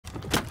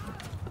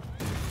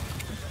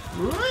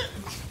What?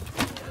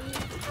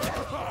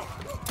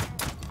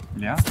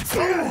 Yeah.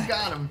 Oh,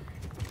 got him.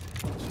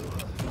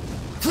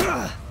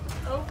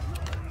 Oh.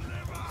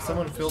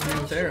 Someone filled me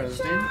with arrows,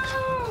 dude.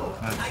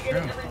 That's I true.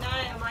 get it every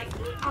night. I'm like,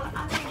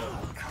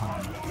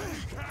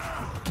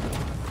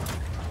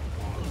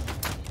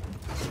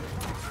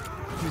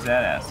 Who's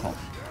that asshole?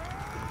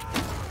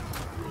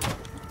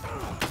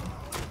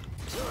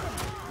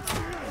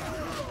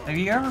 Have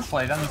you ever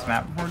played on this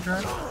map before,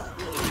 Drew?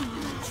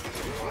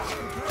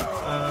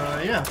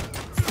 Yeah.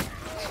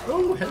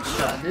 Oh,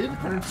 headshot, dude.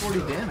 140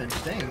 damage.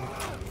 Dang.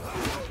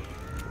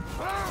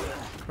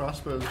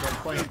 Crossbows don't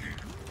play.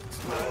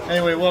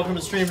 Anyway, welcome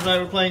to stream tonight.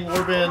 We're playing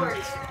Warband.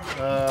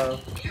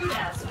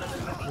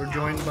 We're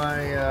joined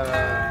by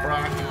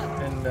Brock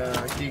and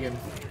Keegan.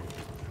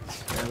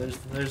 Yeah,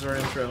 there's our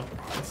intro.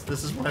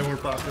 This is why we're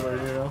popular,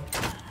 you know.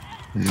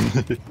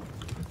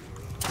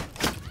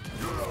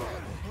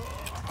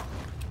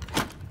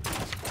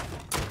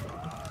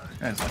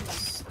 Guy's like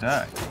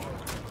stuck.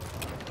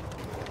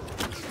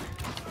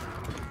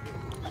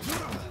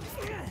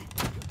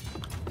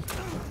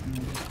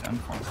 Done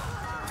for.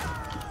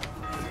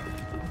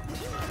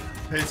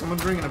 Hey,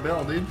 someone's ringing a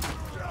bell, dude.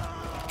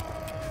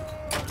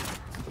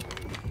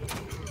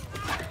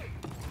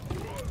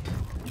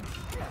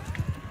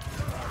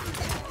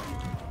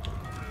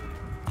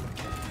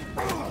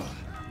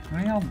 What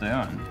are y'all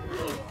doing?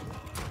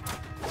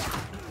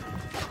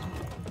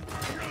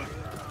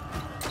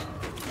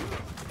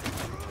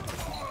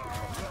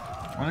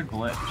 What a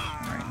glitch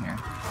right here.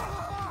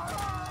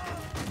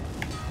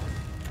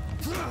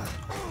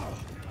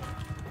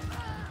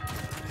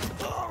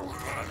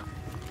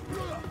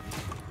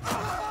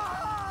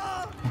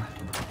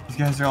 These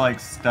guys are like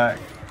stuck.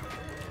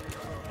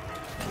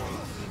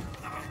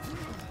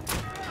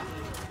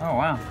 Oh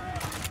wow.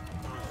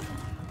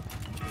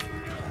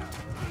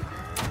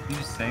 You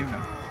just saved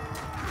him.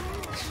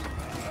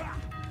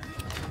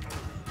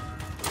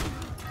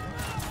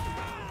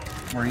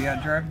 Where you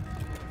at, Dread?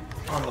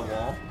 On the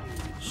wall.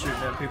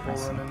 Shooting at people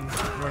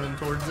running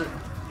towards it.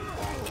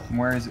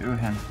 Where is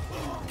Uhen?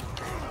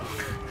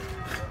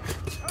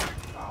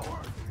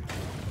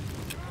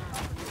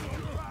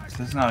 Is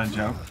this not a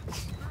joke?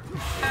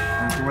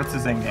 What's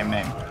his in-game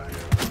name?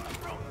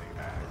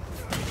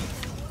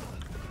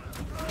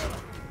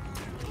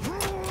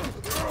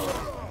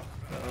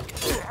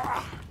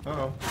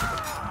 Uh-oh.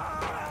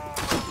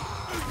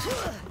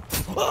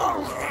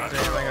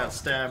 Damn, I got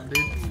stabbed,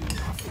 dude.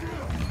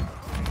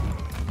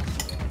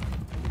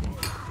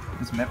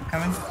 Is Mip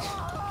coming?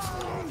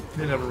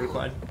 He never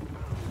replied.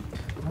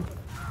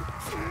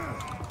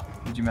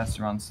 Did you message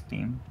him on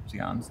Steam? Is he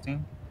on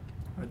Steam?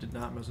 I did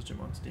not message him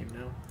on Steam,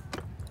 no.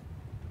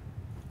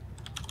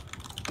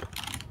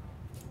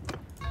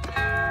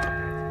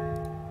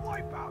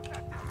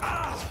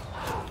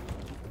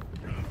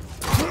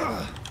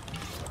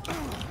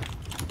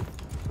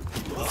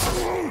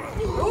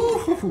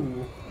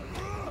 Ooh.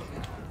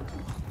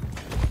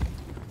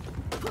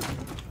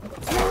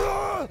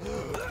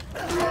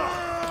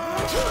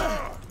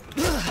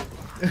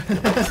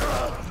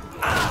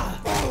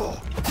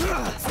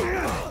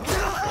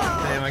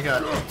 Damn, I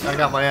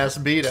got my ass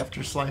beat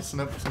after slicing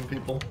up some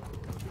people.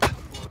 I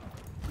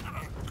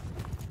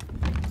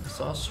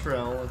saw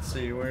Strel. Let's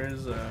see,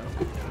 where's yeah,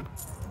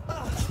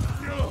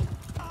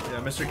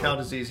 Mr. Cow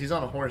Disease. He's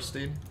on a horse,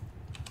 dude.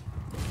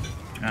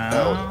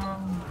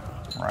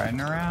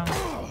 Riding around.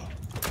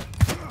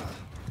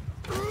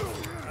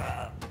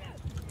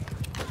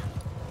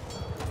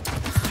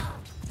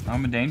 Oh,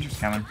 my danger's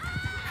coming.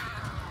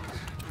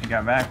 He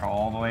got back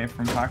all the way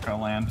from Taco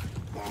Land.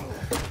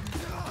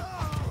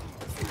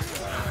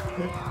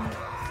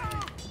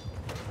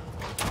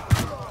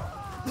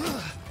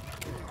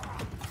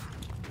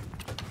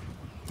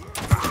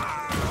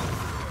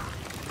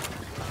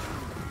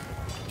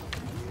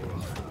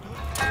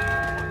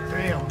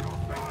 Damn.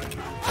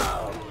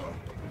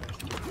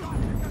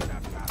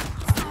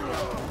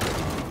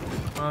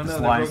 Oh no, they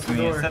broke the Me.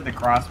 It door. said the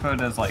crossbow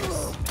does like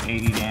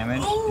 80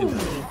 damage. It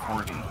does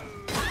 40.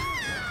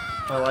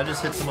 Oh, I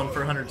just hit someone for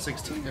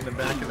 116 in the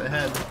back of the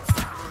head.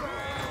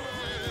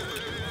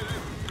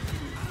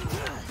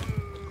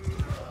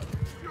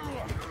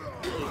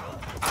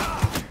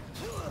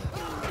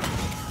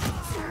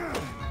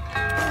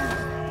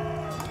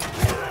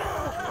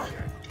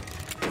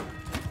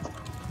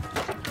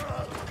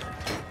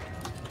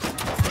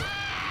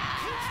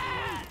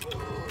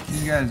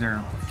 You guys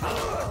are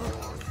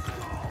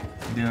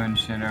doing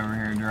shit over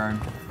here, Gerard.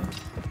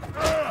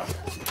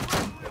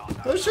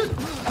 Oh shit!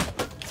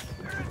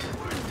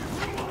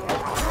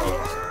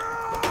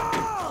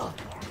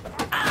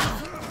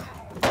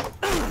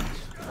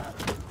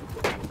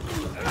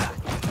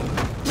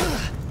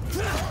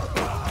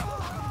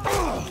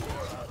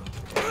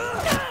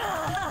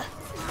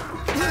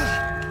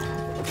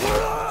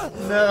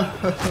 No!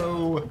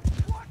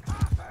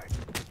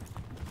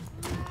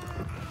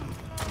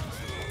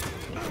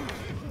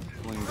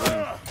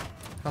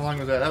 How long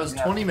was that? That was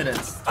 20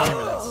 minutes. 20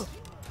 minutes.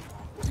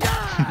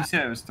 You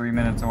said it was 3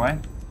 minutes away?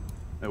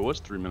 It was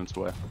 3 minutes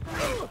away.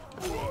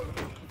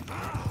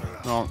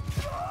 No,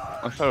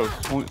 I thought it was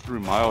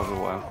 0.3 miles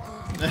away.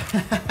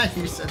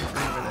 You said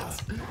 3 minutes.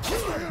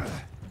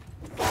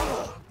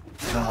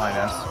 Don't lie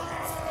to us.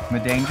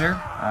 Medanger,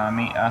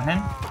 meet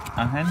Ahen.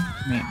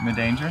 Meet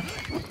Medanger.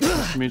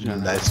 Nice to meet you,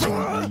 Medanger.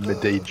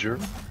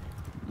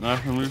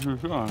 Nice to meet you,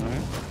 too,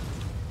 man.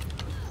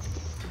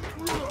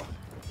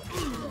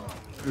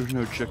 There's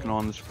no chicken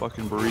on this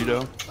fucking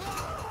burrito.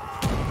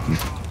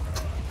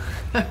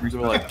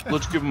 They're like,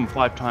 let's give him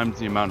 5 times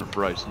the amount of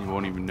rice and he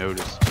won't even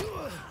notice.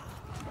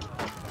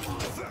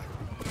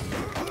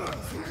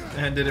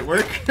 And did it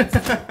work?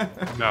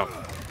 No.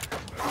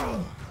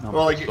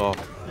 Well, like,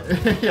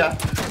 yeah,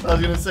 I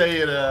was gonna say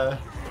it.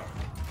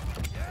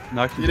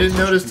 You didn't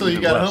notice till you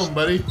got home,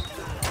 buddy.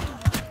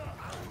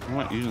 I'm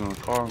not using the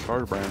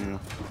car brand new.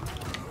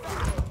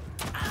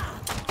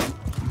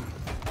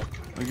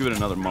 I'll give it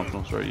another month and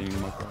I'll start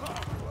eating my car.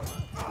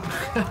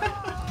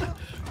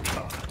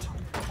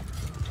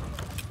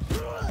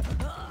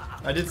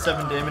 I did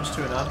 7 damage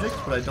to an object,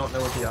 but I don't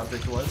know what the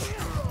object was.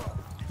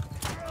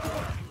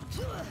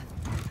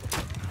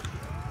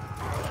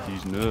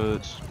 These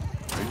nuts.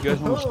 Are you guys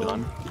almost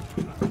done?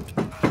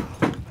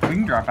 We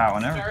can drop out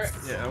whenever.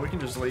 Yeah, we can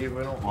just leave.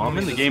 We don't. Well, I'm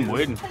in the game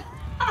waiting.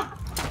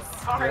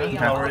 Sorry,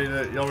 Y'all ready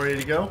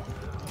to go?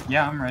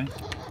 Yeah, I'm ready.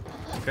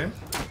 Okay.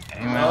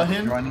 Anyone else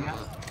joining us?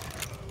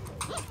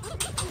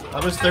 I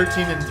was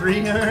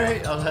 13-3. All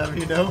right, I'll have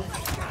you know.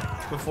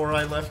 Before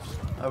I left,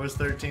 I was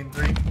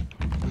 13-3.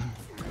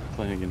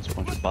 Playing against a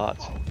bunch of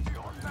bots.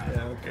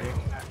 Yeah. Okay.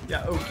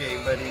 Yeah. Okay,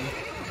 buddy.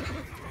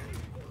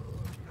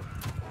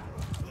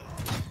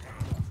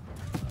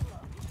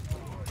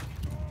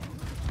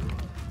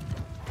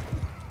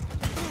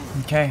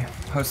 Okay,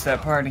 host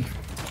that party.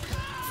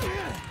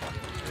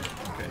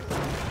 Okay.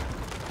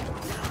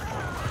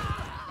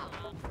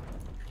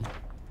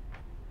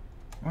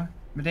 What?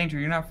 Medanger,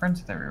 you're not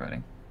friends with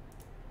everybody.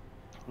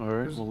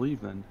 Alright, we'll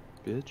leave then,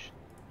 bitch.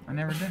 I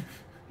never did.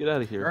 Get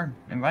out of here. Sure.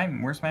 Invite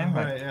me. Where's my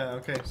invite? Alright, yeah,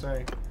 okay,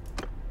 sorry.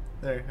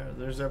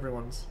 There's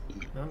everyone's.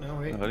 No,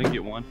 wait. I didn't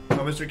get one. Oh,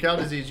 Mr. Cow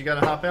Disease, you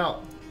gotta hop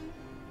out.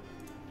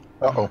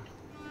 Uh-oh.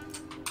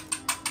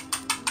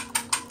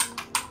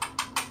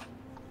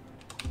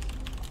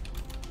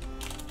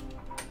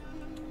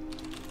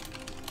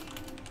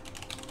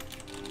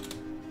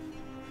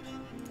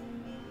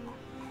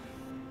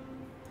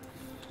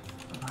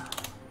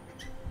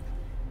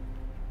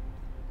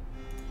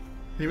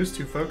 He was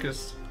too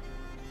focused.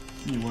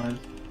 He was.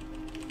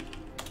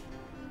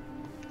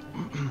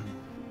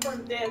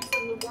 From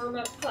dancing the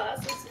warm-up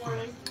class this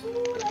morning.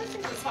 Ooh, that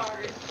shit was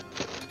hard.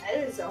 That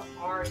is a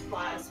hard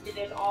class. We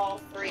did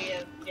all 3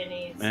 of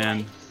Jenny's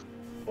like,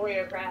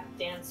 choreographed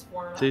dance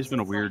warm-ups. Today's been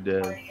a weird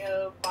day.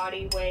 Cardio,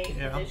 body weight,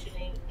 Yeah.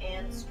 conditioning,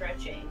 and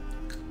stretching.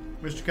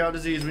 Mr. Cow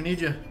Disease, we need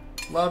you.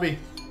 Lobby.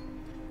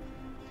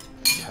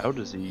 Cow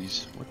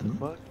disease. What the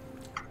fuck?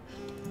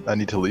 I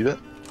need to leave it?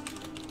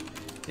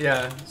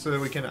 Yeah, so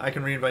that I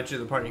can re-invite you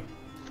to the party.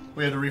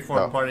 We had to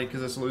reform the party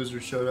because this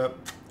loser showed up.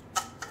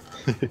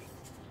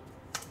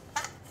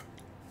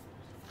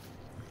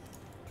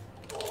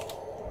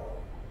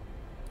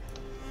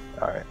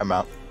 Alright, I'm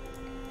out.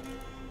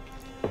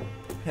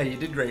 Hey, you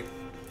did great.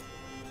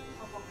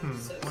 Oh,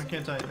 so Why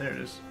can't I? There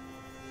it is.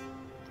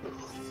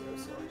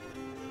 sorry.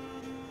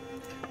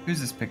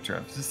 Who's this picture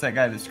of? Is this that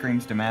guy that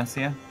screams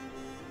Demacia?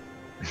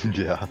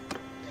 Yeah.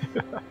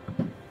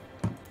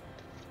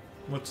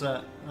 What's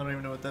that? I don't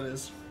even know what that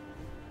is.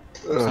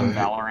 Some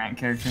Valorant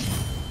character?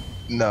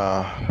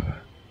 Nah.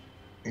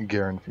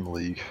 Garen from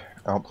League.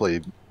 I don't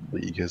play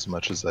League as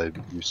much as I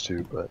used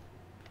to, but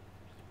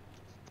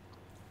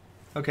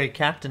Okay,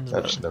 captain's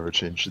I've just never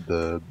changed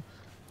the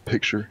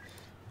picture.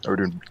 Are we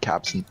doing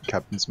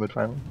captain's mode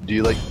finally? Do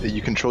you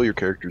you control your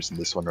characters in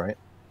this one, right?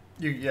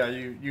 You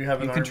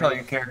have an You control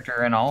army. your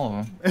character in all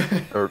of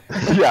them. Or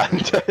yeah,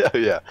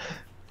 yeah.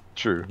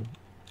 True.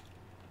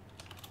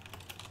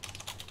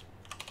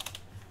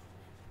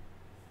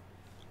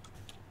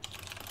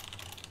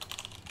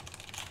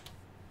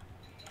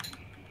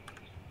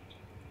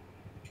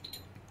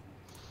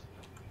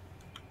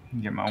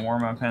 Get my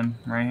warm-up in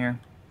right here.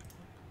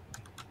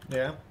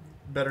 Yeah,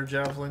 better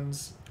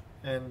javelins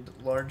and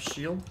large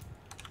shield.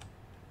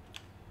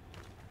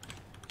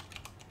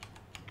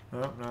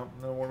 Oh,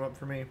 no warm up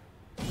for me.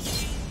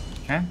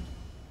 Okay.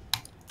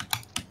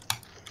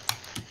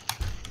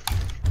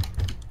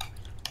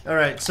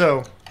 Alright,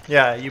 so,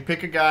 yeah, you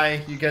pick a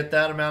guy, you get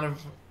that amount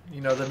of,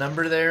 the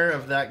number there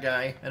of that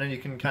guy, and then you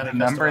can kind of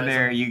Number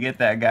there, you get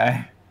that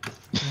guy.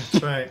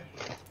 That's right.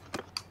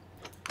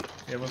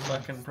 You have a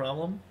fucking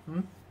problem?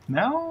 Hmm?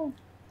 No.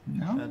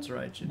 No. That's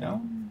right, you No.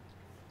 don't.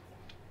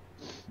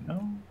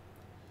 No.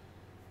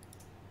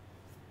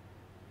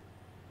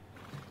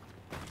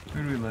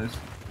 Who did we lose?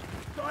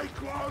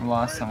 We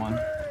lost someone.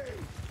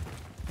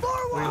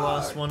 We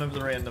lost one of the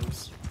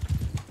randoms.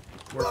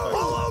 We're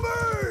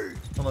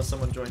fucked. Unless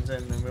someone joins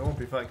in, then we won't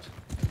be fucked.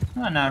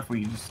 Oh, not if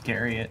we just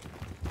carry it.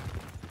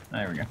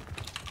 There we go.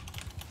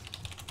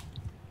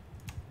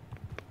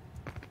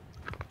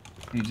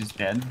 He just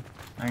dead,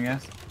 I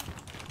guess.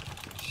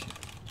 Shit.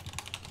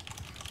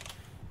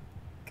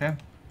 Okay.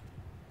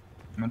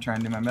 I'm gonna try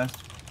and do my best.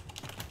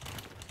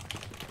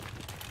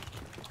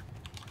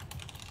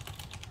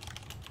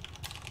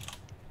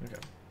 Okay.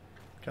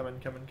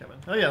 Coming.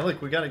 Oh yeah, look,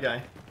 we got a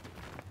guy.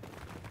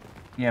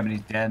 Yeah, but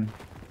he's dead.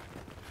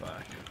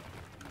 Fuck.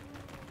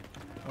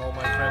 All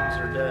my friends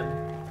are dead.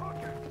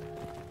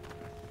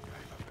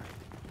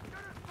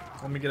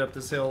 Let me get up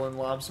this hill and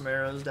lob some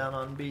arrows down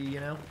on B, you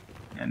know?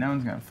 Yeah, no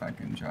one's gonna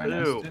fucking join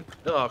us. Ew. Dude.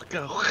 Oh,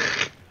 go.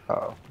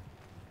 Oh.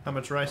 How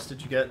much rice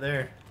did you get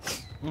there?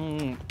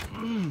 Oh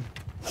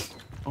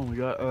my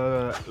god.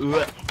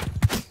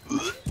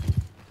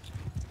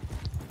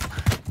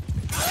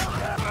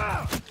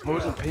 I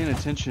wasn't paying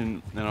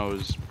attention and I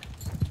was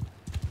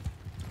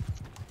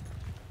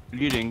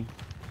eating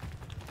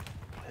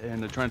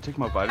and trying to take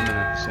my vitamin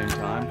at the same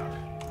time.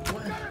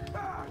 What?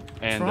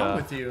 And wrong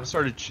with you? I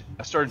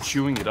started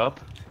chewing it up.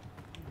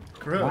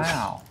 Gross.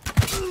 Wow.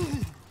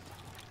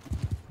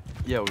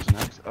 Yeah, it was an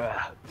accident.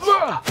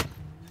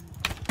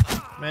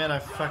 Man, I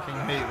fucking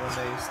hate when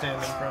they stand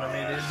in front of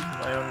me, dude.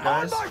 My own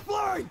guys.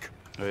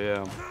 Oh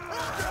yeah.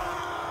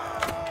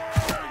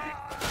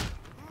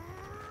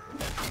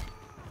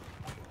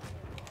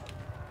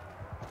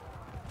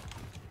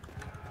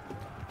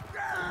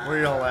 Where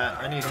y'all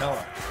at? I need help.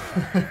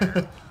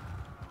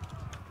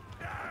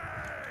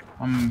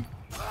 I'm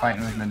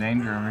fighting with the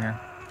danger over here.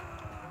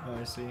 Oh,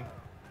 I see.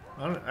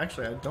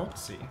 Actually, I don't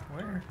see.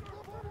 Where?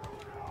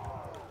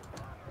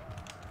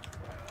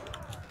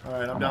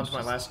 Alright, I'm down to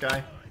my last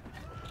guy.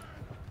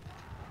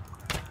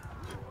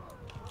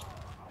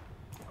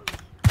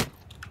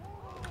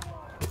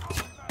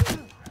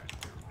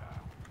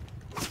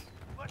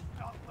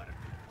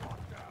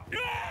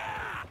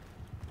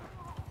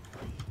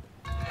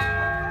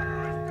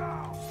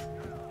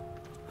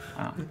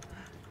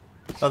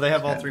 Oh, they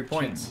have all 3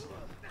 points.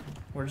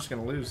 We're just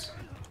gonna lose.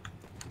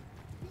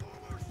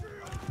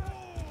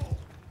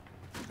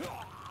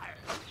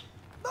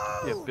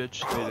 Yeah, bitch,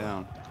 stay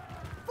down.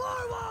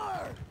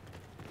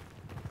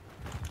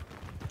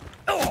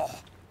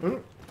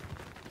 Ooh.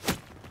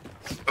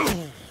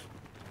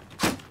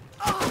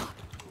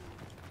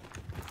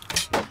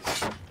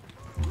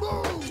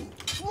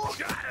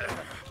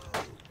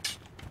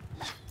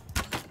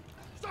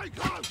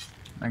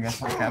 I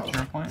guess I'll capture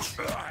a point.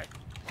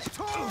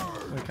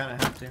 We kind of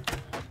have to.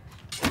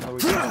 Oh, we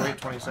gotta wait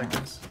 20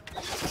 seconds.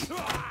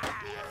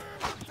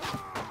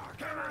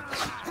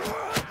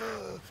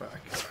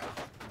 Fuck.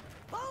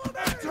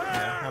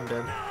 Yeah, I'm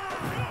dead.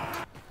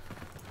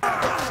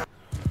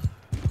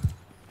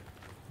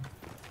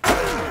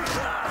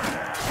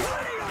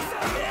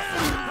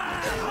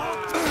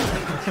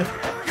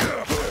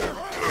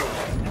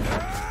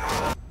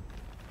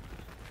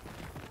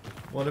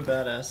 What a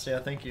badass. Yeah,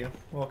 thank you.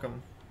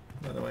 Welcome,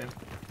 by the way.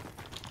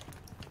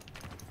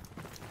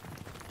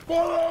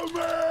 Follow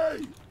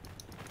me!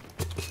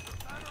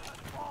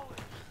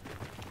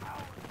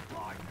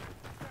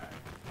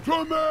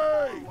 To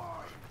me!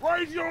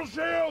 Raise your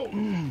shield!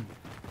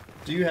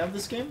 Do you have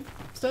this game,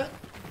 Stat?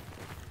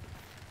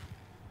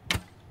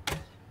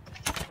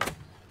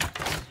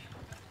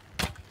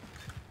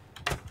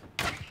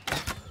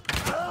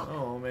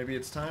 Oh, maybe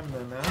it's time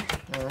then now.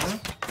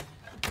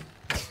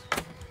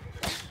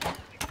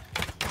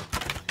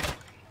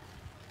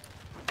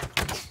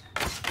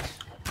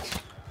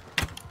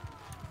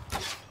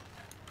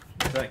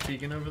 Is that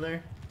Keegan over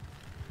there?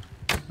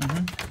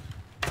 Mm-hmm.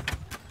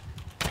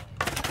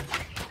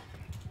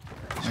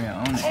 We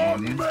own it,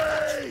 On dude. me!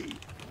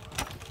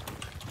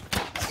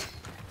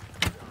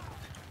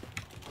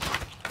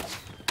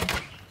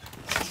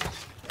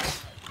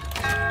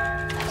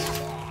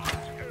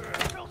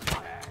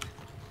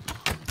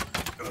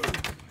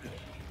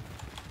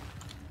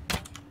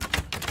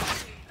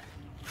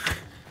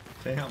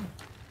 Damn.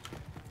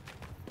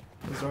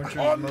 Those archers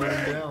On mowing me!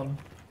 down.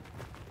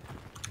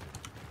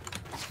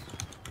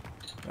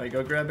 Alright,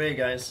 go grab A,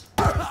 guys.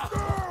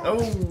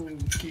 Oh,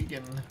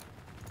 Keegan.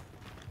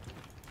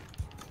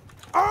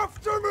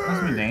 After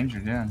What's the me! danger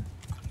doing?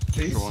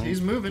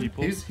 He's moving.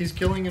 People. He's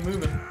killing and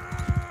moving.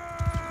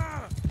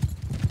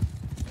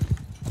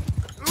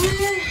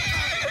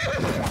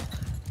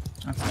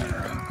 That's not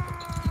right.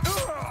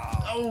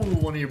 Oh,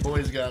 one of your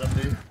boys got him,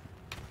 dude.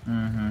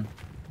 Mm-hmm.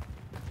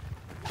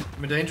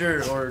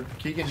 Danger or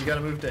Keegan, you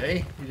gotta move to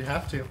A. You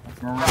have to.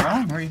 Where we're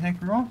going? Where do you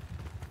think we're going?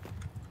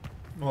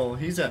 Well,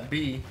 he's at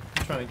B,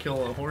 trying to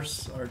kill a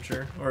horse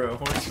archer, or a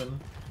horseman.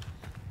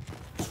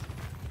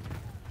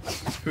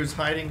 Who's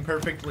hiding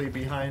perfectly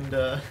behind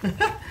the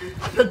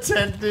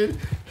tent, dude.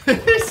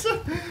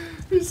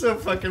 he's so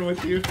fucking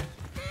with you.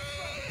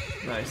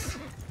 Nice.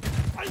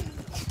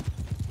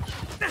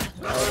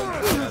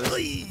 Oh,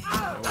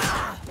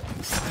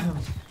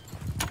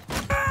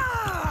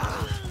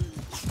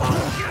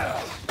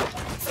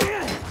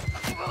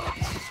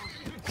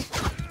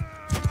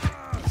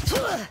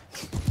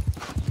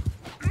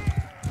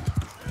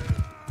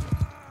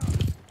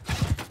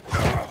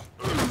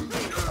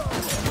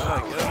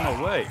 Get out of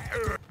my way.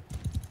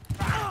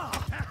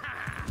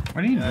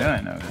 What are you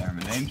doing over there,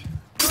 Danger?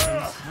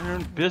 You're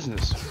in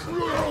business.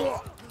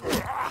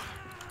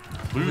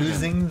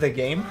 Losing the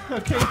game?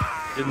 Okay.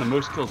 Getting the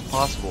most kills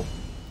possible.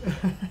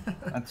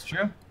 That's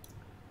true.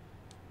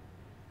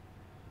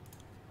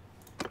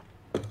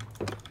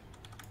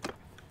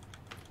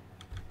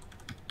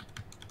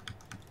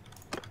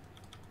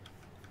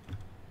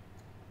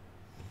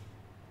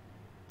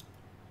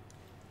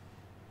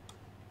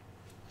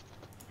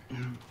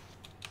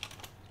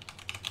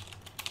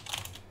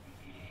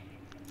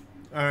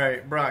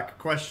 Alright, Brock,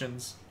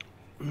 questions?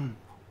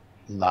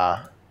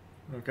 Nah.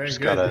 Okay, Just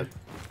good. gotta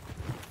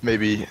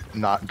maybe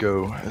not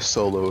go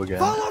solo again.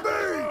 Follow me!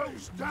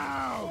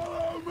 Down!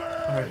 Follow me!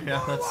 Alright,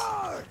 yeah,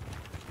 that's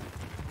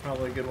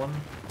probably a good one.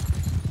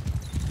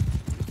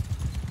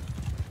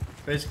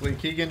 Basically,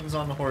 Keegan's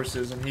on the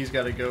horses and he's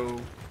gotta go.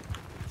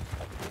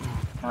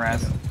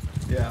 Harass.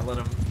 Yeah, let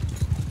him.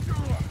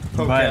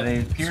 Poke But at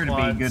they appear to be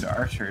squads. good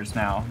archers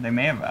now. They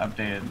may have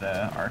updated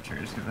the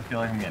archers because I feel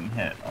like I'm getting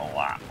hit a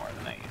lot more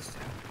than I used to.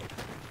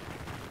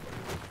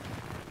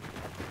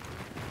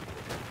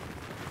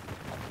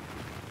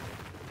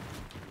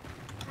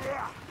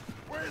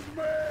 With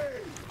me!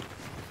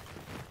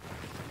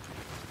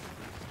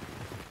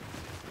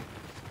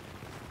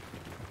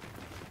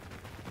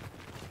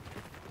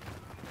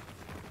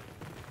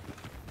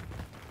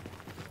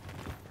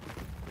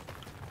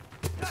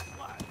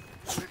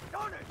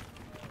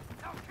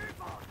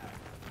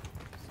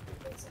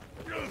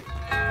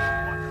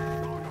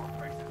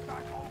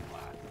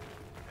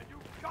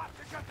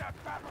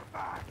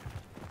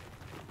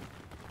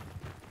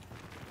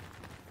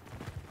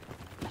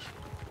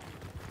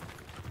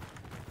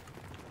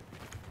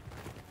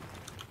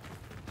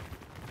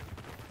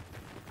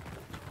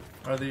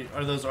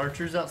 Are those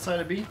archers outside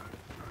of B?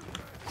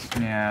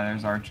 Yeah,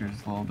 there's archers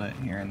a little bit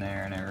here and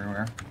there and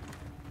everywhere.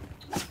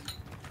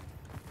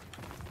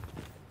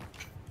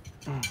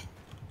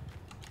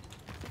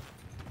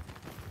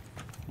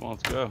 Well,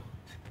 let's go.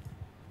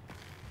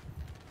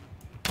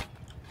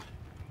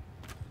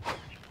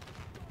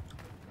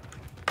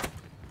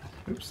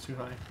 Oops, too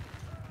high.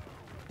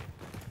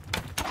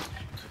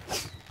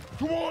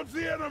 Towards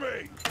the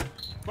enemy!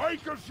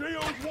 Make a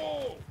shield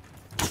wall!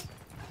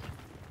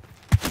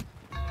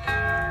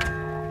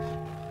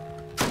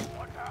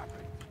 What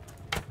happened?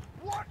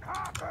 What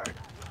happened?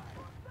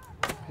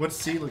 What's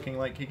C looking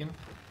like, Keegan?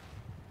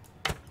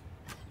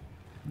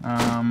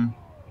 I'm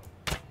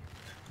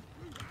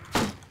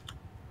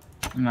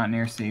not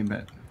near C,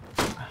 but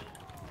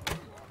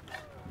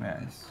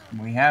yes,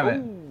 we have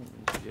it.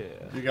 Yeah.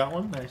 You got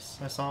one? Nice.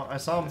 I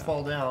saw him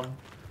fall down,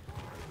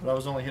 but I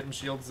was only hitting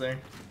shields there.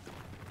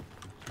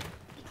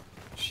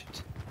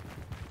 Shit.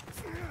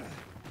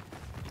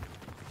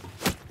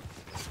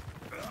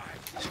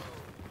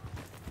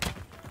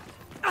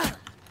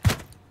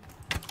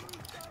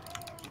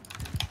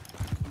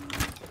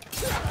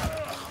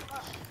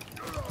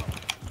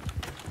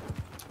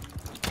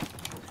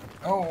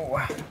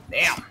 Oh,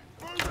 damn.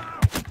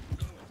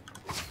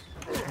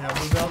 Yeah,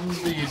 move out and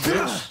B,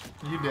 bitch.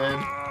 You dead.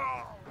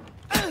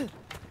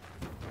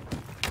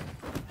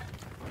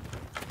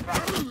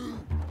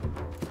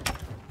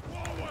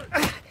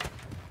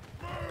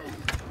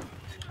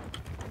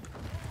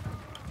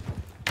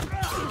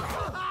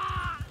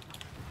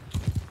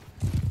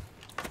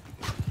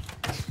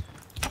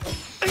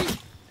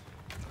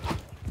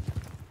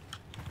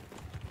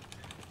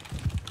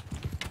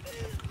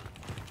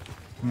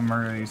 I'm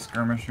gonna murder these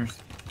skirmishers.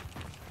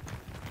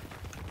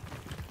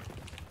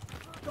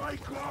 Stay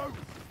close!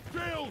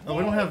 Shield Oh, we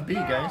don't wall have B,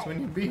 now! guys. We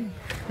need B.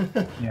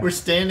 Yeah. We're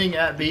standing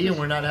at B and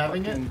we're not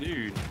having it?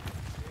 Dude.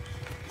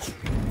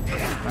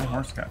 My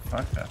horse got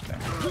fucked up there.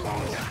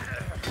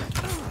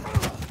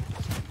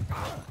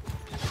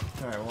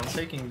 Alright, well, I'm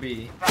taking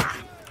B.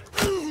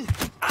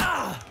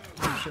 Oh,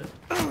 shit.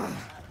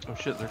 Oh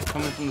shit, they're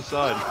coming from the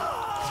side.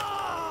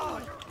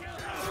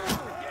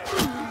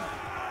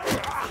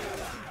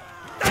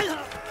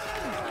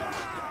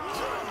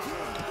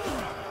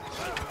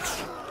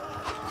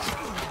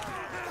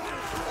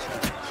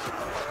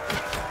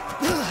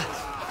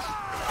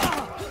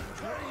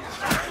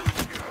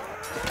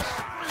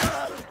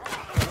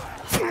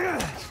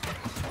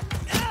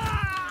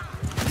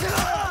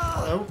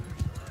 Oh,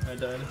 I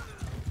died.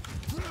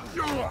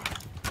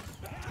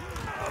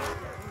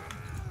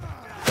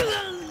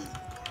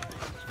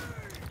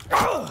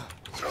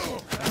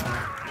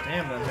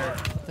 Damn, that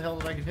hurt. What the hell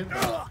did I get hit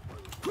by?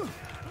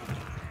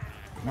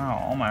 Wow,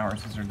 all my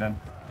horses are dead.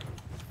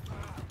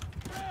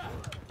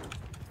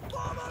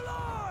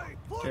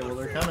 Okay, well,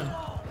 they're coming.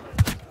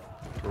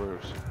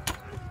 Gross.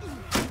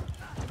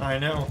 I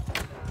know.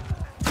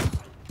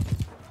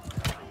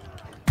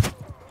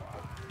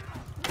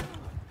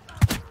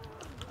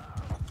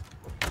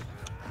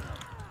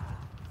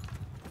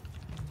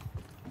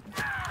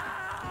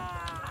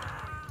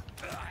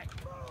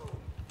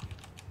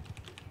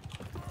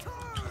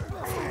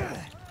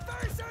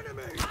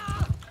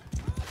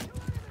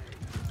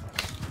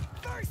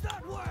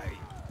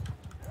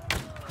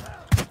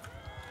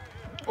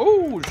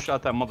 Oh,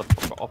 shot that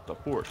motherfucker off the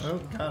horse. Oh,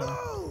 got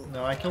him.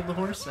 No, I killed the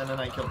horse and then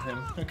I killed him.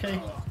 Okay.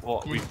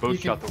 Well, we both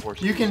shot the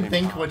horse. You at the can same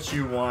think time. what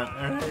you want,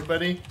 alright,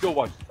 buddy? Go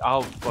watch.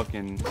 I'll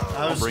fucking.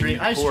 I'll bring you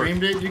I the horse.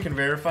 streamed it. You can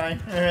verify.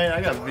 Alright,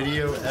 I got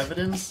video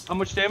evidence. How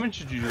much damage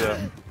did you do though?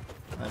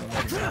 I don't know,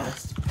 to be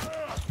honest.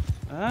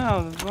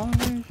 Oh, as long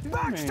as you shoot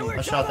me.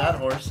 I shot that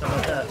horse. How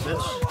about that,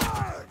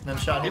 bitch? And then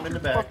shot him in the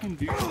back. Fucking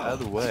dude out of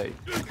the way.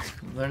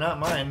 They're not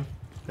mine.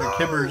 They're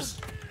Kibbers.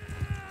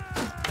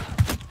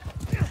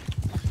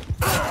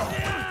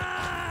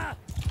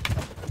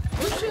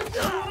 Oh shit,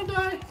 I wanna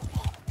die.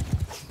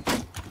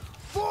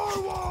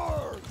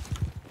 Forward!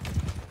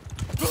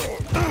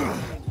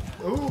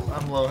 Ooh,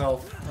 I'm low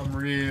health. I'm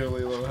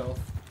really low health.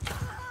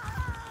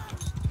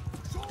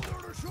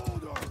 Shoulder to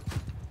shoulder!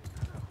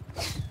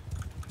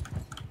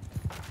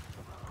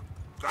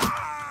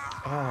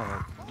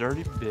 Oh,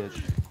 dirty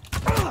bitch.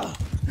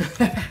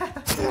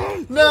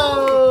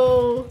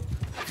 No!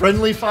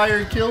 Friendly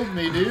fire killed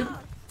me, dude.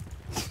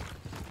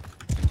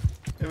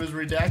 It was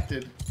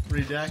redacted.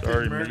 Redacted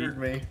Sorry, murdered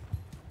me.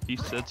 He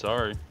said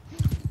sorry.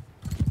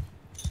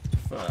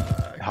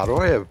 Fuck. How do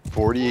I have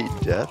 48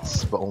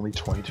 deaths but only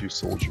 22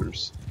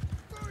 soldiers?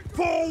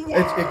 Forward!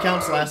 It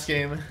counts last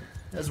game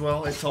as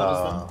well. It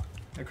totals them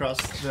across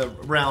the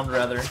round,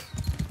 rather.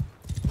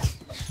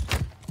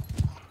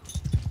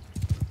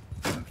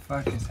 What the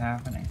fuck is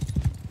happening?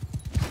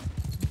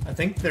 I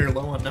think they're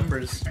low on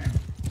numbers.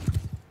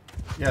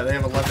 Yeah, they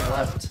have 11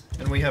 left,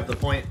 and we have the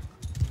point.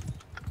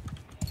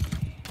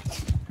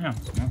 Yeah,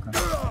 okay.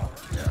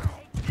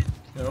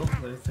 No,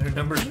 their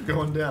numbers are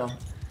going down.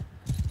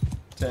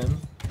 10,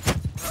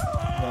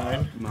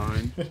 9.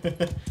 9.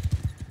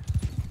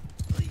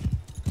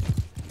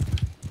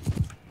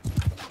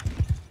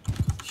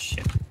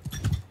 Shit.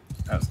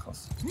 That was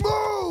close.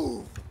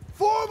 Move!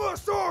 Form a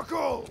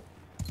circle!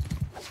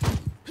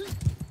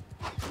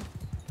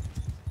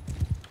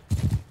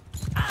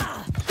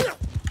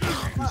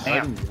 He's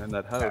hiding behind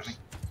that house.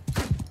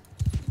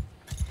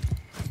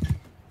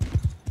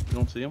 You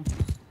don't see him?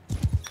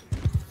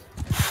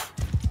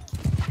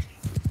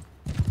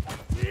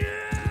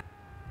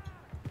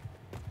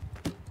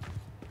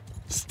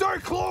 Stay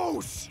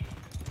close!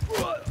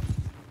 Oh,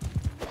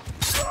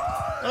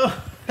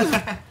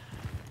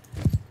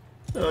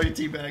 oh, he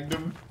teabagged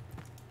him.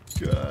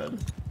 God.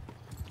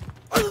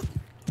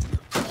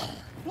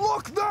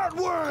 Look that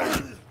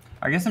way!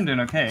 I guess I'm doing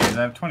okay. I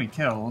have 20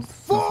 kills. So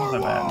it's not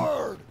that bad.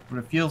 Forward! But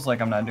it feels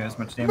like I'm not doing as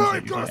much damage as I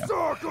Make usually a am.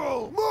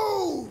 circle!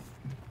 Move!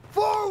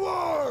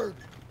 Forward!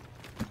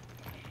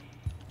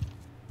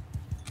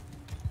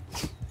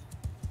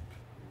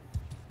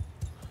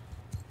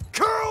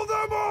 Kill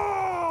them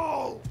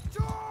all!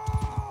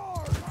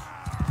 Charge!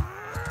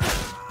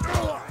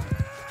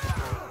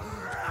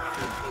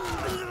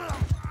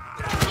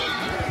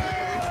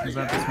 Is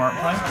that the smart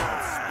play?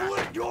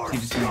 Split your Is he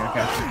just doing your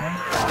capture thing?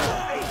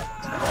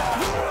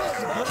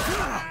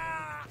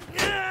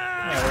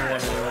 Yeah, we're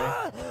one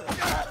away.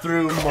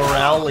 Through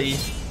morale.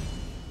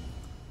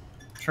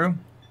 True.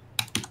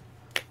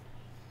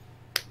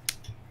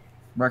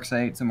 Rex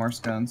ate some more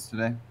scones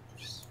today.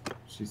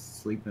 She's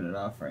sleeping it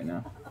off right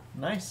now.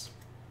 Nice.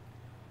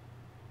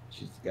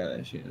 She's got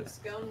it. She is.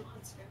 Scone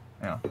monster.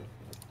 Yeah.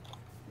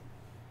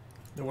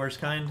 The worst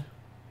kind.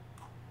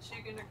 She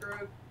gonna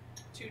grow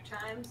 2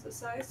 times the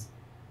size?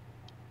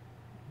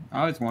 I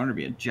always wanted to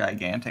be a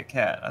gigantic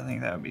cat. I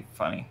think that would be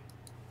funny.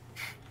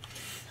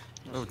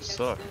 That would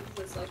suck.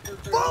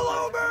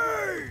 Follow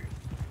me!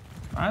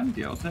 I'd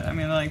deal with it. I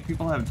mean, like,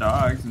 people have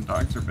dogs, and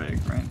dogs are big,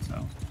 right?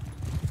 So.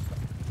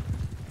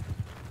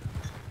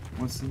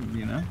 What's the,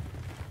 you know?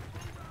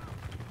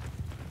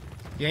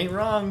 You ain't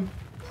wrong.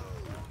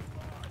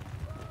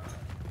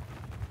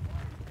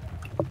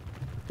 I'm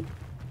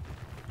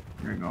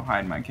gonna go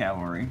hide my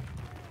cavalry.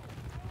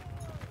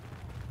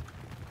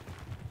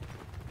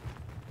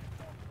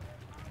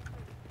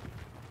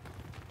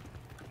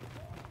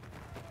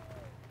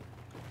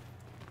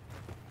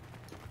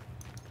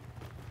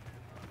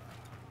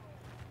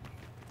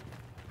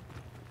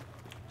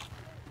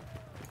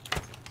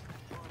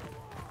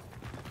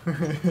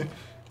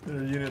 There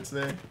are units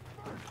there.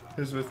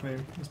 Who's with me?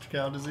 Mr.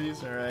 Cow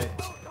Disease? Alright.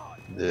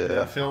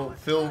 Yeah.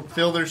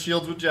 Fill their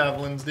shields with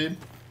javelins, dude.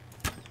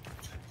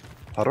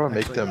 How do I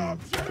make them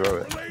throw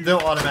it? They'll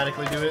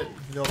automatically do it.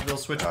 They'll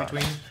switch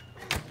between.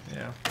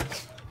 Yeah.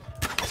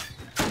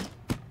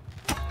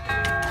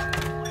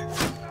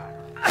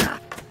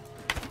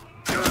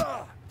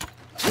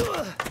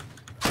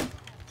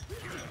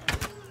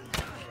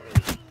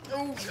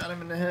 Oh, got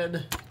him in the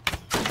head.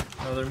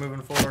 Oh, they're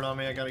moving forward on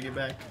me. I gotta get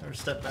back. Or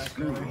step back.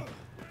 Really.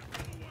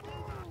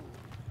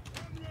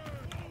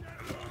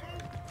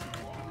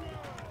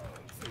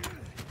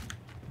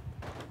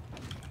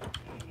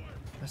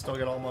 I still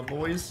got all my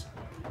boys.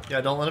 Yeah,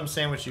 don't let them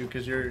sandwich you,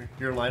 because you're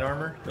light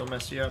armor. They'll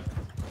mess you up.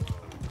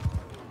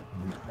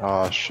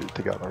 Ah, shoot,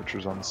 they got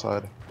archers on the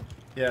side.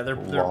 Yeah, A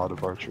lot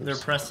of archers. they're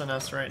pressing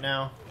us right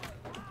now.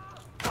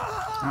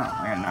 Oh,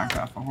 I got knocked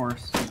off a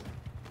horse. I'm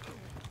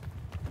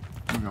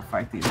gonna go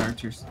fight these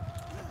archers.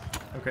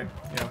 Okay,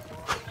 yeah.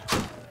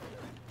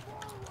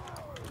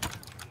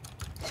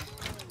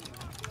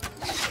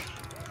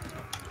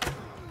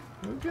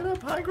 Oh, get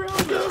up, high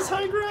ground, guys,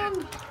 high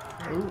ground!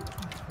 Ooh,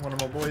 one of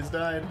my boys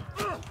died.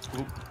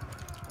 Oop.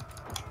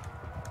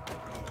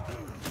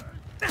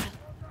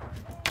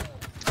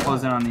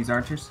 Close in on these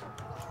archers.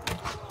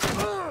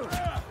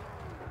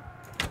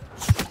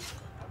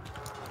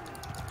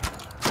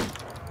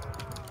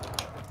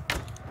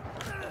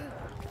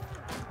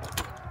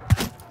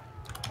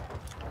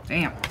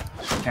 Damn.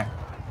 Okay.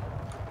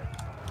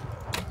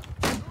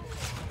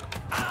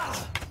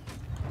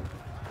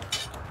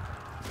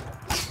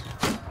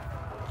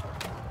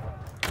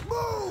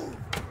 Move!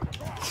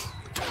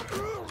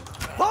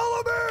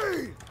 Follow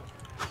me!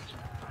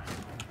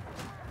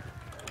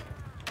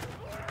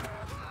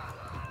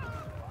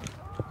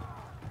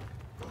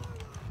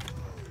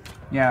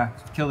 Yeah,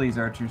 kill these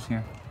archers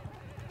here.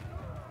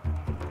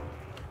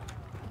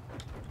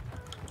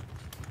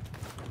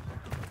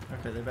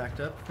 Okay, they backed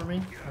up for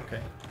me?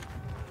 Okay.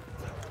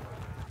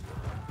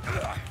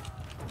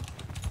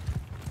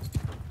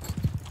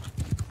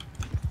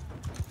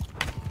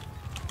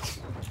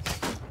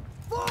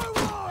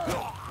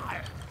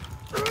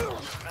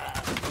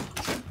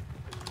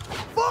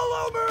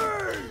 Follow me!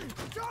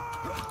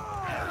 Die!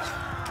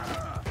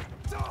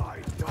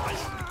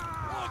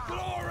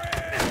 Glory!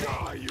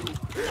 Die, you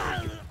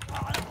pig!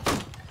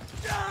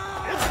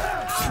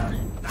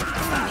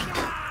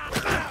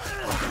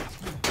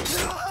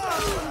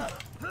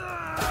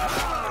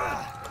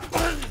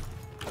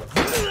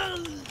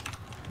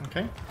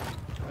 Okay.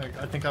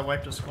 I think I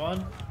wiped a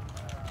squad.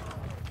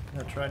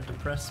 That tried to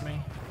press me.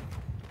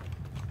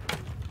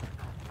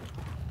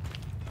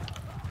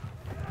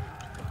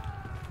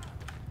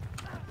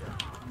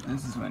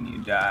 This is when you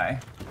die.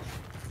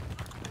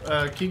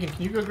 Keegan,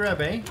 can you go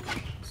grab A?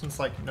 Since,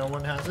 like, no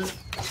one has it.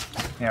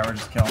 Yeah, we're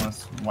just killing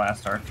this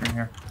last archer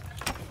here.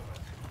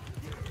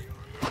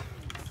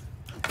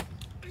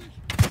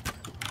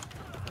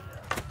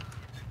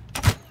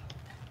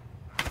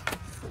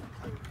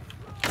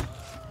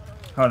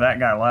 Oh, that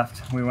guy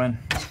left. We win.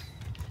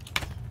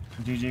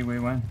 GG, we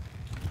win.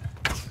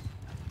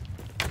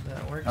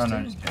 That works Oh, no,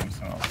 too. just kidding.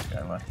 Someone else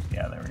guy left.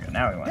 Yeah, there we go.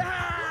 Now we win.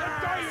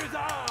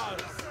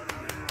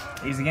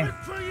 Easy game.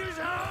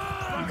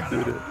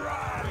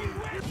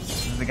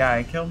 This is the guy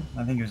I killed.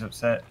 I think he was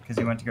upset because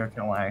he went to go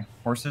kill my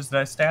horses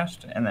that I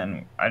stashed, and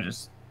then I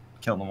just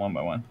killed them one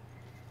by one.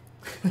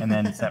 And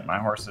then sent my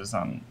horses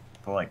on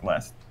the, like,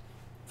 last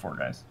 4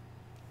 guys.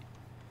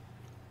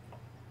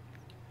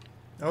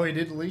 Oh, he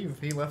did leave.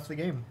 He left the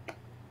game.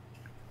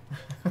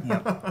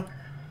 Yep.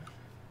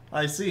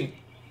 I see.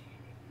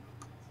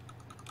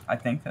 I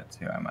think that's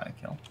who I might have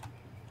killed.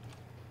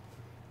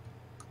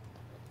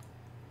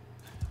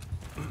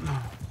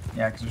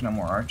 Yeah, because there's no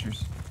more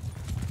archers.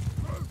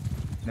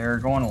 They're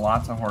going to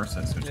lots of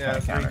horses, which Yeah,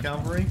 kind of 3 counters.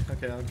 cavalry.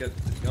 Okay,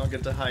 I'll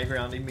get to high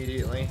ground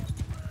immediately.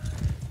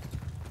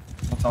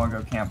 Let's all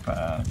go camp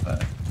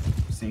the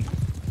sea.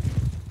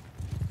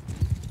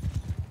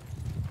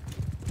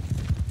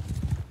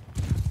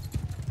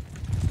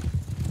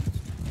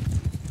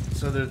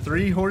 So there are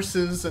 3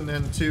 horses and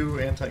then 2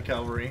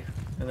 anti-cavalry,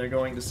 and they're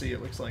going to see.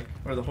 It looks like,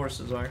 or the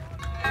horses are.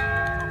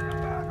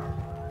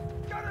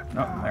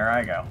 Oh, there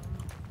I go.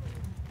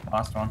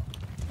 Lost one.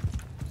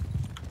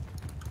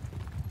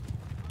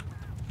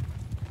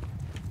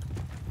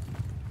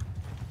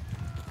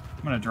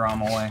 I'm gonna draw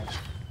them away.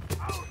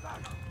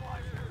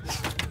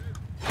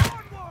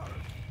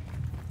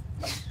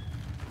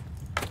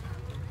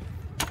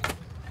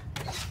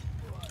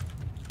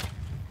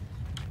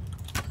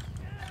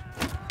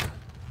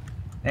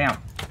 Damn.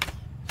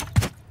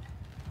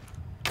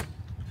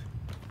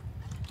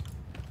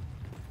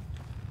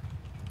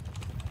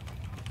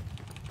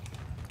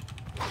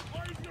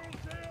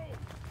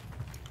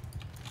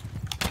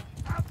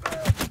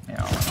 Yeah,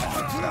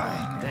 I'll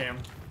die. Damn.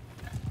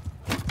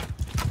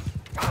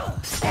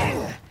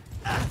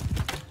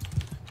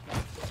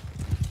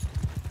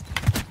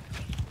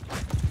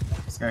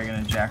 This guy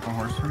gonna jack a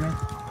horse for me?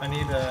 I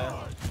need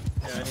yeah,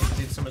 I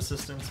need some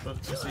assistance, but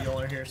I see y'all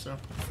are here, so.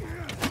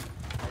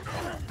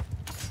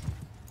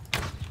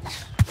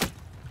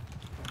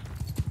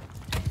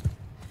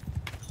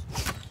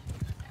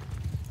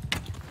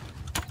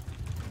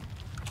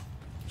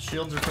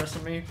 Shields are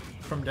pressing me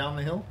from down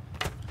the hill.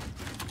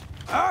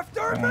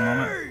 After One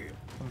moment. me!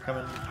 I'm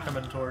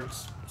coming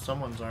towards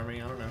someone's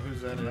army. I don't know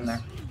whose that In is.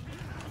 there.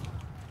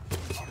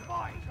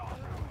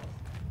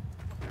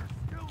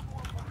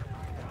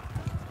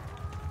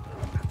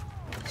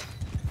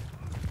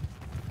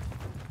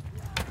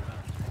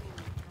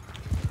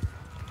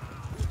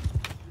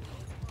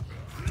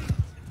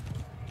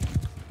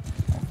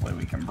 Hopefully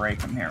we can break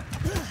him here.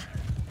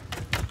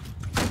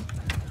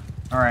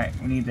 Alright,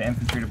 we need the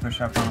infantry to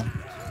push up on him.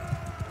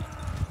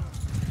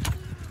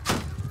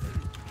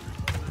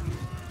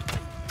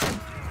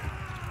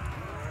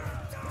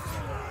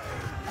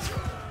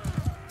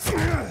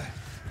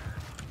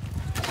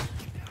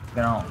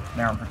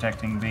 They aren't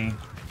protecting B.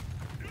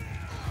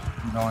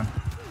 I'm going.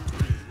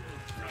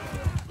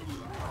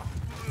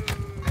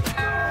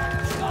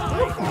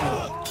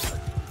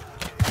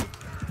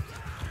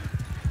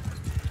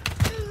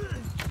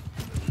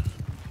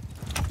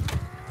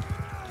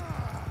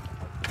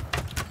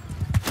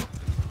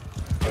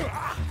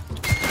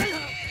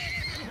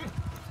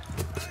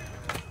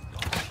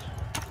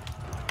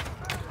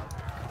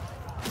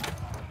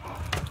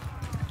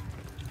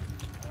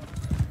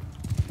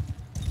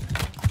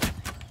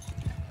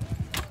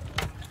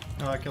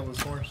 how I killed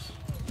this horse.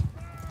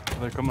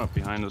 They're coming up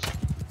behind us.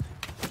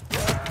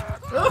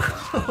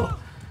 Oh!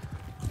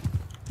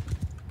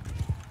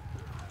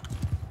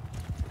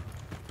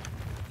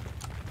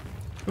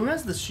 Who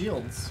has the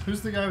shields?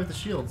 Who's the guy with the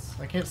shields?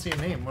 I can't see a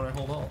name when I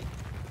hold alt.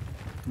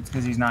 It's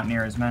because he's not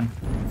near his men.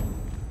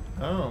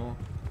 Oh.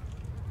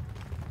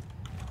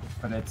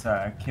 But it's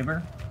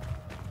Kibber.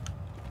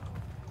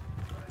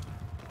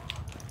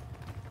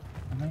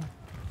 I think.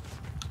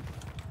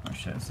 Oh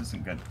shit, this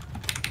isn't good.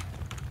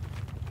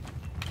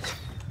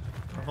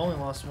 I've only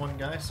lost one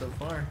guy so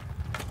far.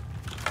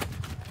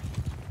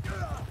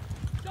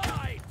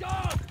 Die,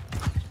 dog!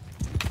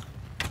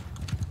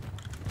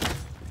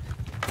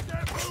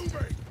 Get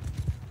moving!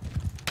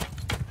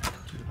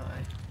 Too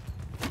high.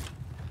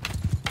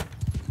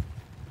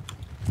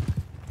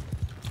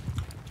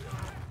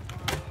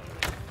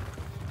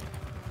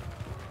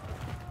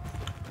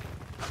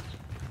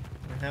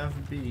 We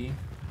have B.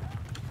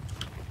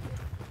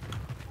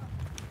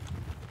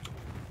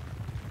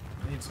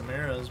 I need some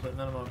arrows, but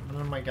none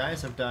of my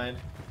guys have died.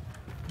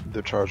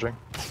 They're charging.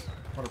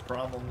 What a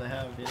problem they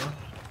have, you know?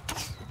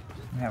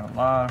 We have a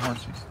lot of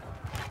horses.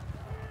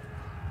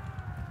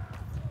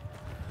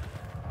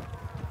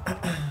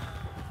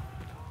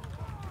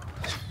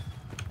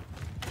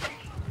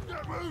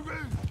 Get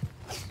moving!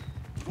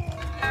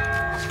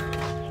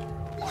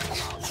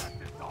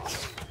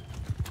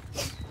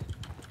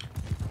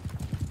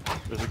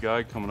 There's a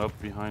guy coming up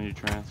behind you,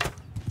 Trance.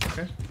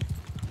 Okay.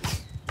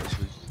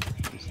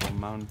 This little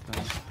mountain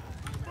thing.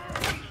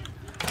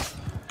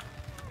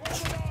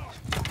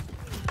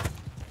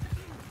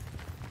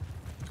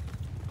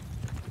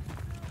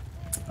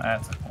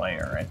 That's a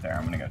player right there.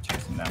 I'm gonna go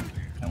chase him down.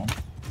 Kill him.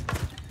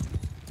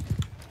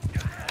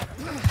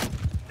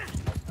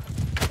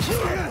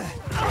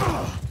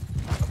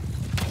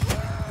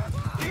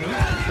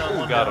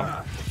 Oh, got him.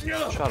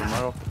 Shot him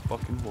right off the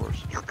fucking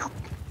horse.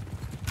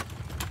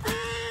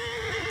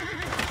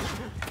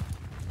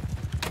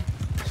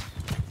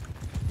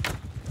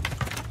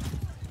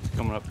 He's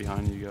coming up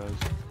behind you guys.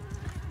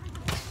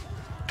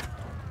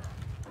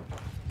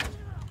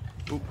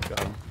 Oop, got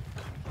him.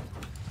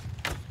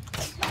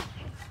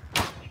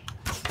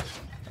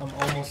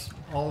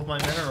 All of my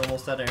men are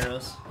almost out of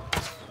arrows.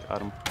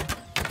 Got him.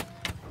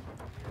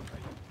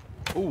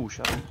 Ooh,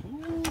 shot him.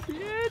 Ooh,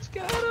 bitch,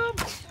 got him.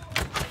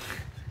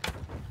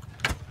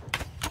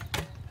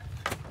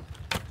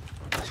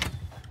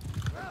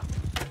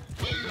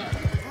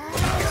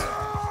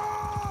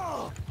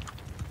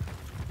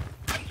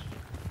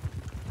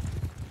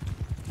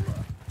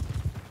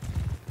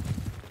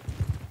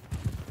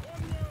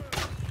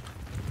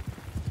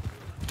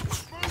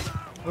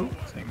 Oh,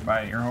 say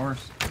goodbye to your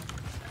horse.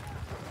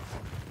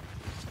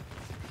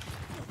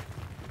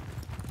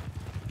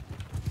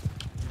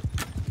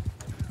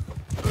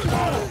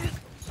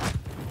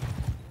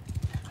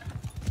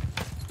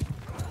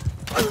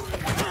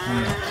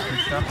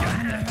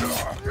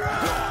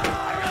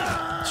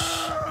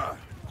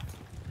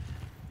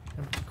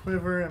 Empty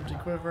quiver, empty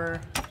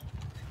quiver.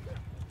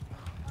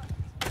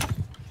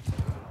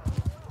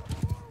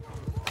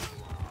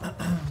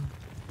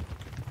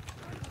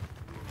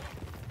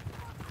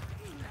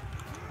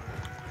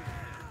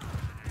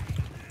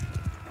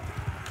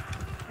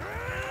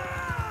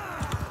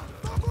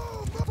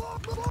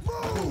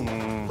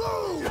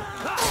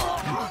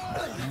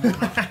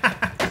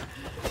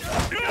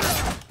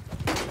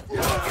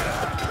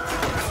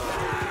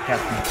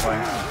 Captain play.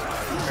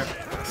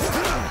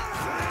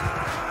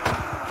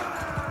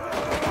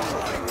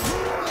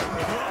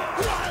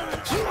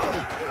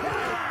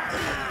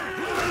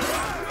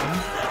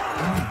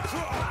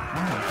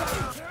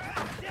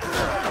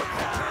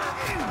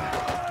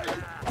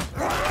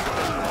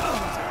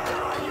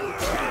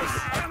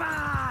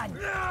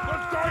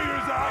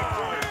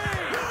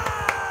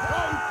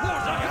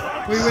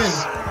 We win.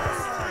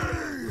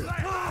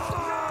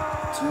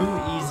 Too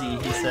easy,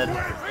 he said.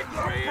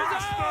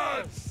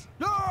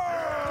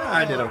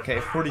 I did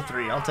okay.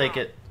 43. I'll take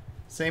it.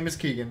 Same as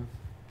Keegan.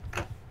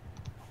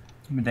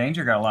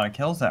 Danger got a lot of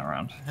kills that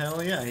round.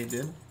 Hell yeah, he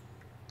did.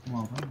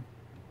 Well done.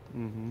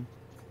 Mm-hmm.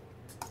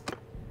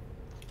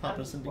 Pop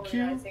us into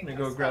queue. Gonna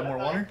go grab more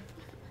water.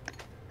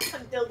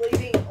 I'm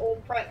deleting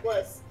old prep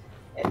lists.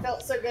 It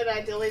felt so good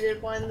I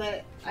deleted one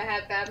that I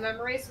had bad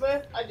memories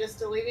with. I just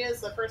deleted it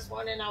as the first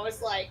one and I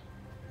was like,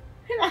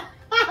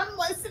 I'm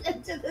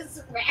listening to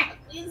this rap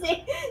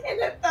music and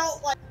it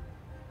felt like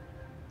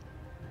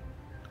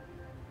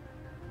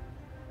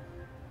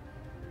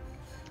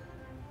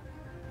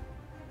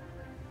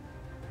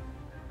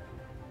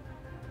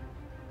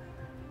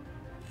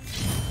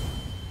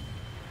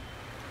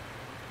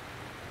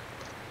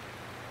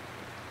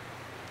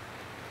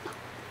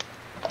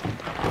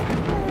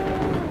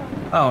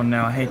Oh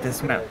no, I hate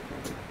this map.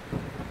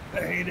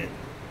 I hate it.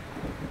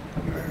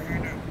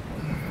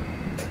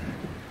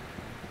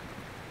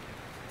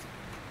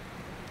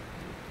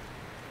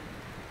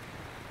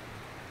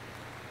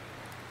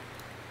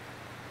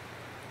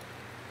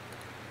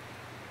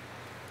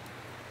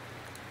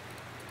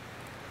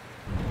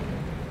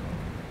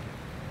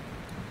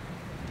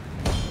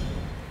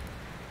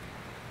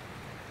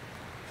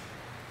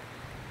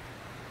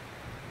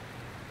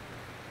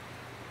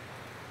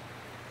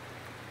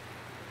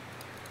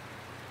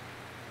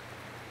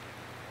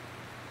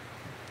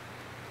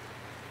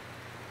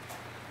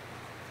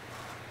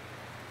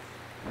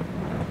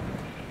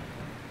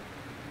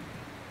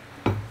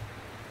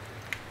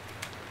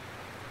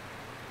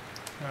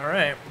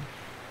 Alright.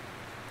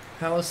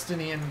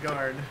 Palestinian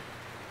Guard.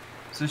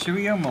 So should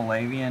we go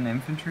Malavian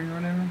infantry or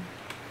whatever?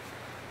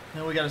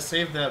 Now we gotta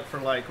save that for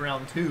like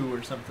round 2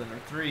 or something, or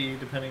 3,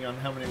 depending on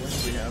how many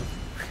wins we have.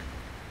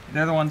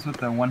 They're the ones with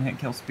the one-hit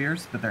kill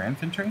spears, but they're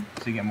infantry,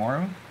 so you get more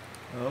of them.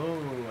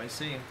 Oh, I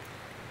see.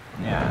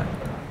 Yeah.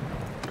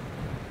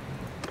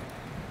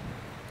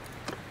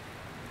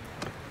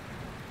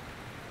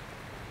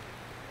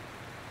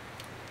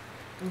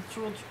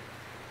 We'll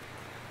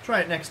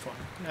try it next one,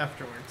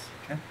 afterwards.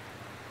 Okay.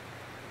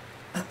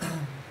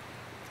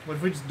 What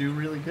if we just do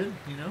really good,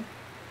 you know?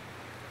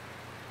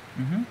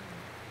 Mm-hmm.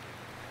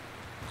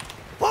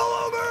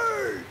 Follow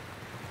me!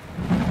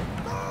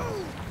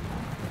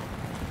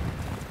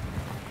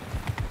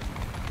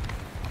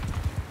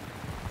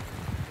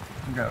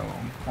 Go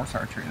horse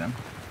archery then.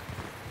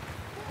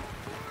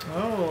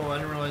 Oh, I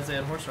didn't realize they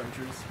had horse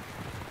archers.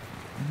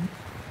 Mm-hmm.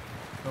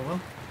 Oh well.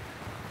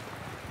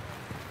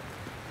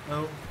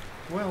 Oh,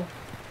 well.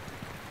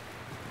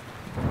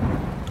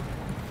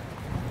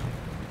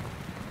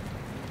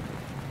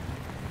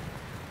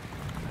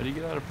 How do you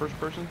get out of first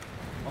person?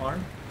 R.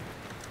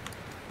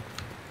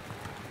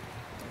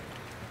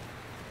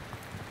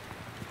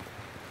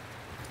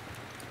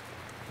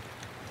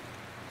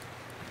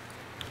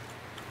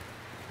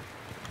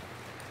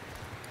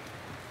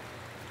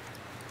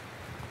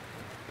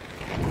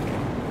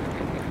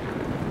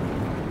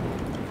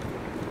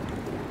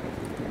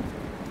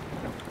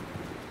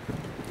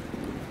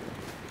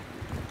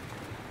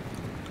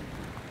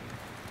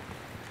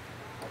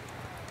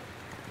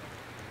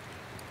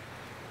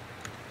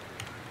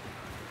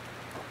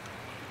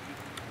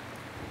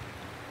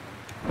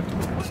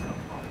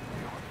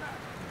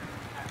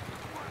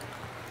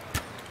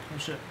 Oh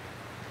shit.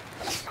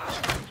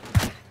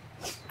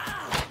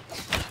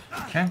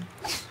 Okay.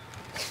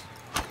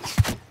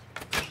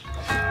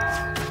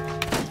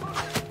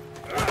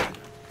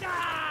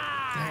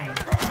 Dang,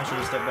 I should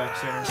have stepped back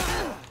sooner.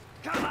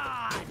 I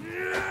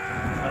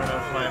don't know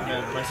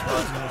if my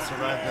squad's gonna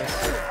survive this.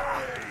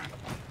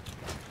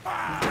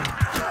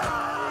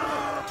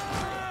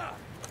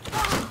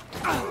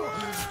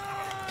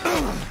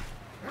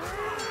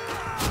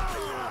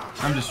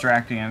 I'm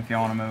distracting him if you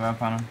want to move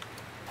up on him.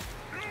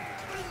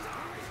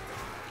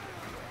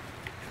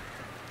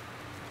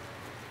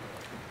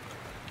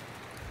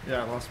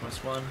 Yeah, I lost my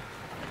squad.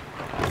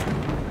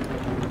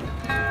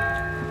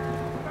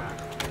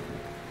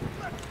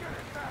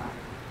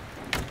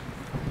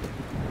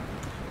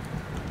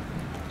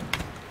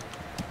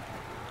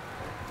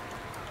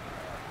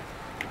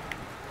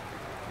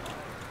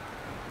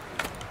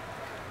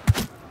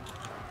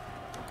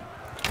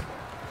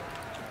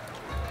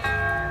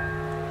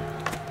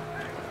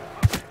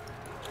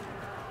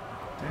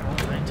 Damn,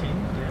 19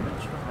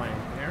 damage from my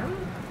arrow?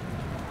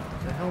 What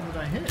the hell did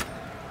I hit?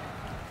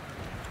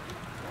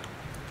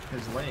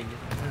 His leg.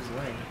 His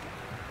leg.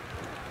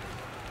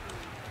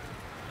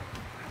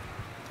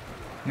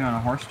 You on a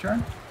horse charge?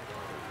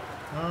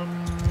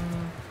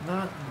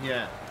 Not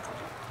yet.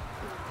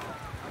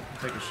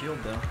 I'll take a shield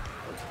though.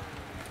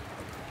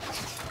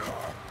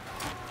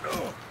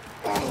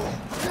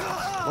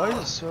 Why is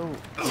it so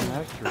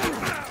inaccurate?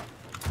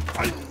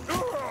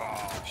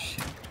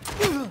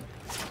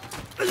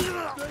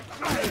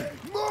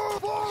 Move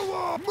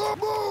forward!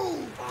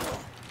 Move!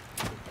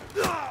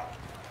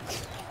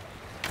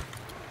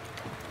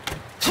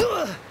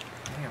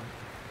 Damn.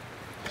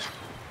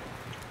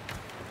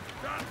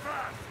 Stand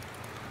fast!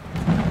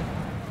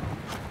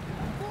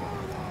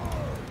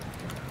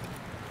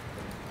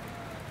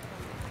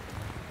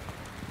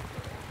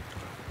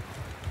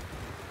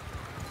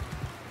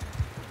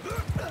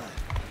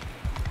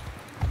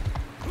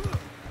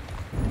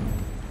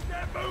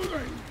 Get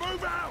moving!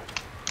 Move out!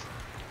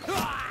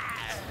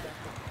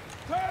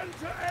 Turn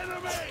to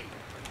enemy!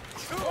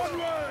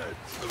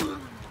 Onwards! Move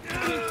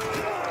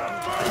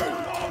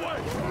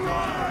forward!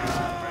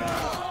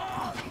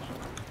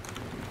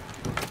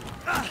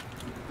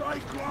 Stay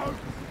close!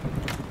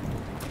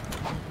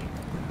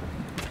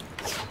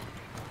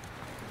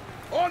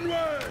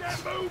 Onwards! Get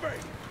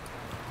moving!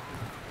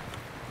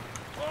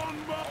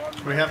 Onward!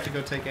 We have to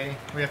go take A.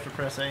 We have to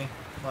press A.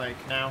 Like,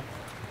 now.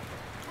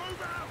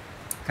 Move out!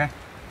 Okay.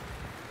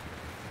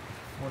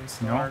 One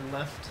star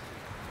left.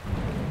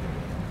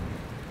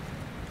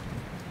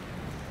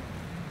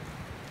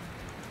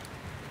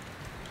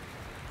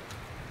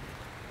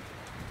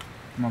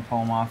 I'm gonna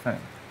pull him off it.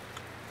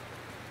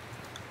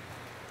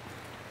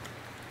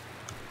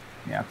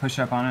 Yeah, push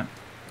up on it.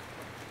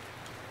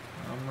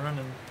 I'm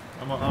running.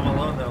 I'm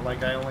alone though.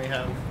 Like, I only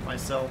have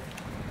myself.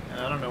 And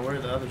I don't know where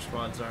the other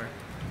squads are.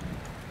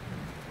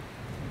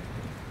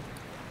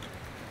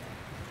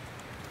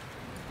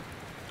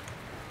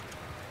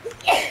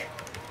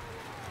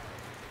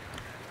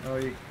 Oh,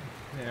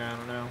 yeah, I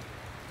don't know.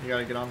 You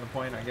gotta get on the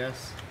point, I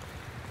guess.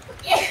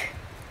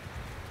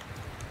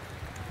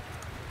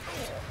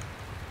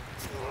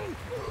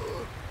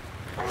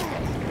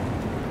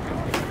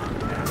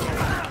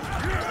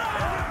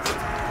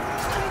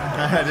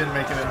 I didn't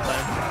make it in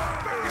time.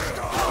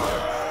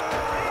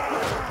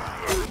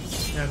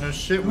 Yeah, no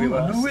shit, we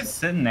lost. Who is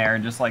sitting there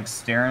just like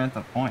staring at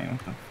the point?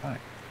 What the fuck?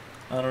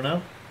 I don't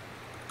know.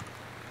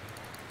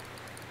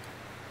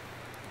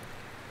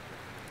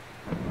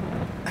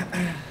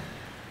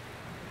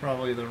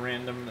 Probably the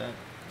random that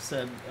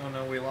said, oh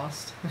no, we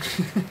lost.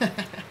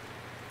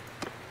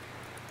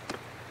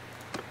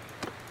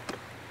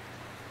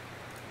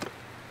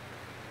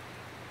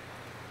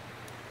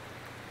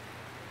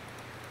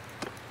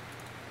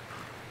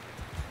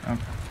 Okay.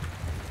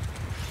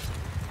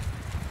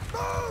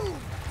 Move!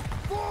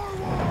 Forward!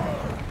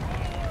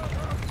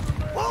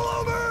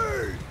 Follow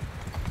me!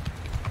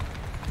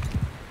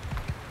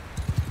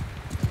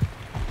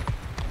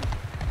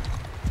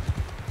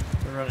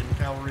 They're running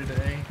cavalry to A.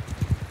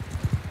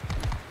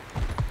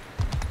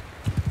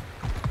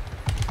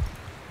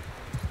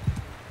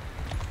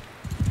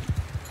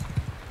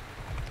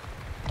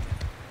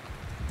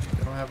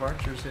 They don't have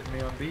archers hitting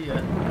me on B yet.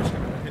 I'm just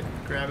gonna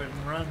grab it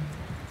and run.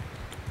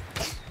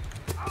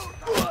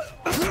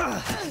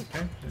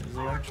 Okay, there's the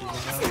archers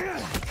now.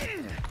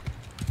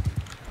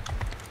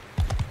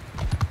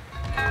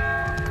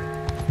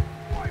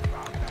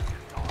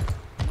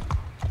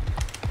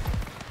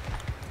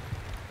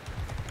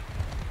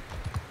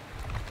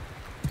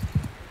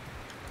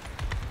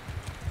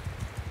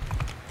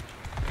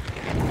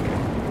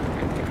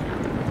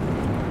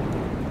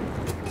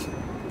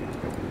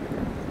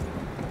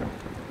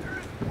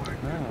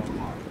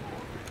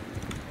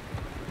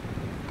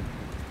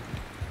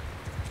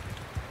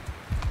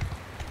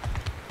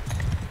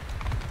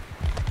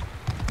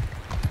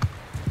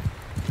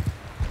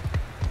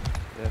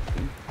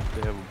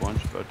 They have a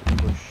bunch about to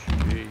push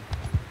B.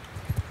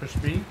 Push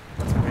B?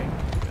 That's okay.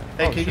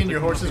 Hey, Oh, Keegan, shit, your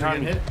they're horses are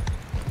behind getting me. hit.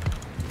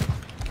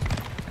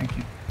 Thank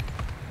you.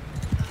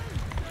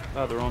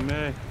 Oh, they're on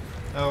me.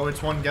 Oh,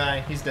 it's one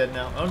guy. He's dead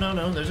now. Oh, no,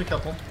 no, there's a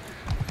couple.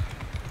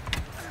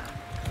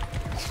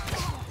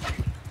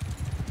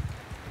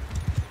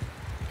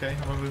 Okay,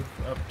 I'm gonna move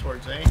up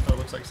towards A. Oh, it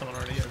looks like someone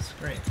already is.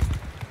 Great.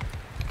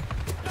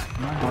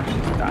 My horse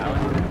is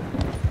dialing.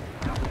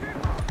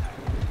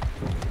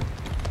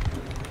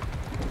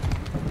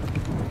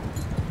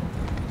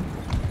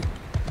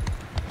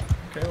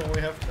 Okay, well,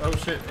 we have. Oh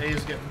shit, A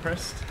is getting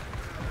pressed.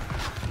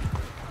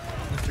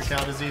 Mr.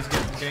 Cow Disease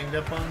getting ganged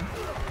up on.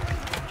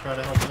 Try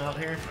to help him out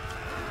here.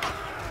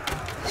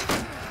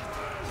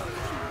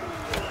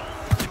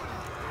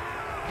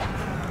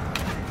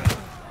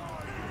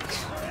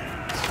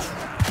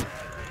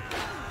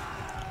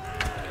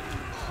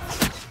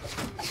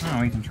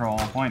 Oh, we control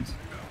all points.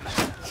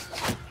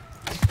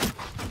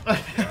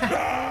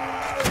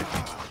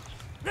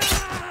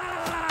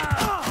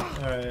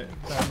 Alright,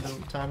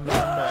 time to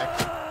run back.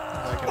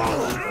 Back and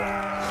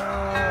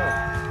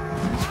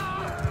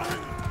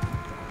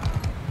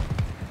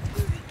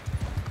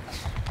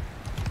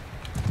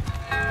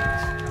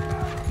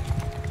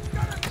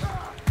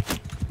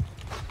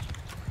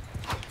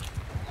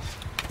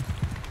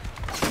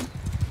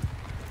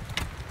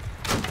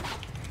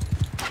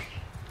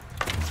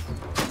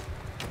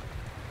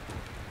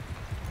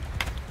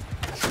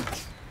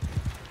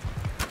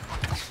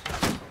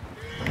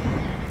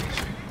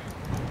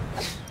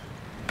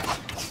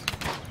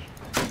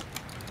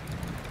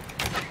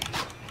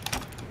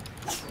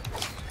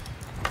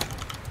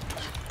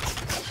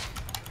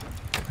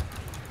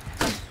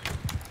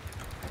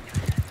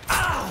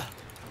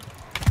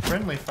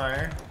friendly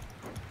fire.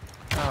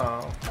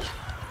 Oh.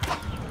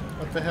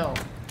 What the hell?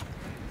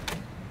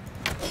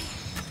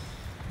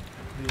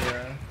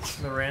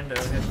 The rando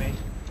hit me.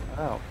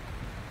 Ow.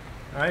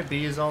 Alright,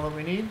 B is all that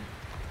we need.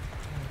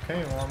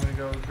 Okay, well I'm gonna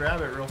go grab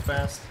it real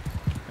fast.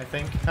 I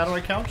think. How do I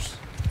couch?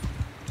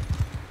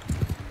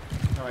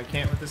 Oh, I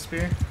can't with the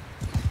spear?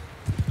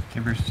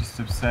 Kibber's just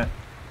upset.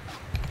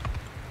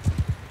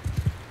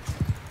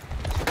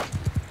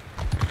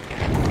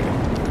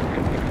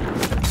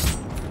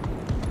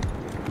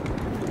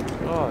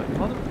 Oh,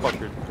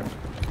 motherfucker.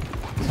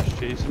 He's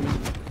chasing me.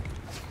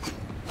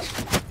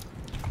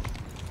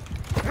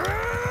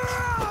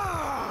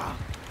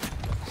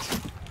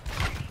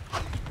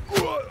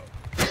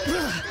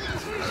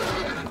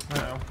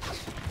 Uh-oh.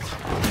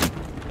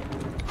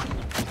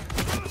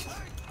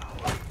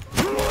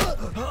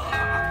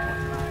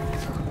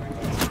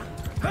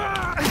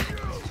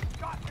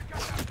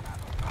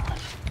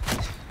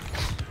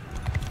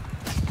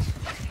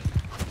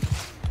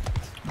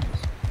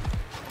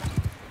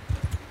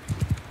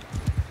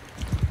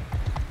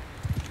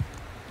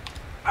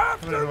 How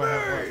many do I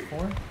have left? 4?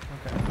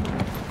 Okay.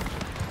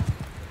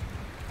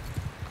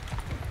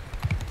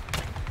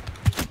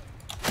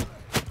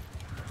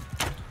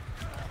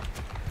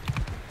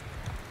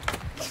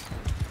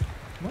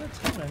 What?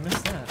 How did I miss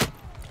that?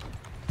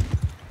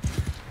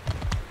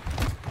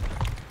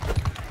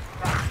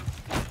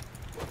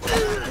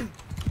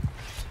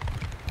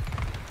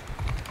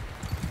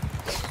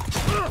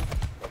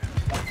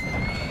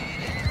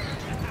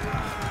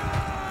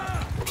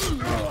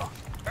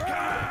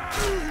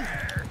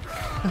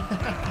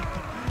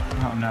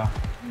 Oh no.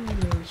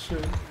 Oh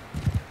shit.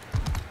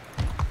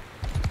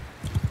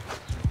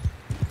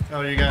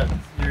 Oh, you got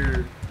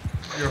your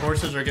Your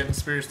horses are getting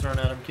spears thrown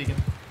at them, Keegan.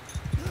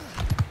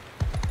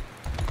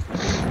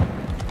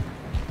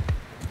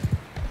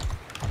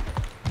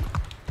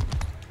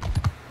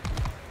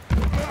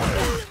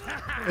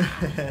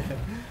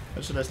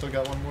 Oh, should I still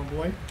got one more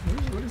boy?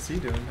 What is he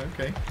doing?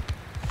 Okay.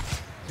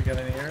 Has he got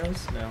any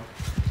arrows? No.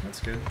 That's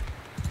good.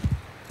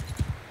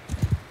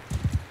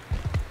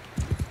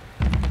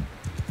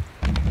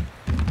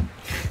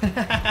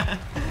 I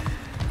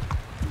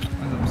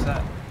was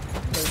upset.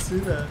 I see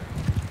that.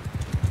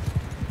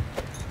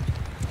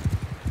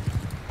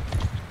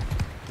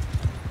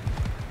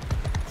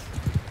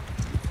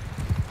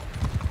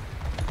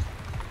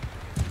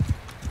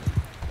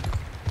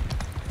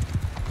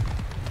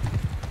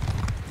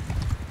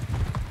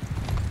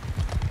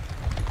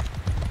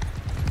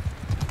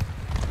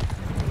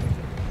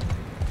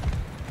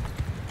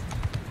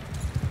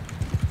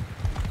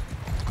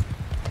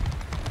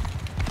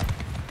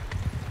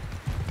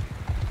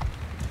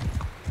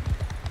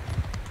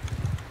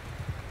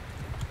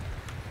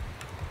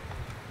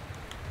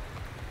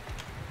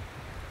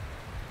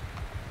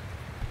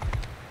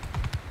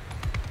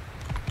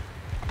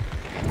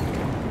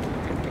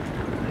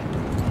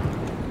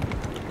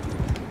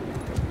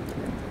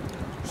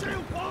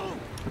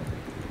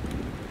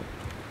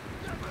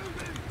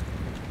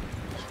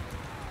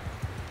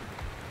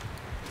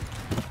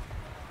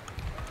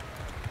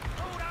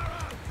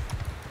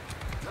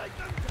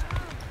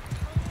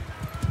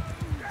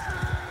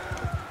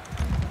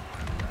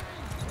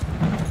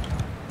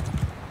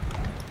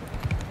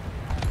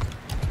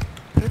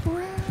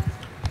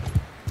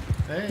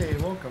 Hey,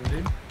 welcome,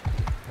 dude.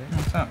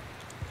 What's up?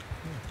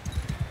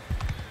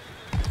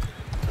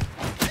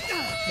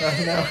 Oh,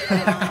 no.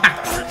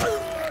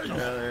 Yeah,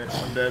 there,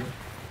 I'm dead.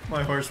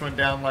 My horse went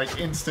down like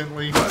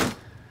instantly. This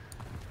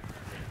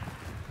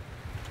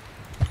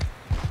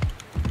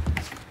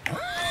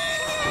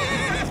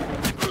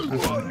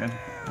isn't good.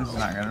 This is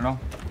not good at all.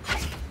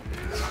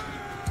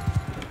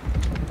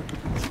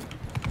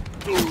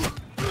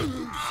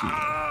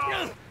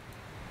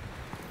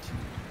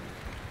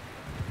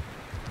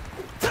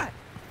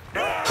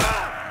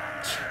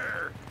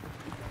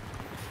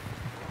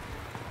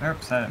 They're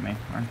upset at me,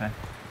 aren't they?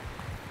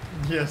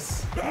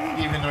 Yes,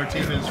 even our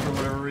team is for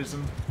whatever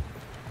reason.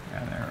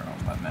 Yeah, they're all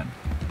button in.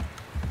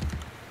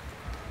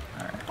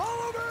 Alright,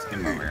 let's get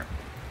them over here.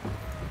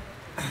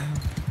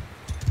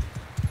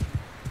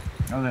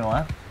 Oh, they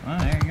left? Oh,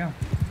 there you go.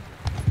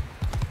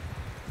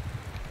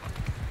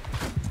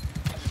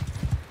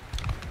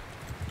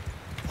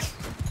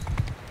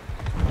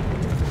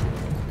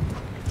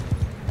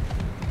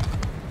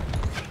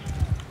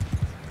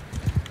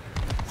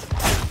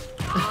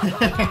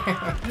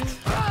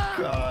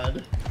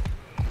 God.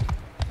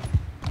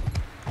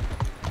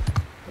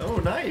 Oh,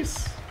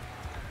 nice.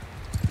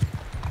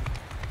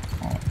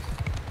 Oh,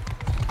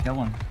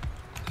 killing.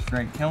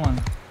 Straight killing.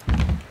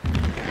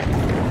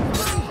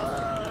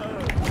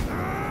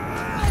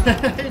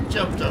 He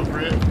jumped over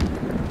it.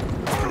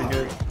 That's pretty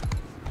good.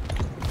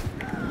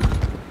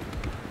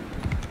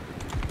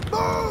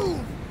 Move!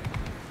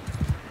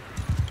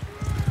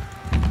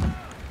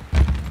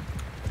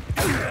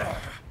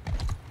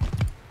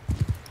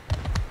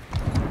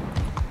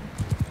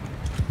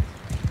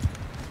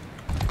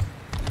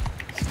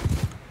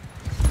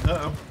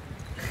 Uh-oh.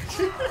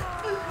 Shit.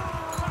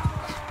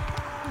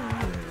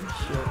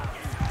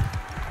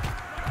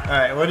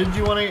 Alright, what did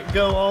you want to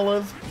go all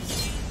of?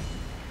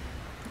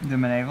 The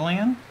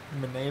Manavalian?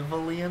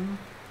 Manavalian?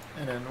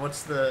 And then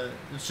what's the...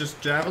 It's just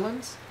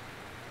javelins?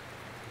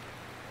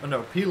 Oh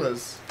no,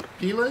 pilas.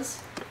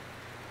 Pilas?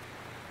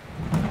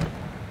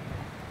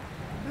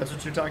 That's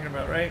what you're talking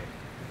about, right?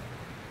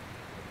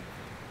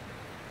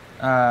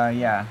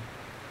 Yeah.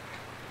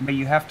 But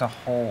you have to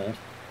hold,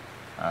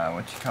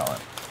 what you call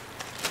it.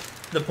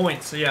 The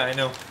points, yeah, I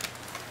know.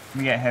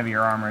 We get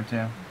heavier armor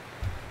too.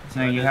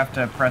 So you have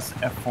to press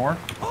F4.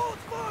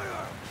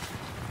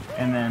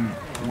 And then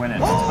when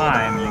it's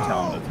time, you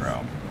tell them to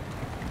throw.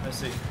 I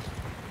see.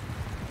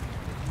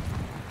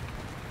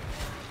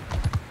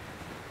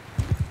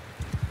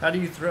 How do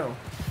you throw?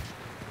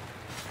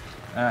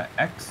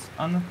 X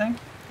on the thing.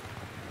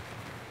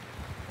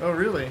 Oh,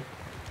 really?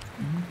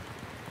 Mhm.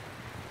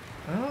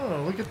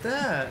 Oh, look at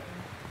that.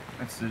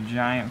 It's a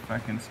giant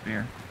fucking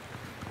spear.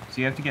 So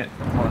you have to get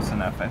close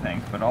enough, I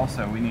think. But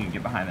also, we need to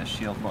get behind this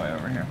shield boy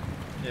over here.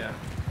 Yeah.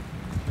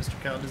 Mr.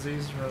 Count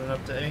Disease running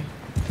up to A.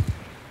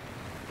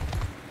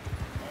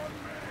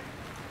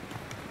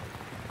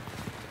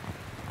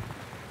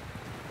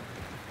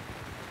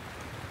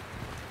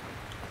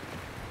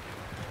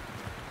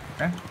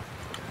 Okay.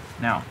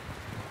 Now,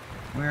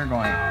 we're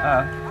going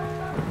up.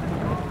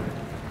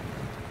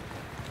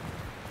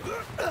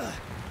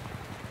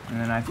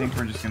 And then I think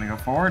we're just going to go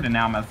forward, and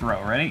now I'm going to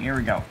throw. Ready? Here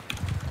we go.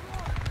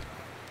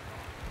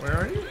 Where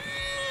are you?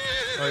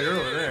 Oh, you're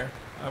over there.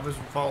 I was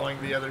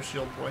following the other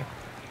shield boy.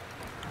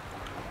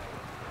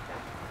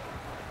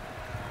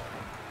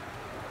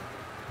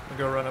 I'll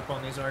go run up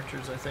on these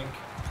archers, I think.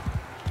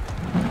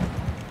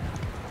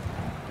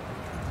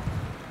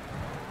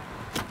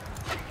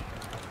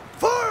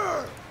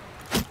 Fire!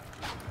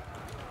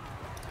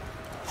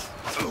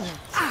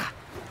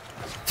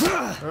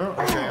 Oh,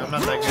 okay, I'm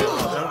not that good.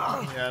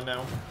 Oh, yeah,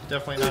 no.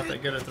 Definitely not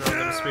that good at throwing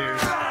them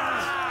spears. Oops,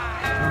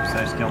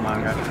 I just killed my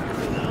guy.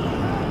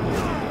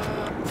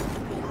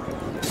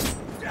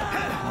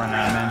 Run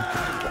out, man.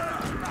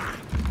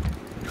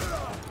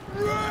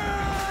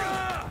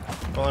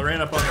 Well, I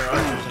ran up on their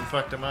archers and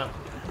fucked them up.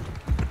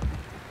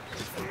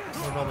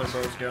 Where'd all their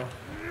bows go?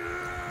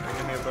 Right,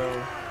 give me a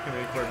bow. Give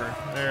me a quiver.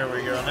 There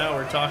we go. Now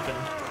we're talking.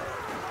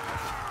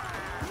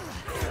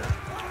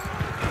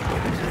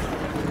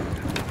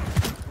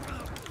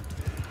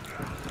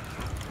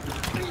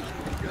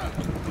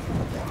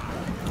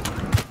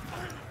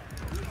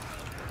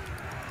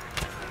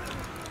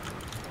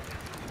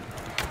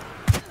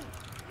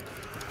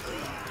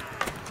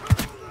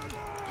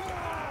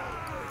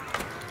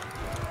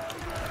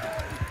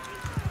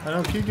 I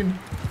know, Keegan.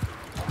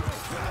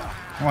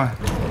 What?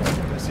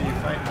 I see you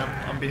fighting.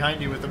 I'm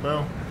behind you with the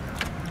bow.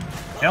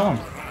 Kill him.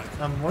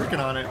 I'm working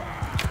on it.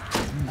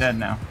 I'm dead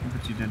now. Look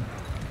what you did.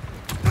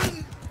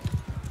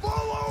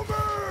 Follow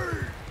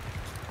me!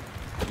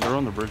 They're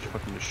on the bridge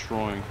fucking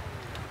destroying.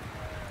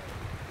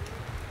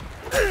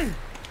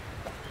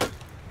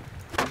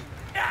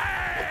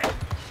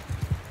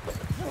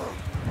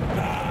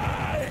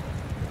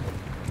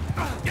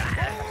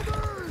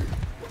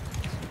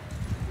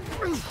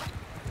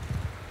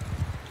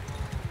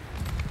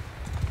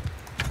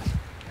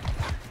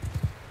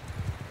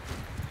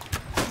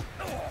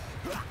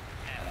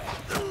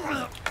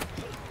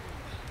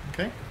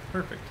 Okay,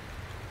 perfect.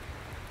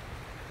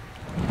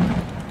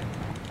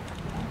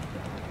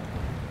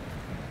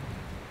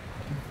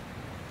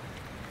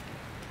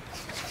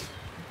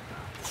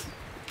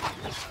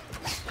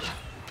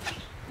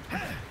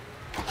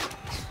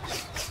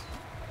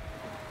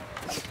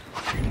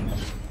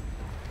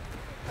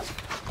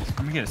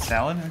 Let me get a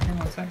salad or anything,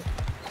 1 sec.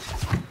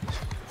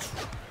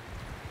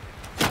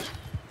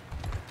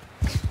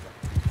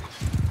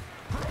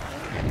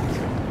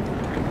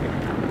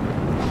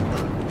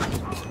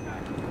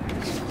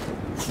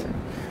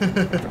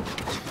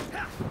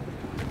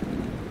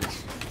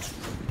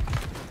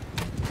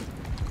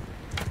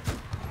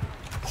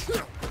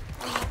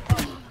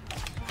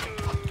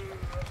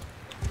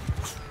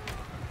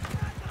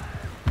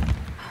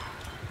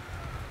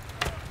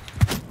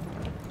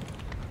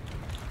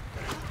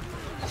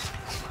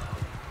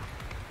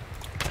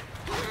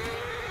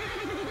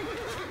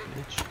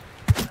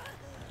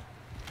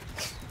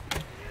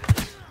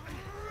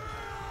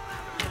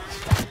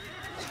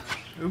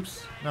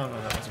 Oops. No,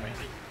 that was me.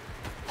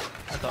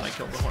 I thought I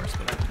killed the horse,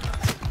 but I did not.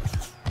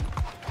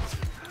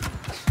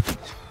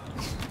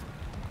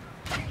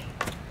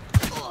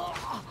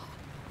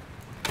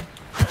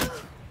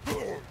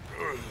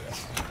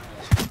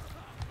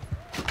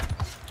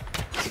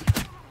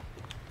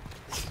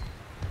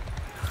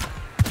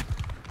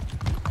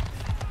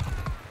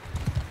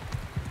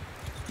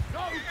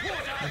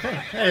 Okay,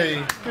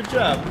 hey, good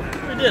job.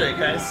 We did it,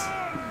 guys.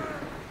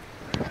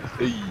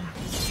 Hey.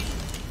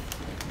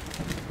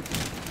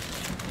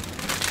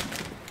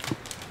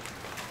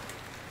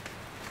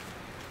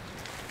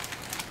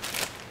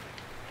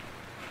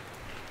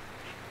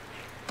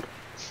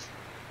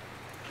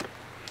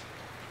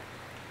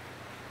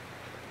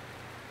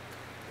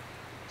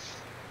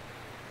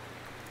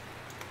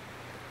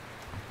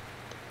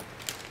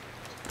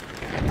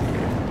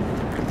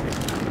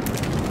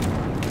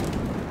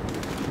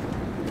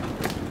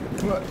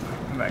 What?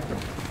 Come back.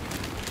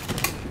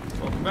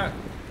 Welcome back.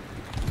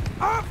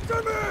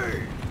 After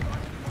me!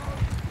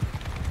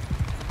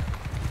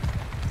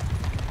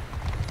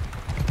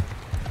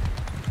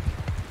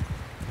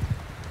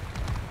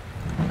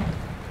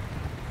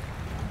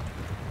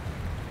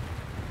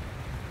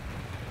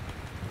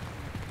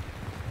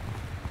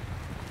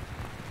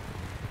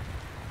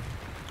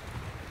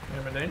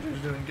 Damn,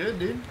 Danger's doing good,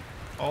 dude.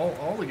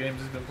 All the games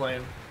he's been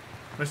playing.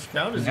 Mr.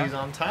 Cow Disease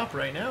on top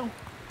right now.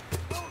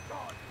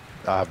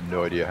 I have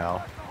no idea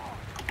how.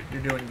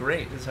 You're doing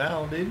great as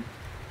hell, dude.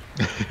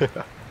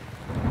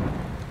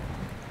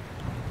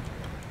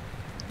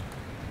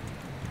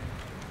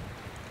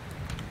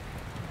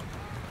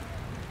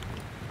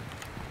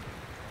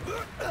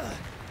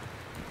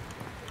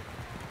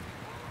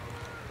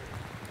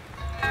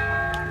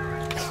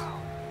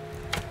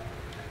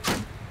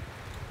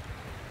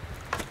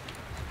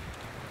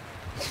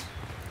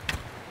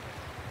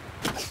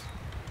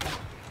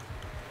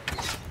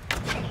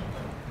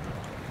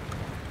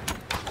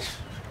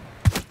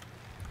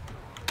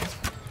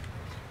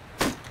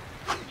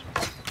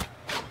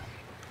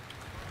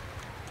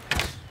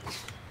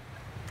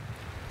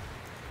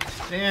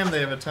 Damn, they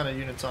have a ton of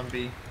units on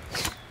B.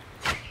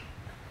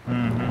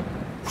 Mm-hmm.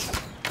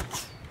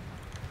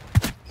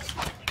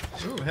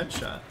 Ooh,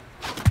 headshot.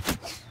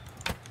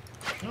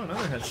 Oh,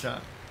 another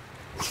headshot.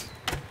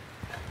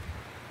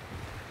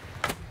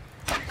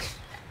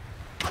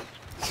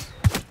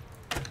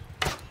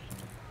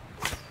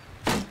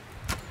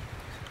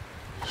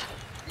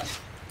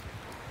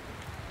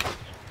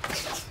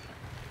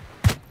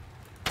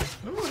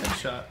 Ooh,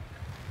 headshot.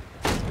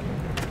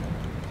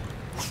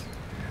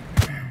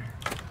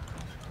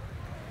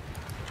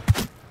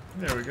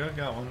 There we go,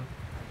 got one.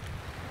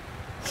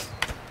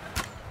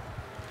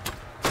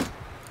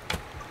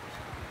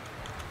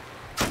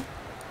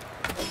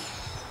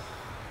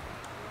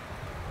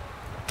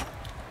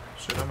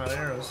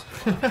 arrows.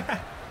 Yeah,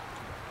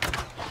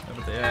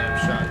 but they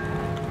have shot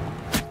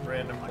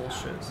random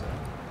bullshit, so.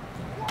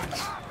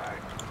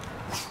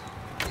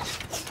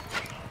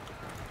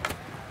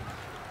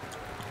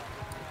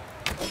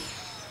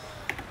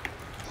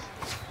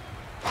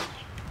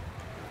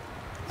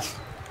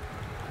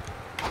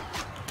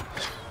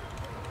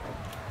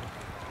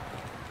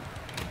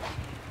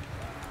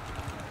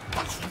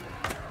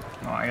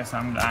 Oh, I guess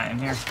I'm dying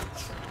here.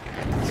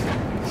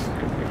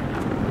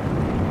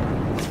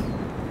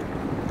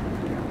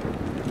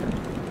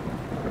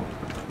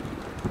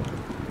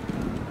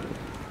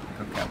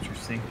 Go capture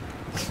C.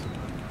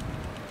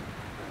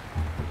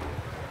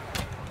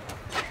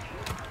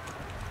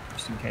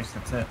 Just in case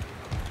that's it.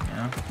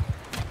 Yeah.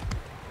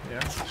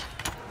 Yeah.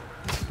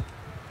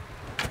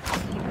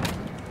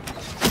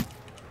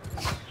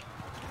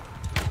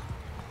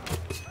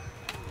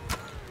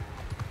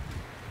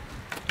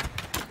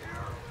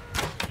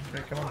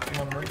 Okay, come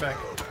on, we're back.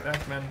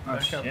 Back, man. Oh, Back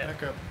up, shit.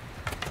 back up.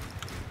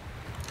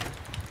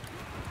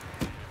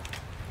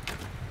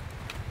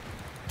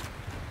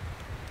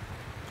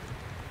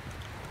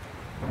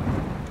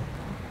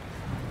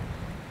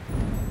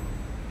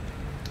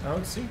 Oh,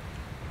 let's see.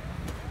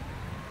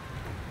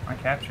 I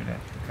captured it.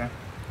 Okay.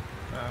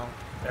 Wow.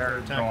 They're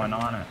attacking. going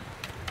on it.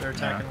 They're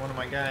attacking one of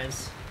my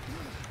guys.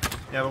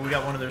 Yeah, but we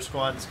got one of their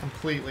squads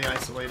completely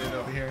isolated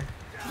over here.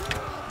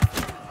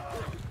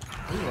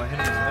 Ooh, I hit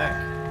him in the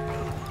neck.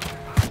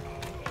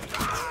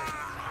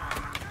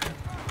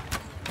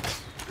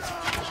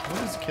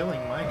 What is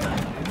killing my guy,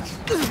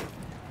 dude?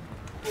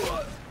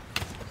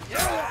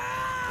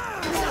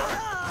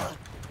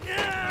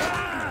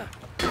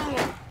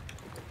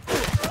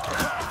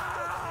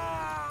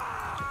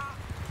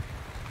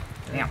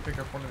 Yeah. Pick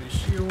up one of these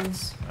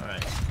shields.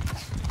 Alright.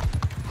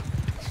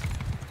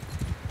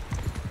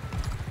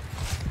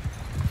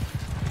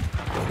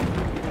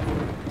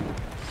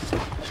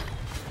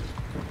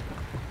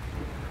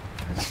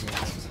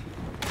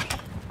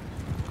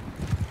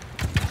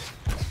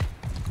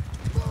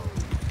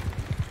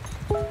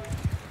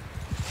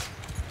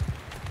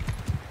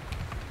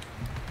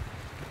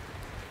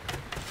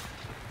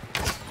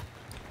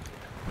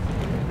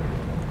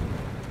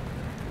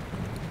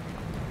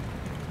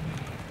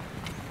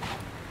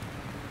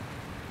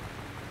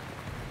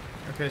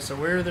 Okay, so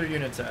where are their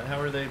units at? How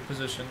are they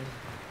positioned?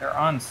 They're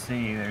on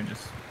C. They're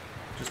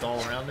Just all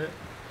around it?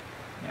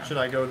 yeah. Should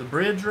I go the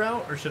bridge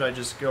route, or should I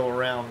just go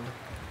around?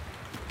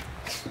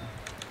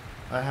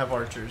 I have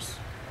archers.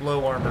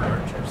 Low armor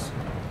archers.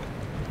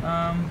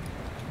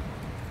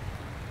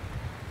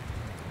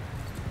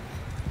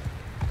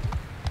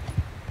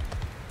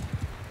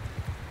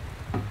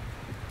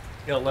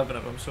 Got 11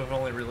 of them, so I've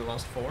only really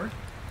lost 4.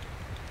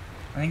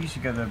 I think you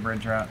should go the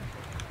bridge route.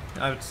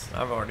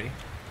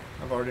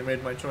 I've already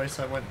made my choice.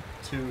 I went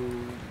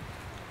to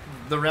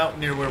the route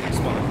near where we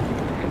spawned.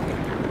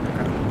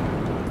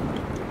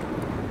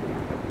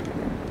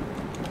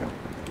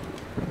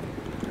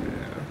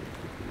 Yeah.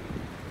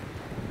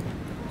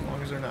 As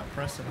long as they're not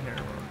pressing here,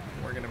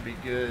 we're gonna be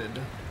good.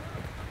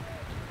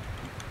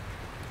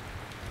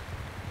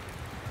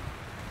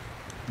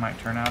 Might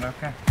turn out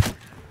okay.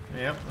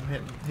 Yep, I'm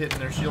hitting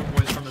their shield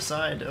boys from the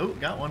side. Oh,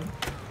 got one.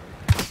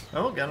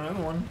 Oh, got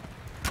another one.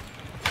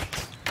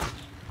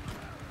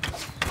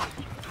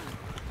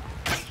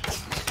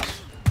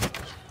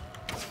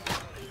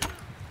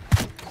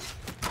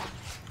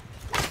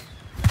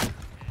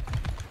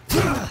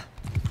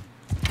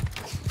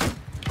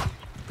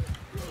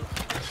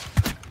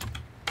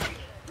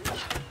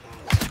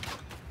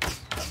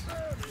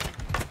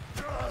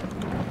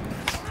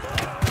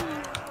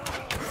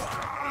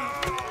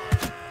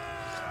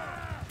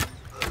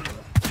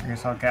 I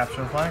guess I'll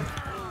capture the flag.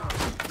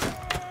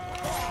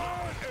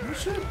 Oh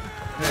shit.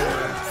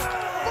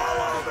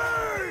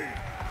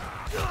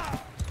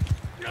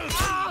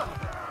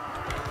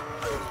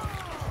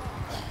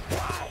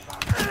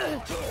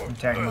 I'm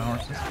tagging my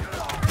horses.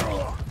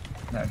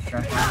 No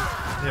distraction.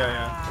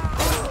 Yeah.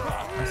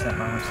 I sent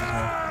my horses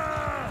away.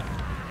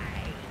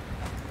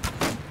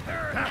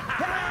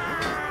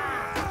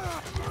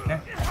 Okay.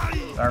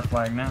 It's our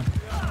flag now.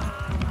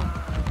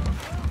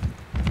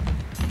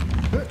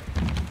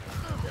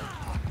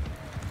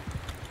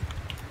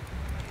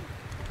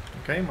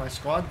 Okay, my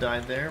squad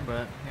died there,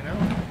 but, you know,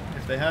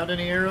 if they had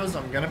any arrows,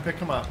 I'm gonna pick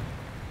them up.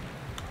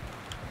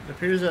 It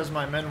appears as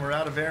my men were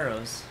out of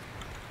arrows.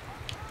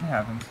 It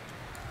happens.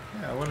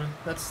 Yeah,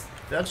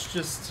 that's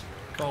just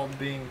called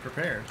being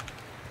prepared.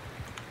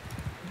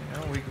 You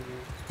know,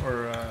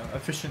 or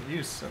efficient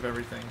use of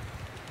everything.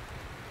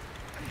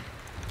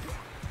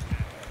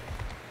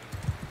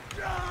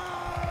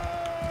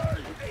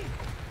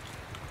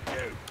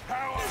 You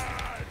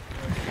coward!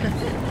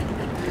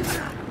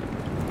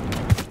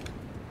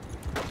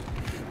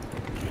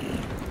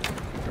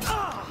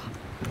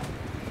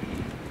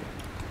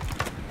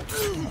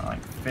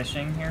 Like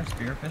fishing here,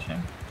 spear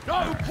fishing.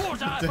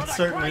 It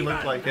certainly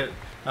looked like it.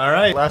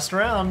 Alright, last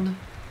round.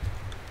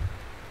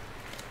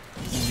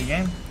 Easy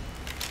game.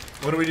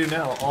 What do we do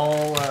now?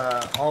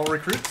 All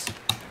recruits?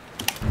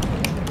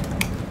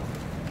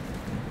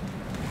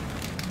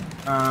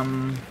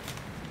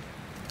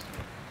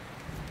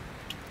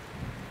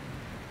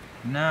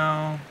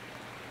 No.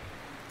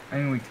 I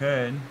mean, we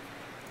could.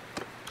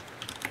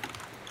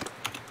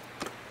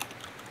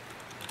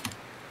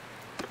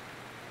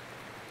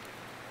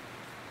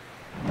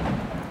 No,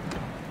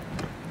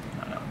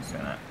 I'm just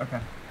doing that. Okay.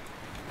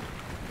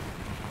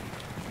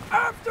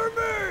 After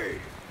me!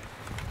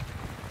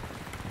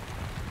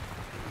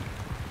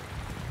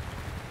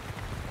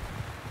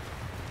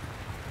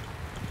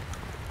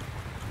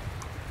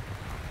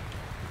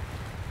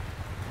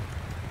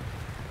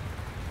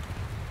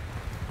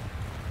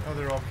 Oh,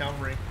 they're all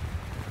cavalry.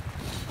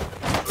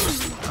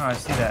 Oh, I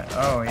see that.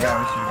 Oh, yeah,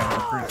 we should have gone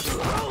recruits.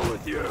 To hell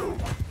with you!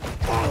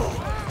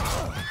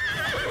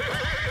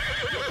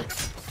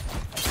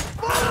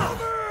 Follow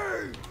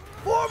me!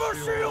 Form a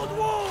shield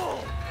wall!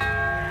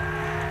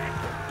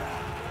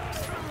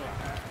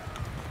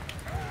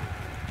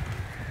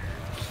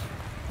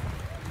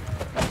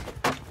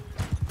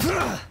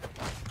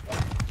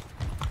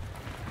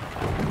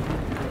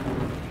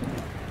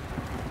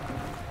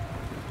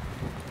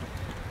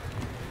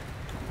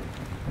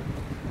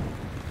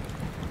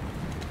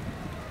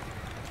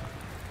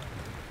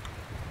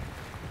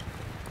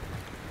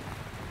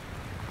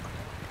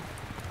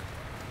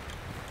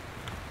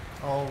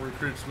 All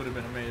recruits would have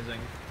been amazing.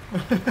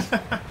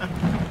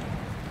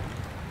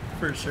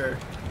 For sure.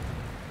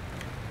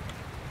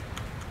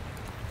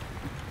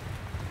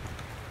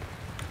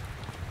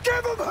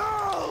 Give him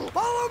hell!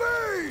 Follow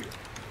me!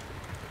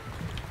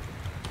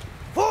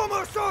 Form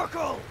a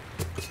circle!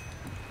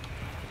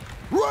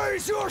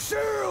 Raise your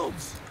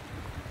shields!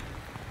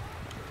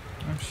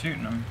 I'm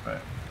shooting them,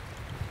 but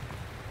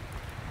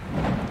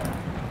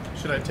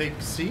Should I take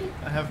C?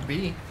 I have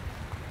B.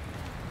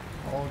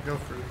 I'll go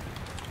for it.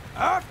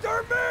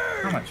 After me!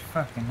 how much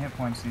fucking hit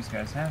points these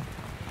guys have?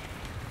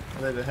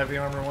 Are they the heavy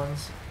armor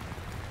ones?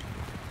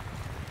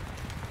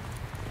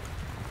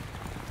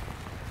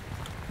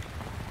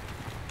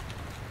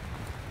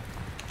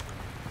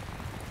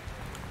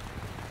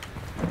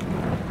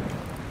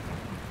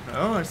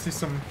 Oh, I see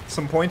some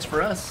points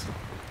for us.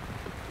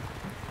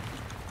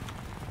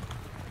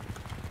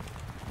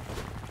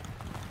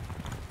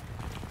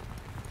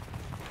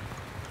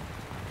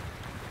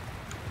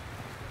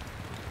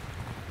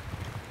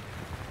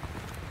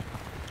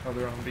 Oh,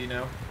 they're on B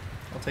now.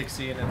 I'll take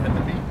C and then head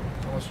to B,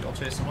 unless y'all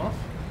chase them off.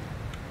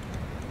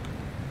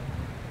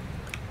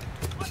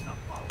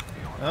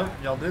 Oh,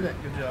 y'all did it.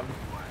 Good job.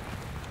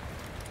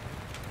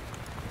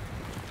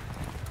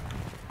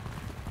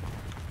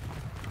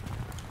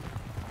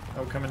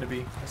 Oh, coming to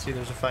B. I see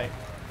there's a fight.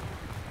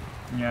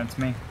 Yeah, it's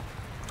me.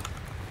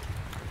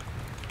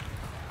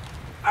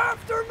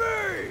 After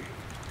me!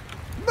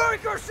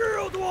 Make a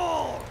shield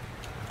wall!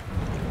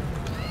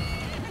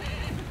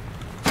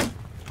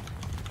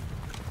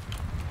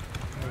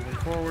 Moving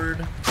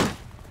forward.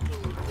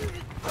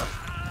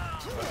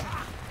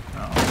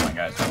 Oh, my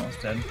guy's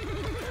almost dead.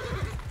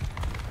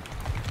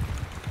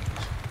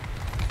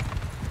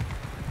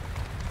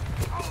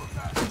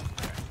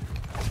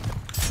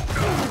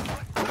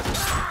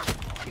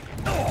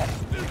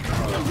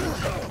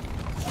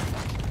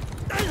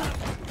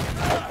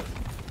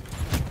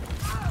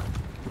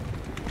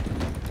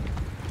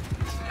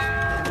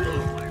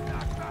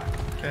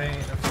 Okay,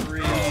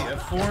 F3,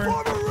 F4.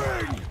 Form a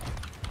ring!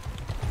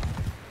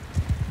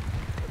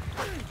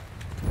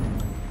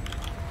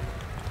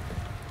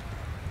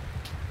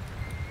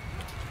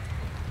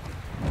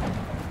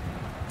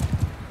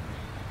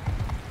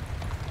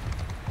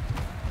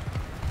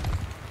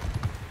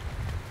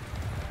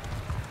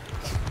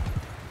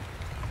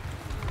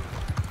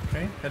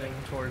 Okay, heading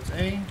towards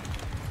A.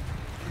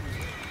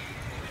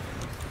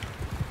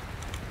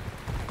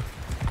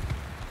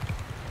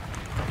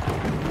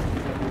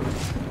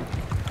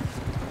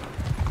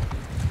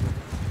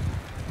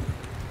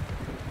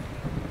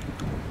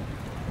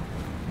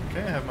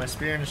 Okay, I have my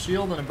spear and a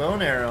shield and a bow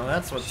and arrow.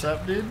 That's what's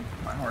up, dude.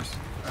 My horse.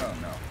 Oh,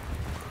 no.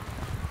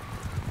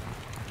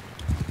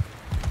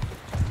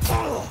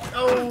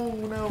 Oh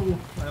no,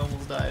 I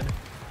almost died.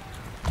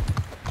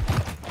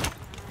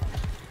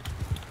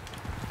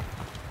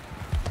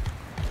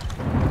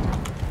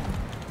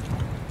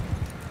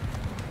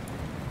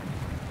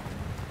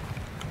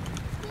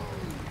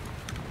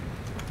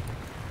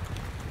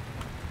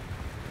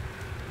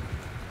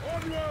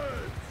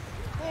 Onwards!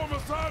 Form a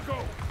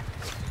circle!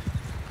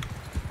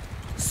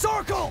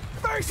 Circle!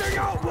 Facing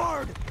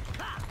outward!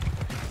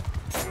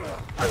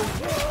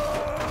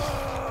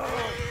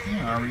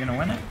 Yeah, are we gonna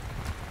win it?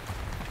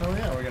 Oh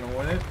yeah, we're gonna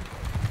win it.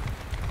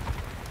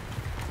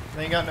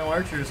 They ain't got no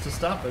archers to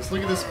stop us.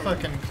 Look at this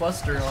fucking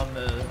cluster on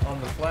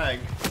the flag.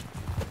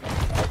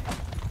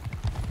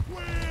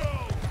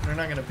 Wheel! They're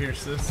not gonna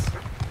pierce this.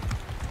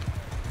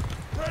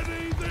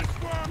 Ready this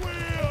one!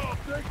 Wheel!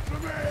 Take to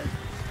me!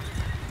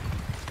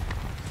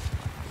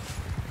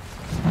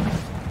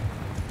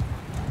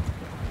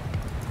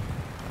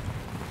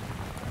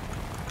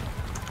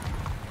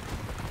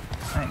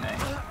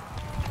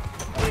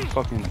 Nice.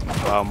 Fucking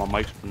wow, my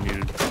mic's been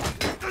muted.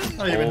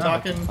 Oh, you've been Oh.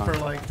 talking for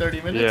like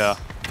 30 minutes? Yeah.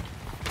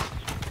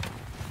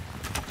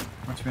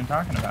 What you been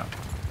talking about?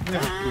 Yeah,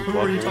 who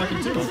are you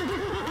talking to?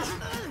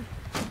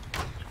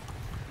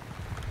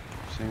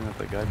 Saying that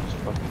the guy just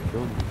fucking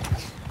killed me.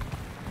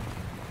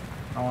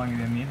 How long have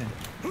you been muted?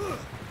 A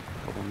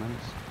couple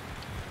minutes.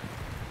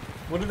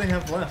 What do they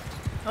have left?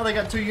 Oh, they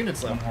got 2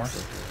 units One left.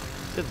 horse.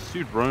 Yeah, this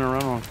dude running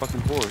around on a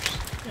fucking horse.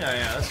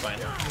 Yeah, that's fine.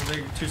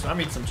 I'm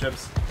eating some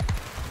chips.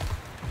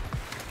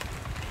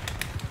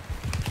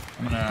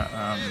 I'm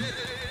gonna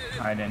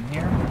hide in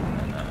here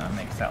and then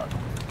make salad.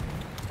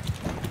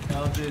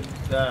 How did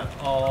that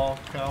all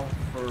count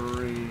for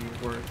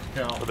work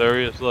count? Oh, there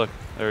he is. Look,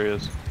 there he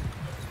is.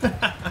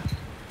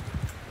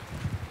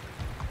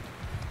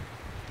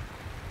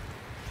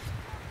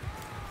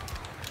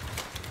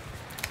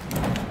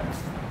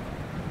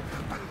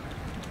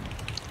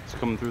 He's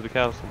coming through the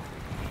castle.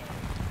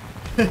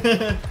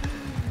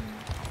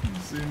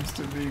 Seems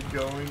to be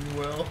going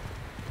well.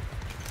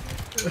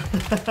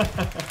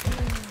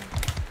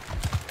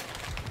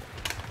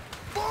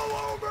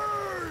 Follow me!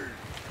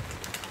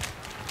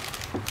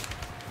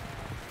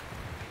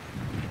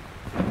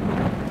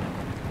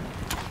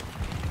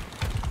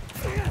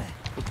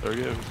 Oh, there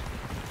he goes.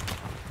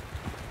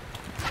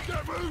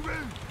 Get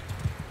moving!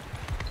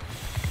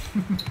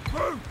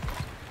 Move!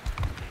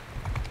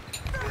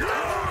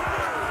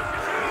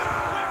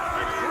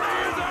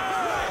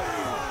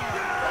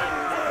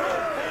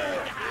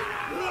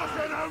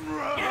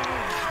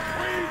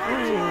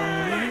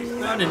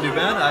 I didn't do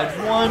bad. I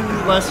had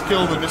 1 less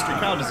kill than Mr.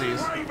 Cow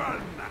Disease.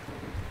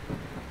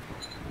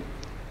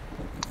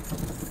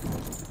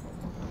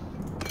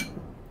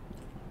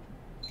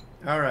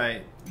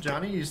 Alright.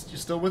 Johnny, you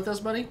still with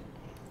us, buddy?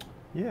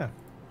 Yeah.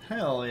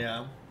 Hell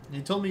yeah.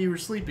 You told me you were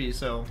sleepy,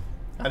 so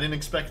I didn't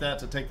expect that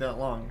to take that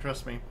long.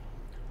 Trust me.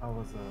 I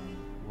was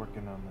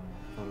working on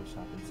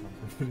Photoshop and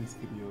something for these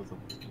videos. I'm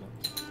working on.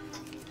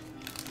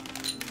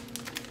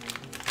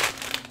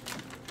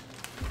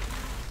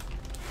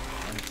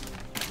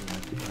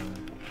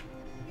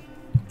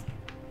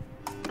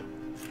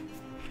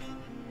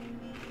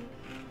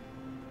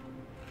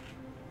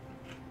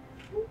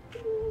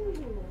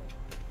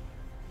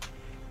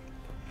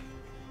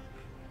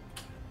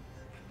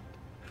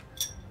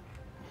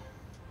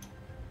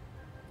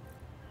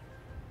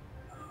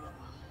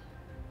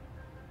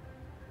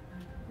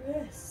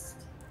 Wrist.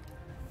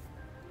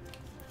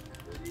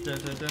 Dun,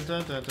 dun, dun,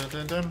 dun, dun, dun,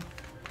 dun, dun.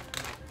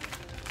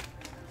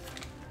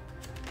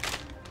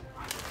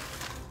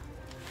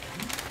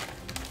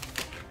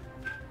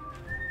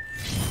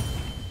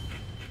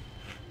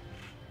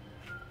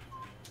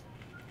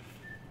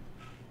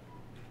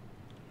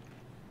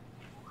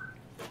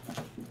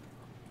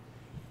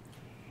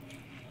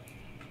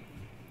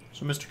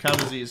 So, Mr. Cow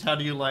Disease, how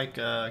do you like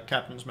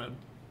Captain's Mode?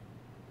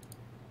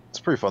 It's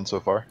pretty fun so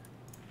far.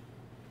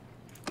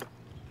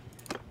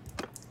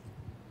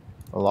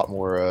 A lot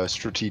more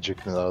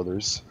strategic than the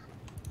others.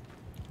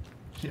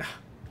 Yeah.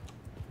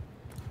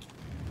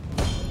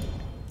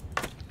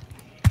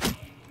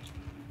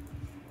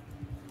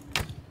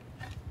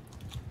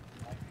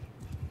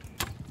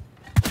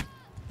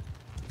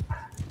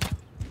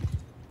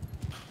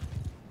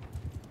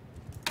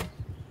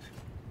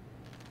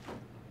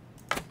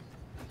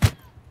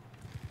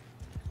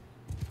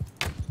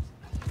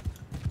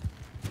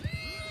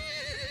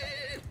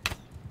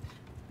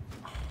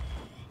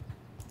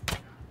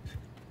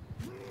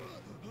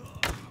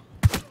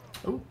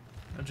 Oh,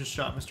 I just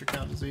shot Mr.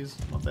 Cow Disease.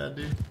 My bad,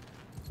 dude.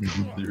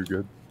 You're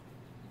good.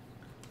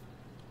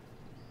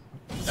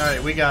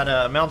 Alright, we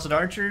got mounted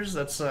archers.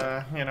 That's,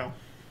 you know,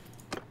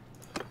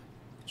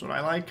 that's what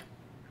I like.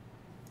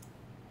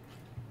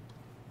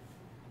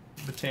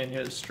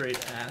 Britannia is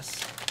straight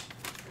ass.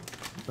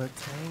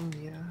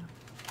 Britannia.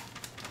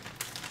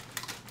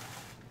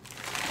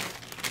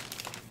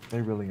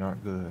 They really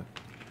aren't good.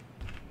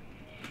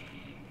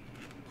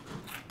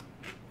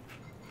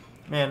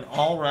 Man,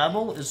 all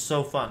rabble is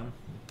so fun.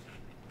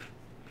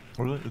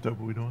 Really? Is that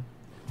what we doing?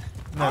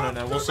 No,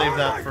 we'll save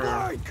that for,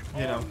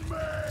 you know.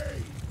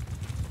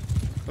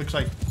 Looks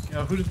like,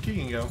 who did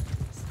Keegan go?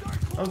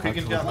 Oh,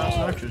 Keegan's got mounted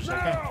archers,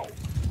 okay.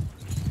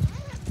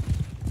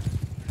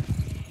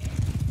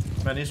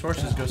 Man, these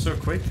horses go so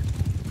quick.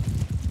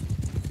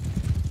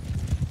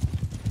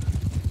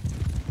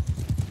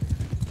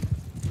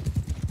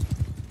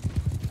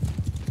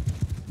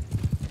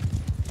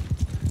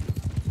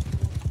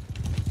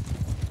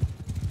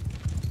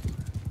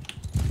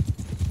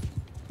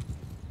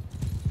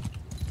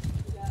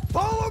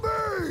 Follow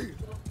me!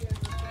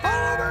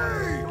 Follow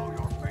me!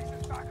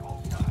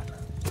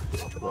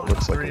 That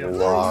looks like a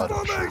lot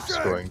of ships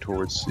going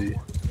towards C.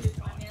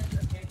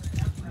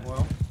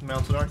 Well,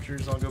 mounted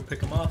archers, I'll go pick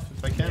them off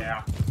if I can.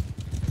 Yeah.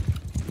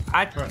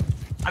 Right.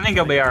 I think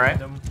it'll be alright.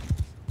 Them.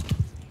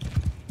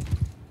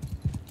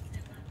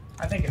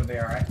 I think it'll be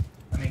alright.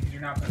 I mean, because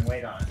you're not putting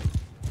weight on it.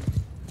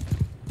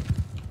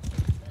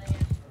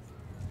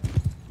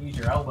 Use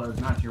your elbows,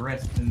 not your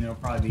wrists, and it'll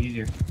probably be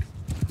easier.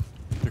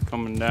 They're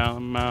coming down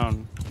the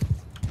mountain.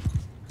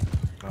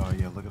 Oh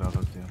yeah, look at all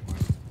those damn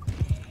words.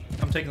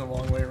 I'm taking the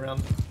long way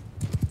around.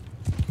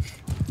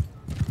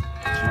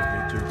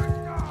 Me too.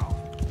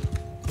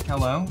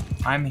 Hello,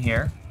 I'm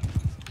here.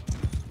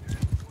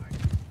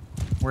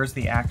 Where's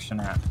the action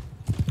at?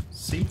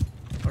 C?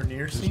 Or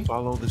near C? Just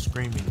follow the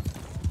screaming.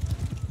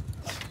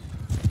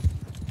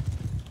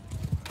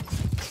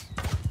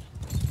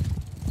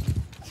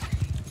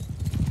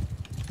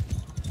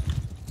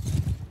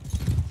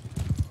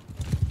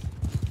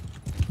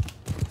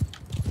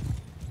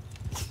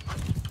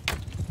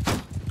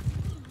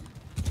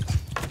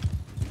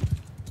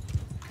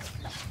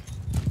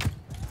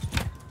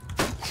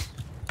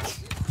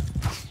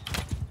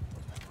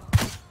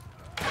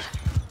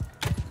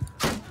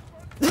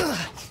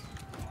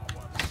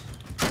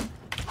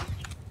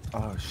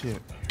 Oh shit.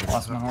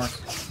 Lost my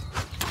horse.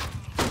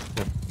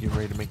 Yep, you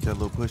ready to make that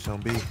little push on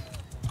B?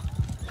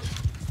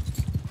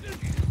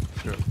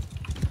 Sure.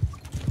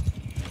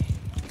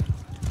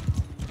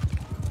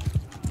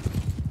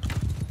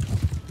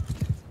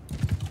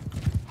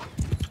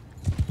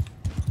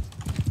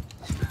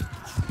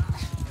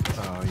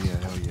 Oh yeah,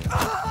 hell yeah.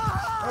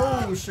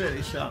 Oh shit,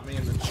 he shot me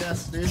in the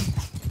chest, dude.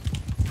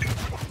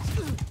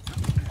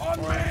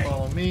 Alright,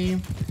 follow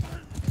me.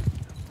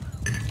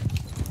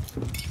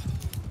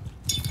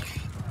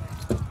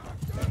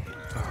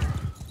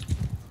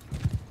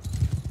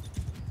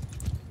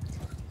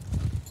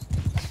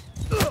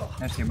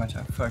 I see a bunch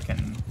of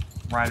fucking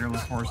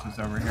riderless horses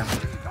over here.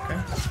 Okay,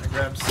 I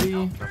grab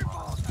C.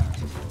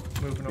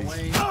 Moving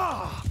away.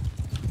 I'm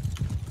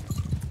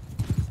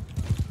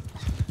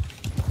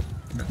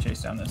gonna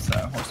chase down this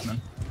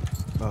horseman.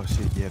 Oh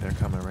shit, yeah, they're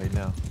coming right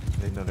now.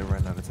 They know they're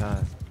running out of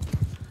time.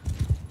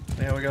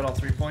 Yeah, we got all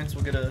 3 points.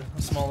 We'll get a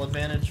small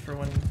advantage for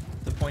when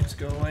the points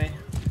go away.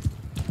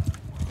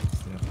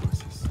 Snap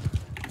horses.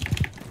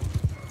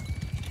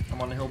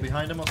 I'm on the hill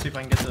behind him. I'll see if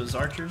I can get those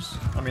archers.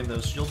 I mean,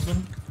 those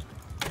shieldsmen.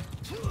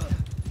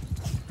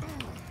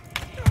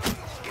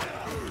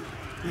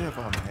 Yeah, if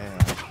I'm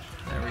half.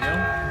 There we go.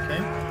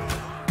 Okay.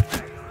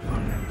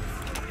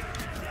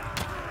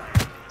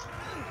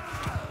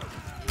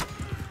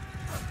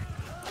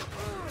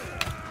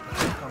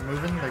 I'm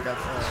moving. They got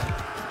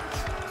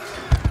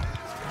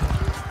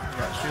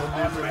shield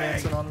dudes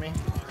advancing on me.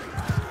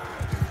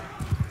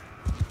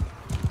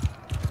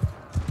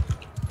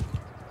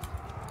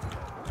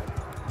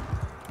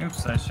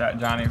 Oops, I shot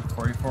Johnny for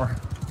 44.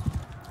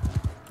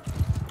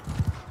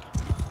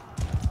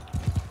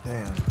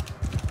 Damn.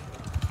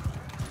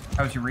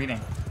 How was your reading?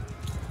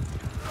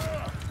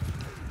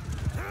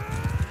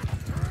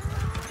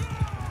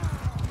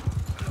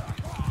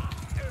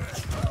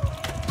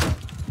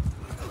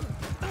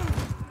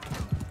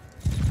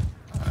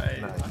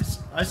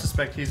 I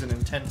suspect he's in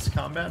intense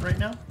combat right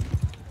now.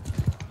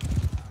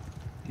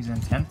 He's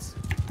intense?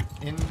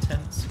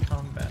 Intense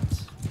combat.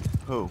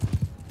 Who?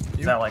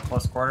 Is that like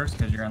close quarters?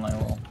 Because you're in like a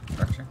little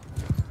structure?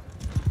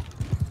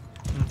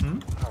 Mm-hmm.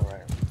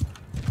 Alright.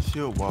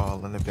 Shield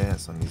wall and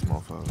advance on these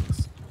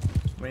mofos.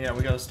 Well, yeah,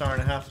 we got a star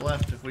and a half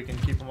left if we can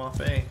keep them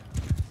off A.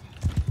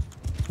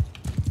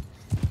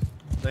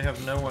 They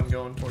have no one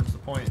going towards the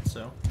point,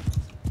 so.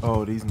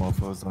 Oh, these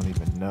mofos don't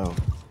even know.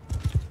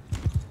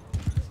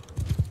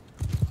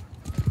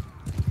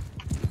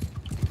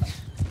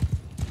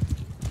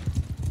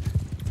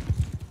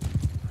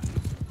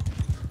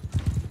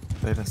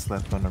 They done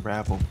slept on the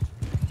rabble.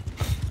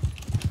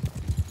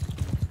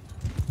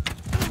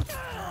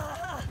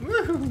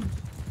 Woohoo!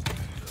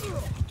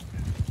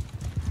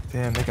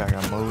 Damn, they got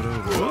mowed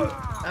over.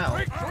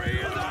 Ow.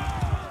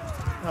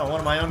 Oh, one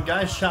of my own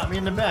guys shot me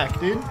in the back,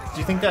 dude. Do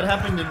you think that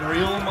happened in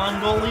real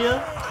Mongolia?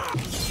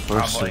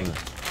 For sure. Probably.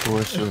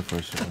 For sure, for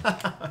sure.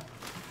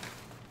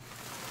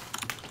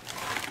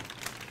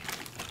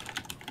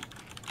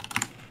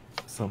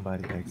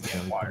 Somebody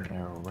accidentally put an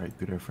arrow right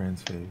through their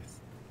friend's face.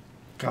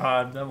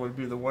 God, that would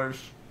be the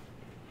worst.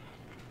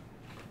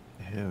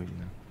 Hell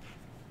yeah.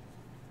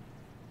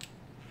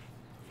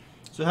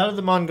 So how did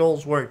the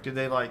Mongols work? Did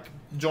they, like,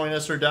 join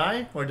us or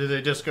die? Or did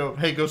they just go,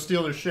 hey, go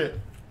steal their shit?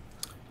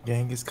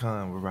 Genghis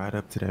Khan would ride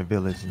up to their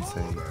village and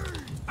say,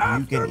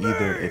 you can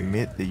either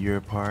admit that you're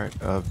a part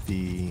of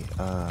the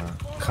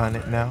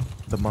Khanate now,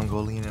 the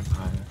Mongolian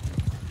Empire,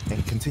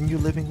 and continue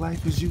living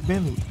life as you've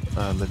been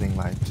living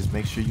life. Just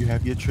make sure you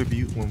have your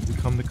tribute when we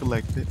come to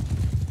collect it,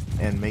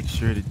 and make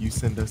sure that you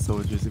send us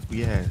soldiers if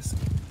we ask.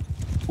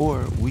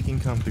 Or we can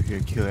come through here,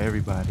 kill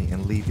everybody,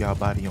 and leave y'all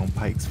body on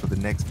pikes for the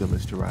next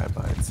village to ride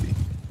by and see.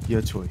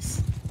 Your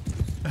choice.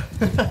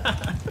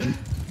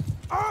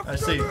 I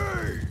see.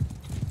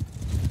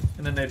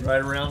 And then they'd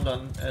ride around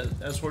on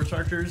as horse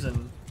archers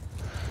and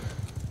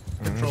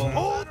control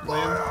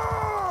land.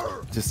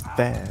 Just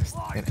fast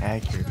and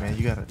accurate, man.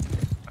 You got an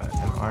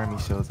army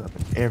shows up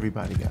and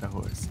everybody got a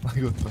horse. Like,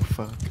 what the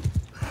fuck?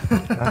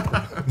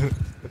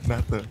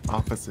 Not the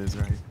officers,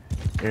 right?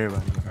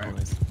 Everybody got a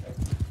horse.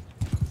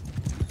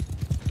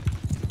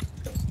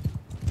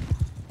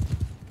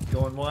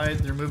 Going wide,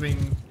 they're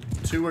moving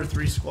 2 or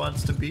 3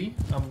 squads to B.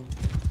 I'm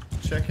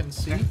checking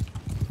C. Okay.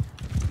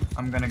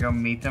 I'm gonna go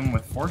meet them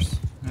with force,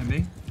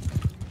 maybe.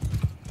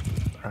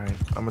 Alright,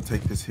 I'm gonna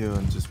take this hill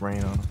and just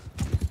rain on them.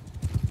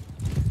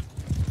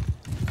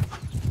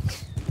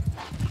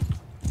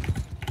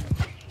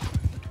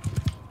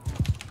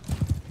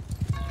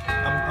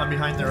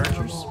 behind their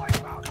archers.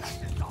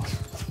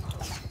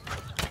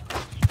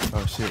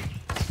 Oh shit.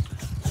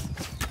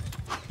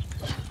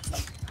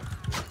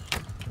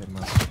 They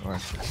must be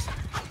archers.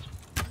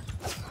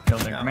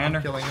 Killed their Yeah, commander.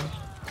 I'm killing him.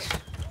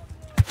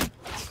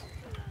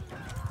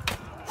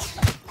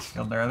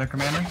 Killed their other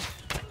commander.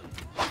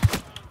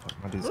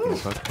 Fuck, my dude's getting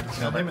fucked.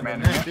 Got him in the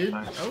commander, neck, yeah. dude.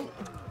 Nice. Oh.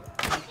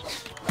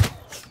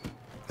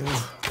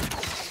 Ugh.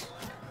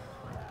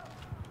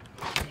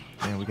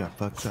 Man, we got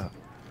fucked up.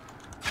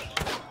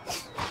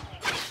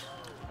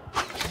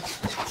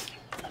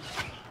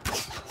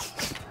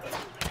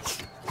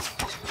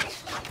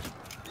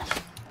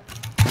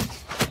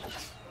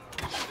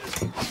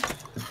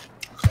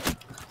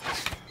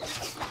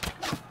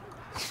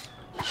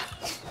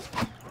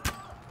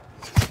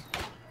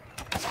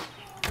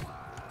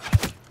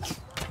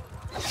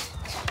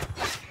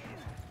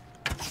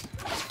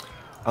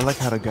 I like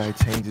how the guy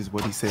changes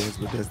what he says,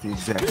 but does the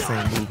exact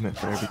same movement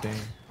for everything.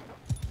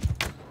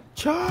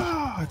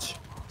 Charge!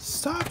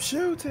 Stop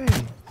shooting!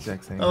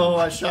 Exact same. Oh,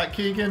 I shot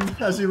Keegan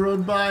as he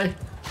rode by.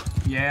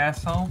 Yeah,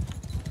 asshole.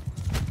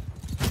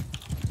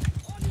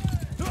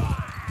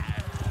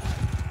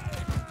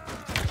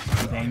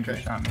 Danger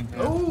Okay. shot me. Too.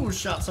 Oh,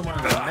 shot someone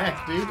in the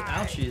neck, dude.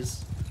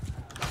 Ouchies.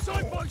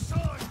 Side by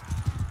side.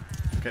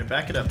 Okay,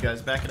 back it up,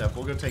 guys. Back it up.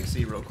 We'll go take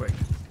C real quick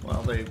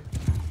while they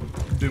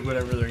do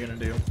whatever they're gonna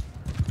do.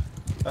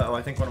 Uh-oh,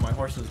 I think one of my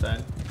horses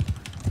died.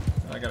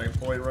 I got a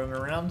boy running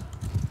around.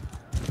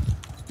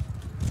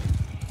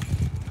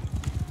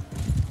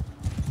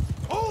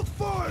 Hold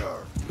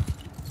fire!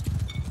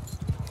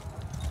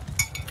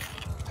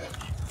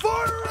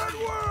 Fire at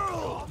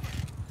will!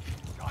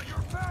 Got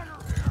your banner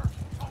here.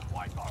 Don't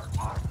like our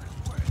arm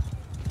this way.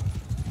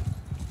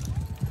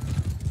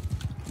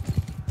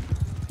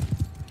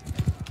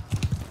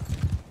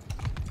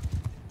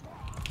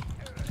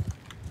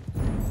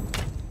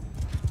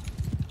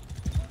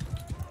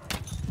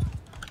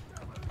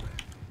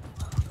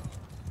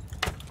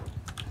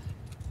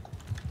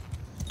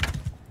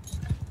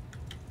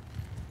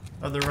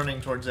 Oh, they're running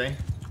towards A.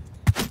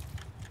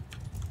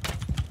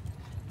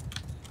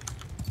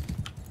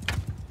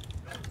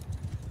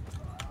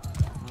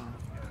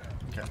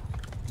 Okay.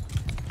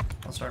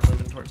 I'll start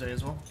moving towards A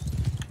as well.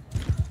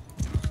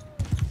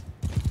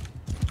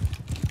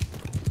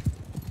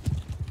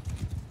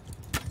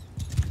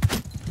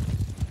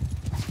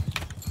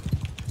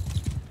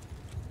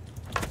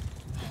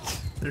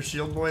 Their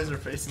shield boys are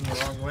facing the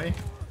wrong way.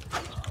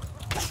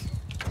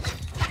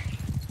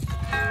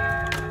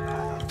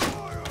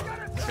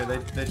 Okay,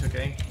 they took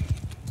A.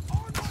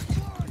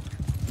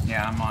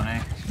 Yeah, I'm on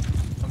A.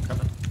 I'm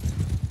coming.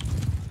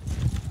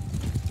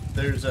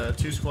 There's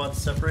two squads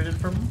separated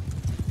from them.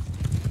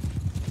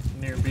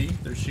 Near B,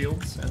 there's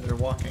shields, and they're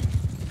walking.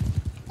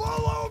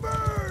 Follow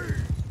me!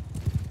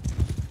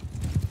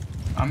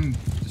 I'm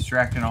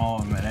distracting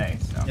all of them at A,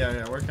 so. Yeah,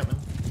 yeah, we're coming.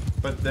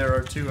 But there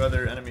are two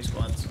other enemy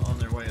squads on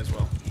their way as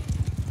well.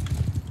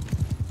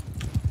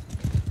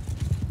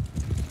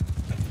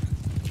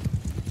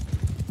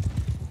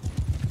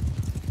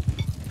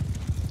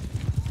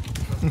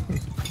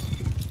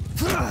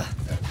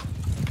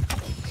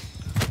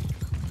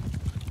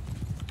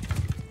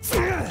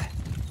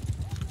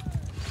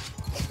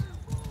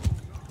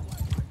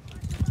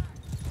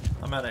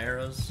 I'm out of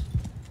arrows.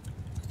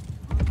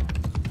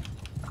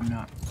 I'm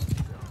not.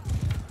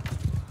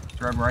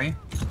 Drug right?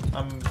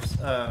 I'm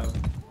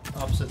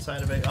opposite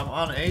side of A. I'm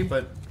on A,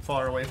 but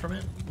far away from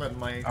it. Letting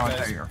my Oh, I guys,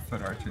 thought you were a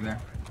foot archer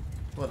there.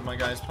 letting my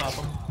guys pop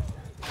them.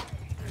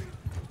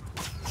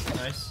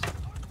 Nice.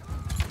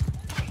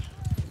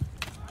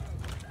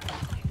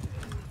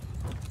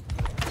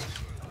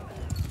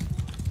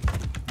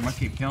 I'm gonna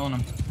keep killing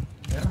them.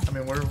 Yeah, I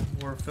mean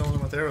we're filling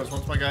them with arrows.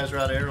 Once my guys are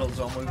out of arrows,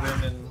 I'll move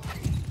in and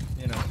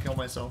kill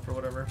myself or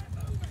whatever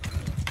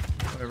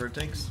it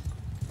takes.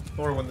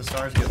 Or when the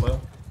stars get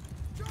low.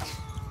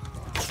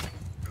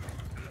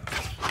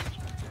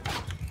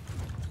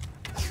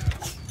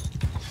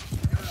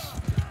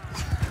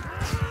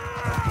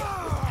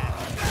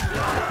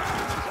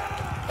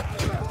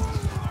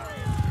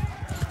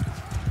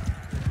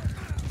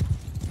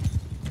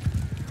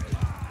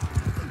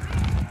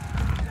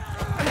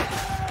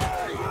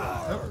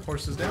 Oh,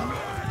 horse is down.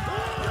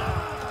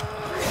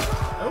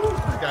 Oh,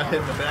 I got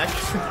hit in the back.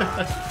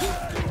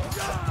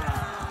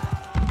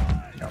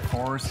 Got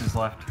 4 horses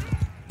left.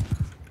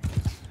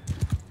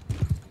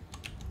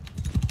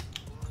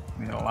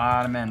 We got a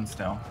lot of men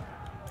still.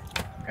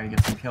 Gotta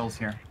get some kills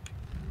here.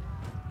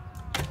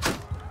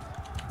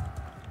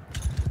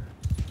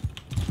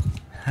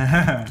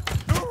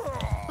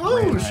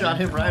 Oh, shot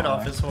him right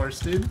off his horse,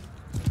 dude.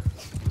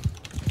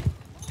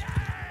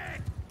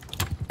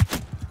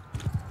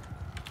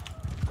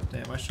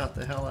 Damn, I shot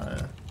the hell out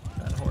of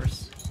that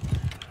horse.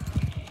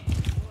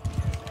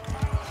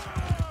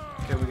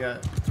 Okay, we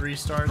got 3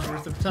 stars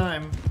worth of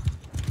time.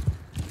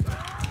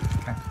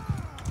 Okay.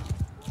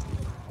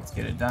 Let's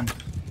get it done.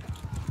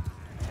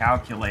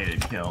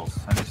 Calculated kills.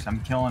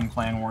 I'm killing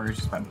clan warriors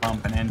just by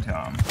bumping into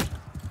them.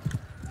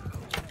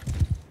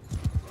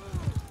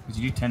 Because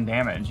you do 10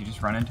 damage, you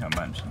just run into a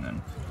bunch and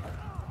then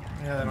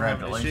Yeah, they don't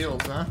have any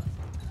shields, huh?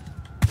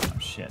 Oh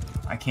shit!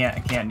 I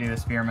can't do the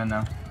spearmen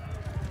though.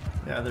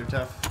 Yeah, they're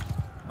tough.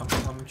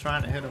 I'm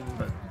trying to hit them,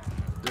 but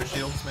their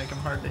shields make them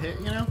hard to hit,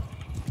 you know?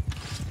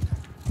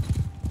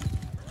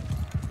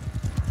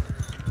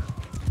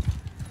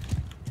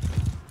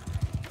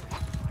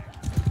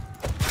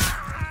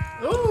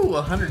 Ooh,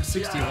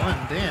 161,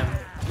 damn.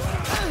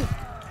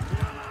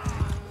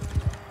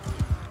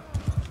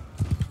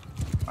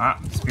 Ah,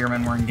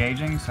 spearmen were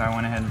engaging, so I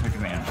went ahead and took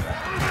advantage of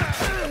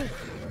that.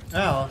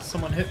 Oh,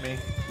 someone hit me.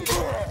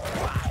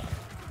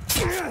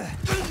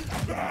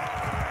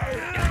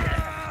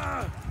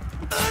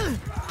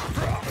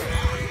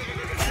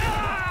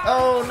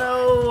 Oh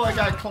no, I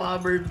got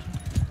clobbered.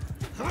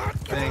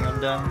 Dang,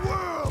 I'm done.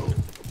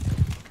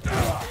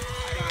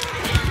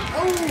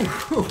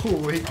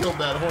 Oh, he killed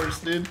that horse,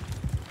 dude.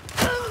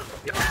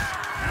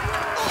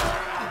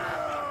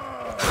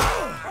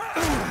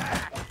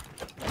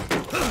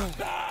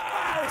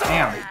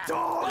 Damn.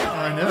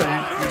 I know,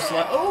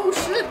 you're oh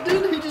shit,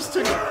 dude, they just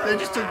took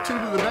 2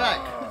 to the back.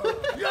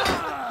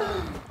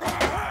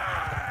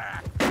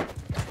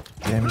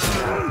 Damn, he's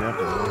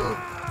gonna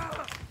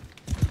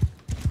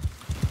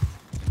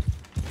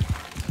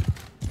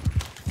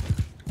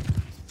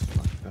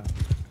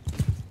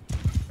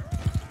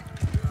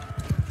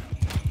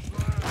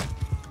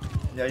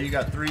Yeah, you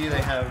got 3,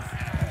 they have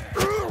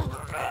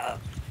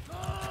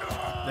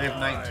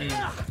 19.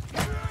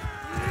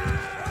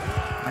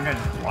 I gotta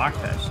just block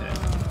that shit.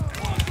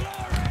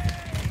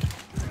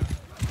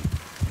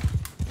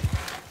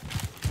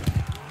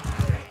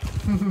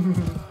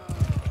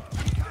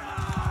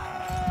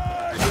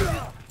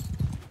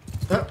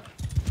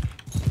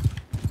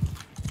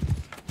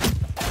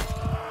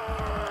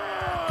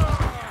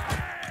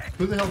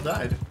 Who the hell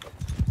died?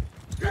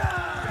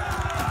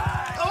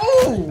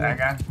 Oh! That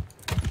guy.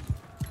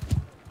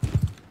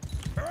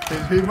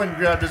 He went and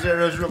grabbed his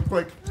arrows real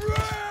quick.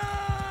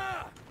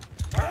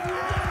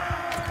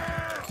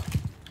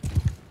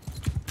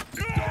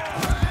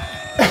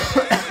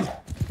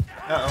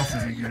 Uh-oh. This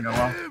isn't gonna go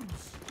well.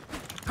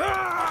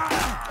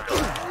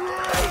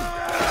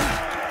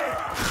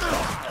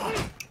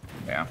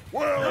 Yeah.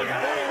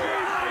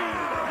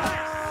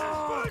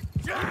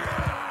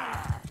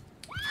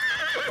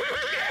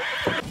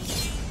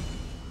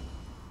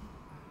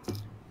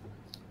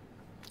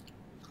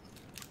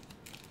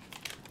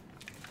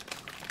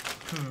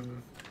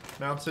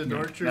 Mounted Yeah,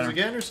 archers better.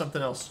 again or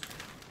something else?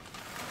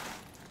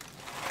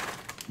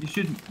 You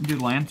should do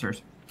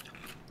lancers.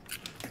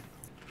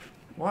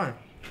 Why?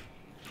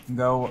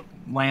 Go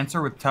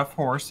lancer with tough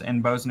horse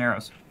and bows and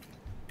arrows.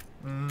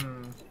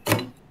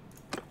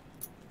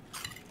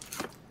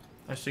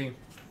 I see.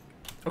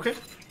 Okay.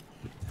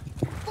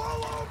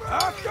 Follow me!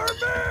 After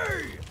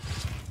me!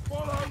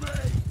 Follow me!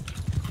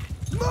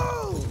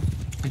 Move!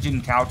 Because you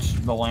can couch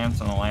the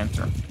lance on the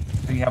lancer.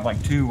 So you have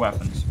like 2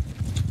 weapons.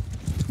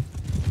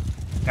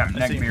 Got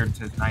I see. Neckbeard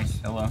says nice.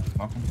 Hello.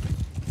 Welcome.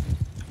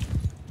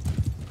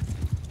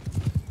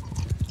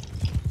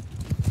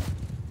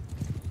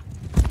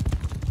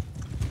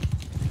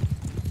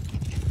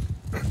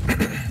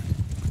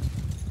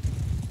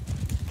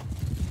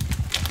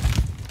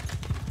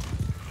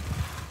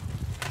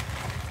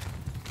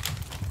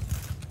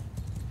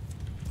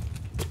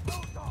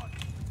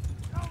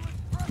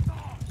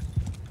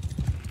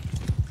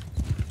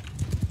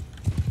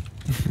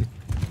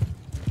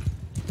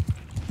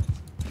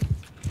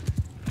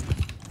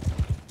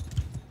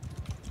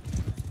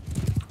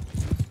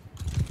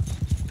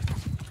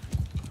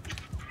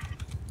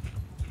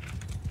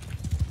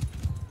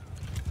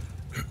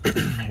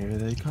 Here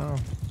they come.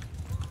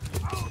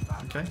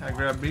 Okay, I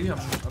grab B.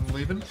 I'm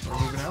leaving. We're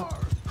moving out.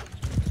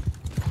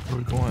 Where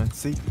we going?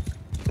 See,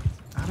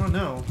 I don't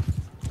know.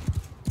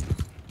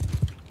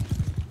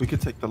 we could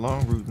take the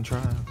long route and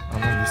try.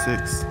 I'm on your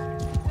 6. I'm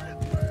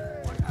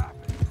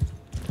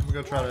gonna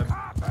go try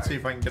to see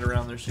if I can get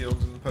around their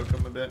shields and poke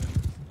them a bit.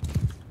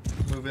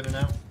 Move in and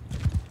out.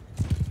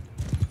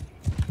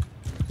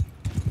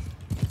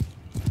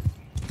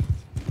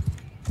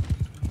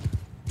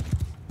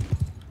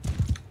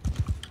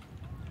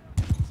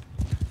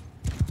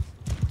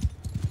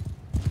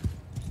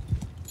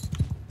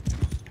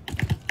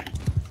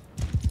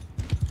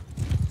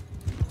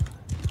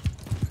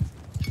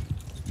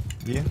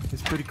 Yeah,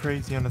 it's pretty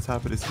crazy on the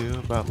top of this hill,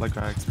 about like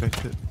I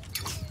expected.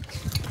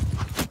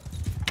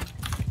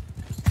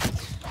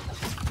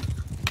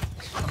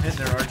 I'm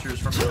hitting their archers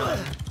from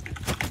behind.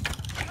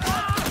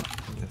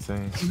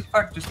 Insane. Who the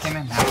fuck just came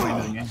in halfway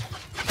into the game?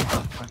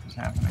 What the fuck is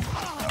happening?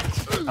 Oh,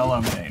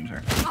 hello,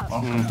 Danger.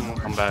 Welcome.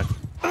 Come back.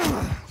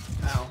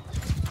 Ow.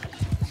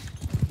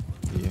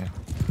 Yeah,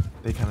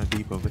 they kind of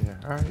deep over there.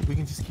 All right, we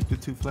can just keep the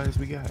 2 flags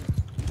we got.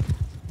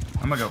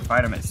 I'm gonna go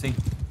fight him at sea.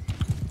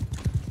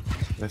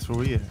 That's where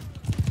we at.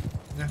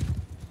 Yeah.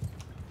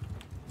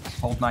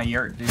 Hold my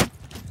yurt, dude.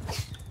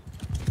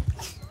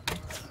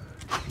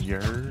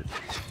 Yerd.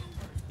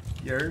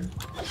 Yard.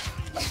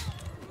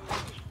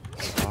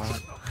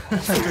 Spot.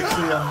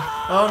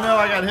 Oh no,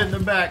 I got hit in the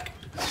back.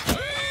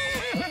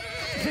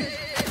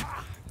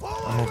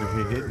 I'm over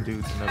here hitting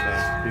dudes in the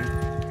back,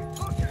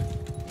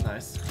 dude.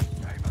 Nice.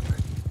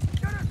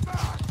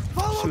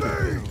 Shoot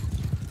it.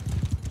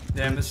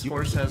 Damn, this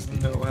horse has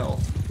no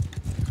health.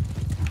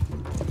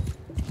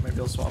 Maybe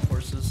I'll swap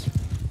horses.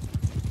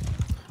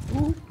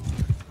 Ooh.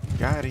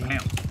 Got him.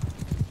 Damn.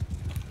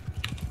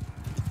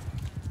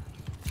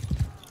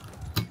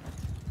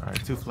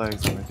 Alright, 2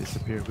 flags gonna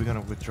disappear. We're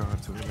gonna withdraw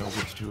until we know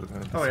which 2 are gonna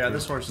disappear. Oh yeah,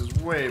 this horse is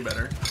way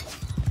better.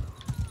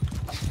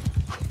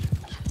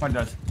 What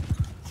does?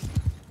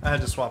 I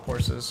had to swap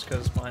horses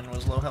because mine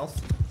was low health.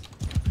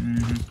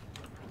 Mm-hmm.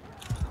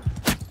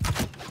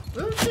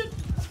 Oh shit!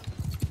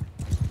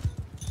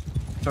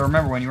 So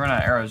remember, when you run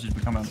out of arrows, just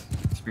become a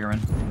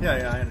spearman.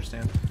 Yeah, I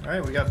understand.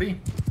 Alright, we got B.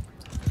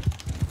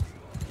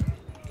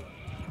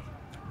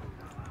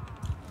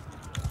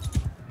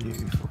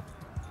 Beautiful.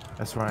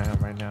 That's where I am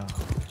right now.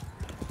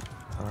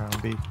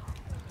 Around B.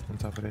 On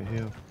top of that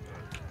hill.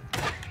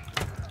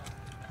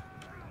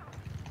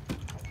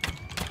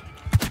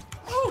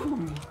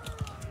 Ooh.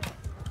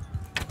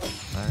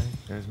 Alright,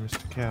 there's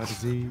Mr. Cow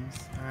Disease.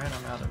 Alright,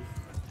 I'm out of.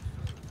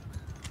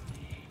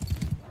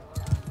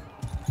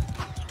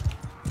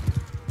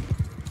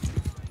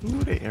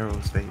 Ooh, the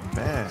arrows fading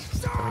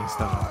fast. I mean,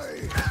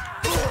 stars.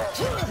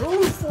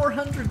 Oh,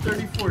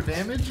 434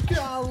 damage?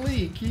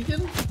 Golly,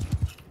 Keegan.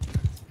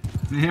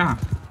 Yeah.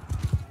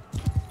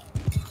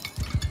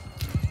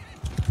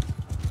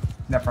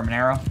 Is that from an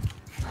arrow?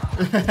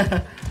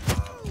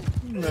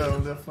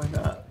 No, definitely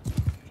not.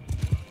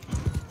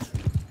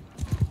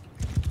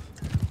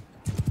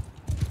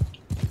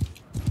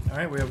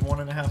 Alright, we have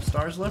 1.5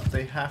 stars left.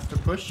 They have to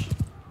push.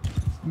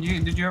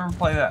 Did you ever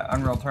play that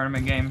Unreal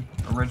Tournament game,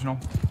 original?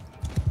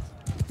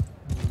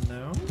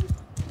 No.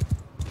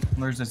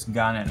 There's this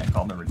gun in it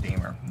called the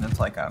Redeemer, and it's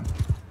like a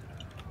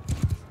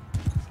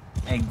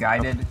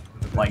guided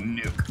like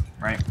nuke,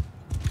 right?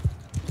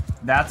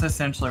 That's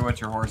essentially what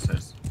your horse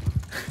is.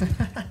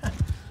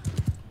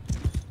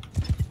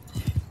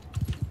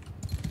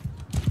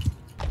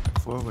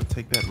 Forward,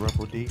 take that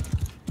Rubble D.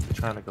 You're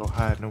trying to go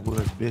hide in the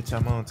woods, bitch.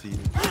 I'm on to you.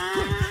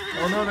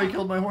 Oh no, they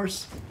killed my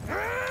horse.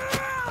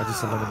 I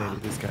just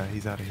eliminated this guy.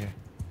 He's out of here.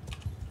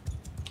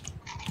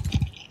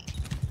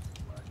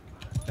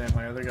 Damn,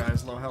 my other guy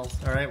is low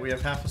health. All right, we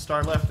have half a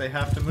star left. They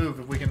have to move.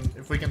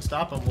 If we can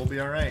stop them, we'll be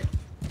all right.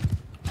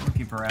 We'll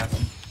keep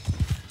harassing.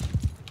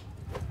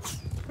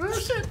 Oh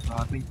shit!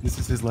 I think this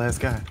is his last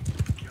guy.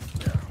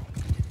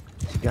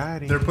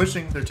 Got him. They're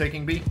pushing. They're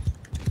taking B.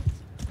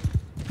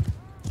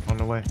 On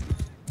the way.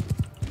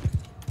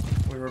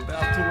 We were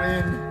about to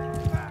win.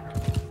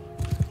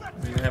 I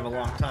mean, we have a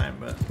long time,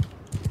 but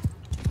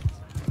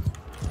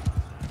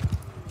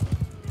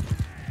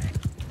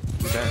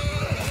Okay.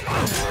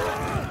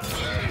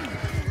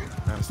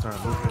 Gotta start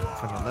moving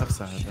from the left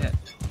side. Shit.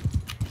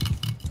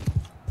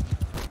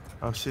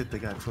 Oh shit, they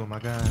got 2 of my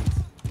guys.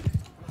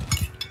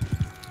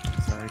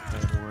 Sorry,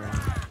 Claymore.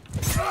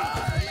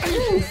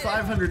 ooh,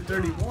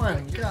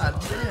 531.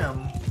 God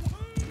damn.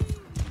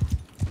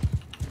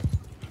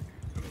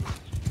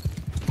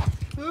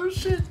 Oh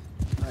shit!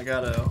 I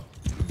got a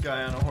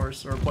guy on a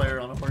horse, or a player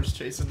on a horse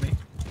chasing me.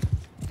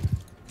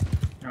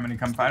 You want me to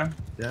come fight him?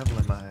 Devil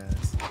in my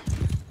ass.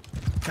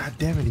 God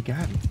damn it, he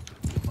got me.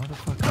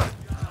 Motherfucker.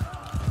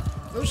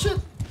 Oh shit!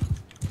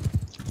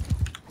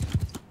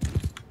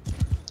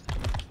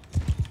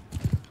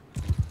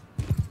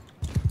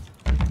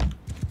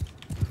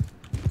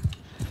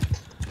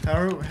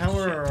 How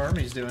are our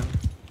armies doing?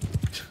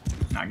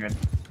 Not good.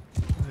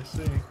 I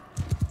see.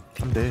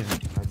 I'm dead.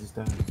 I just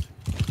died.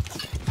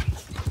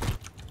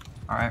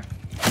 Alright.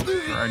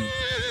 Ready.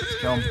 Let's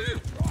kill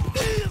him.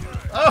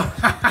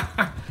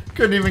 Oh!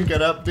 Couldn't even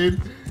get up, dude.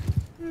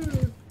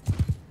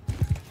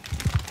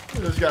 I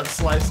just got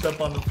sliced up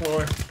on the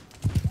floor.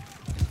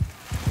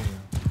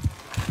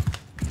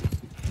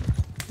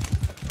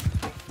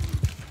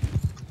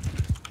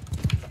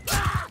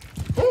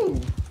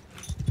 Ooh!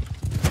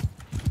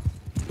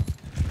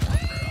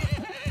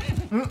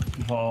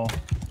 Whoa.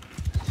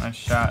 Nice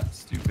shot,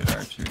 stupid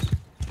archers.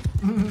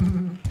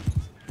 Can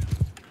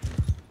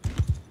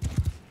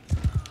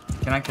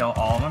I kill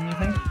all of them, you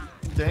think?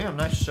 Damn,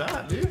 nice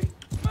shot, dude.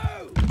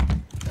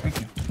 Thank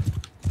you.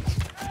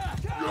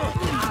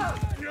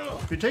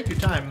 If you take your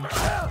time.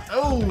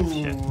 Oh!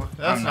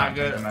 That's I'm not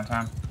good. taking my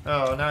time.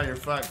 Oh, now you're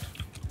fucked.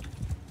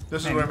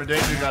 This is Maybe. where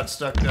Medanger got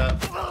stuck up.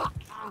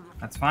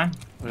 That's fine.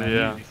 I didn't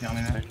Yeah. need to kill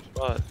me there. Same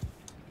spot.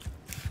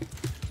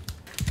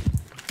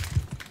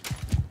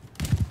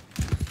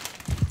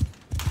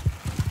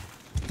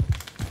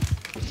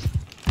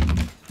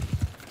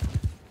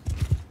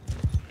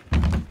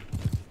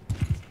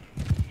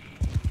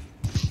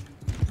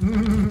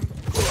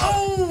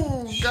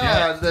 Oh, Shit.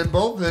 God, they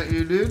both hit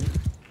you, dude.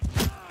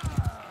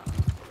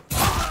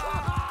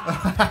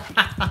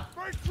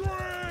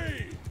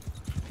 Victory!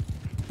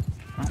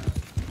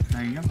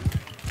 There you go.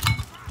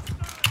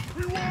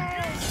 We won!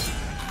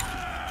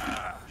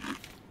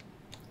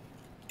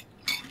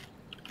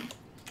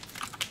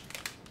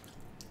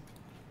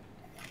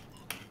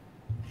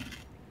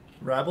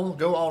 Rabble?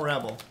 Go all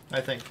rabble,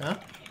 I think, huh?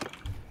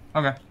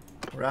 Okay.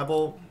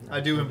 Rabble, I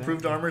do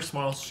improved armor,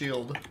 small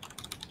shield.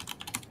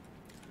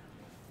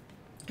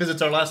 Because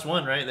it's our last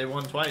one, right? They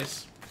won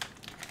twice.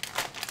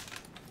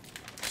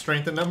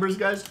 Strength in numbers,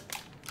 guys?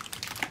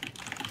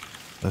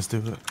 Let's do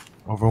it.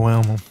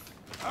 Overwhelm them.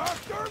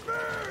 After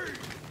me!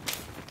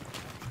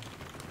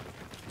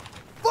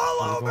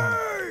 Follow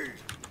me!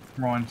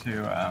 We're on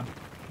to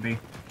B.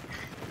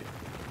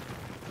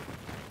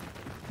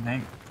 I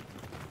think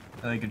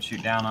they could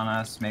shoot down on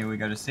us. Maybe we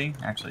go to C.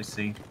 Actually,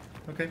 C.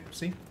 Okay,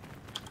 see?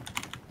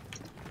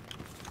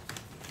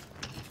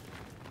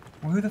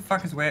 Well, who the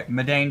fuck is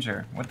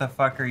Danger? What the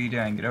fuck are you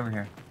doing? Get over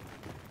here.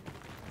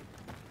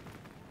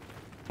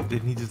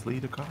 Didn't he just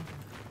lead a car?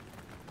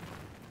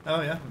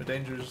 Oh yeah, the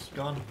danger's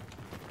gone.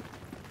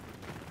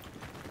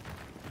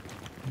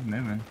 He's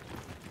moving.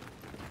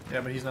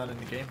 Yeah, but he's not in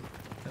the game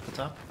at the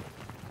top.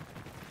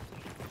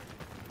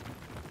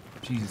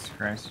 Jesus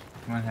Christ.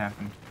 What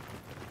happened?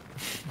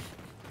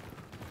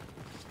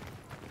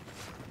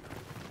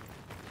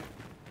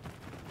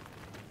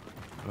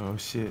 Oh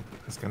shit,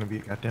 it's gonna be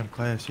a goddamn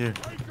clash here.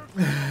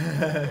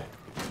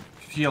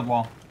 Shield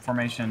wall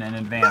formation in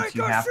advance.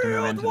 You have to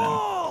move into them.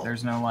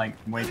 There's no like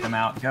wait them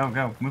out. Go,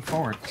 go, move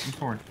forward, move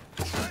forward.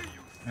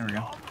 There we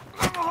go.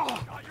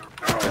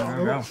 There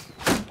we go.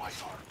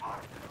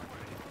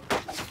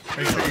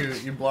 Make sure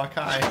you block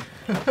high.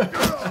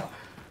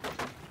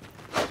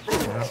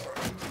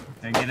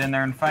 They get in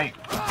there and fight.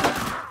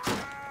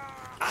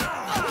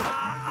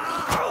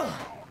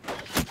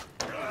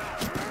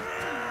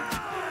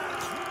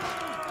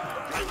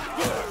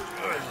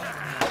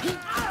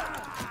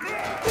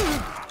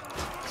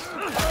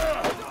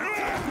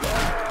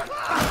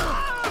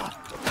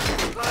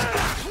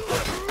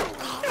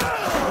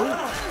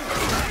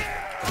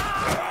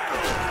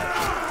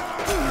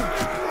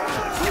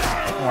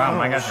 Wow,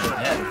 my guys are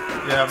dead.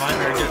 Yeah, mine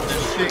are getting the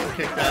shit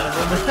kicked out of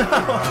them.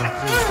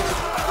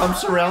 I'm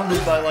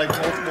surrounded by like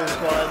multiple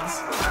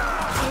squads.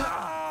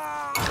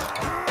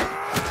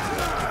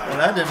 Well,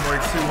 that didn't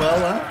work too well,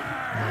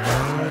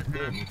 huh?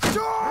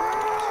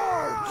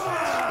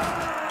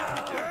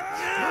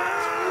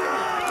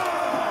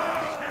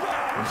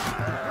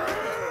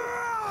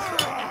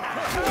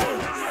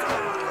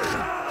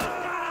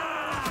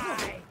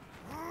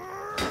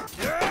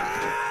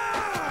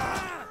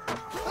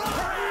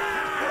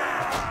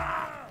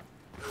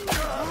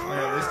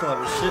 Yeah, they still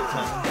have a shit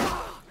ton.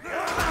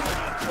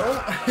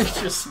 Oh, he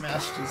just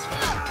smashed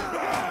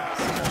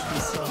himself.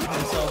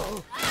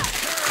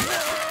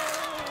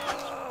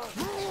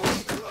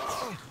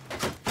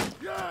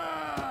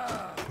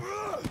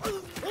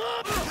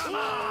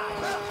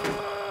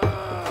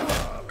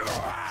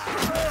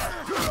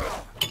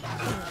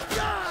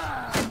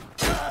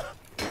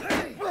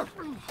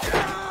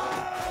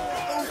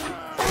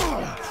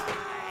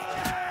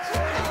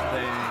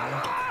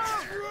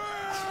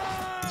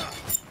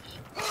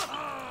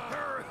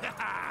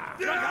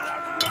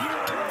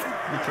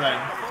 We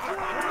tried.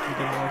 It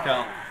didn't work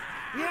out.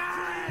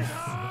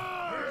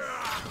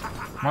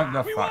 What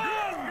the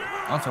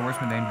fuck? Also, where's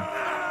my danger?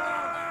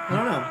 I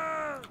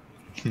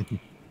don't know.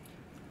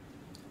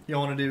 You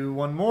want to do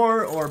one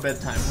more or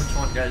bedtime? Which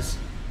one, guys?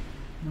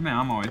 Man,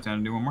 I'm always down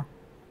to do one more.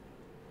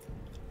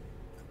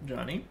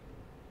 Johnny?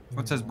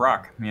 What says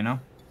Brock, you know?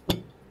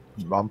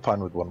 I'm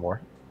fine with one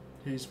more.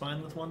 He's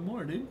fine with one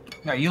more, dude.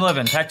 No, you live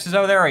in Texas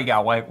over there, or you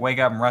got wake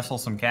up and wrestle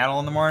some cattle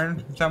in the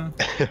morning or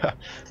something?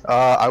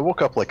 I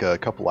woke up like a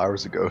couple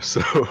hours ago,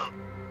 so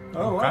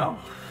Oh, wow.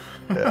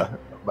 yeah,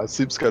 my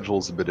sleep schedule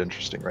is a bit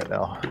interesting right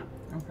now.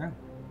 Okay.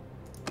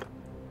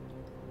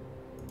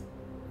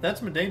 That's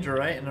Danger,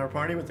 right? In our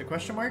party with the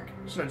question mark?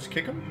 Should I just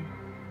kick him?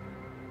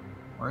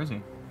 Where is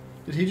he?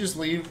 Did he just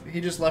leave?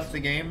 He just left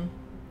the game?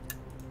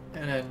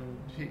 And then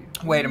he...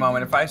 Wait a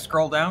moment, if I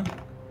scroll down...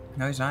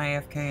 No, he's not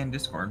AFK in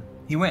Discord.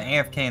 He went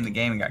AFK in the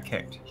game and got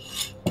kicked.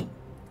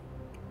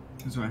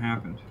 That's what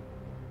happened.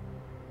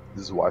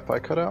 Is the Wi-Fi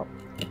cut out?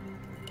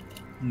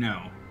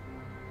 No.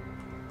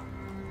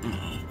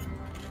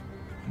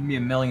 There'd be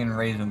a million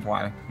reasons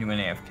why he went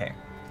AFK.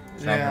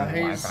 So Yeah, the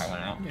he's... Wi-Fi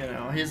went out. You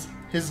know,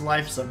 his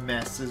life's a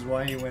mess is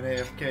why he went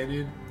AFK,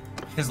 dude.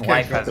 His Okay,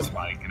 life go has a to-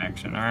 spotty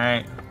connection,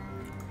 alright?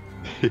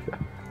 Yeah.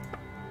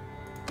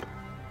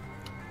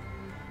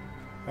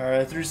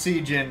 Alright, through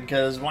Siege in,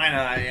 because why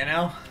not, you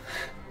know?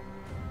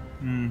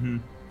 Mm-hmm.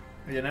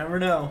 You never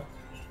know.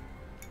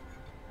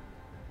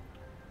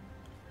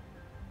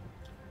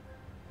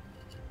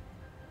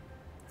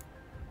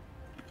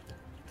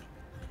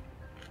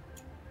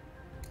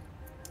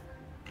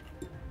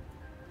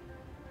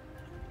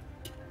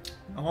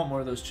 I want more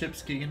of those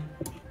chips, Keegan.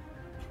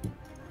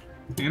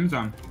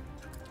 Amazon.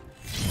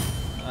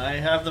 I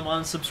have them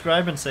on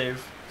subscribe and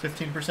save.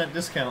 15%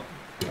 discount.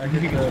 I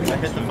hit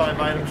the 5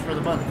 items for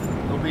the month.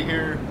 They'll be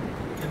here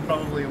in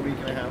probably a week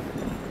and a half.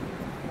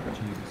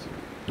 Jesus.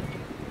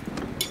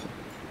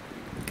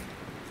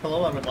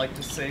 Hello, I would like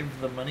to save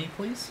the money,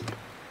 please.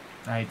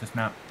 I hate this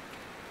map.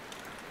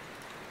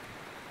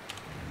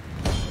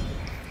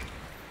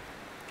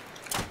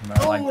 But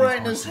I like Oh, these right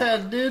in his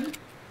horses. head, dude.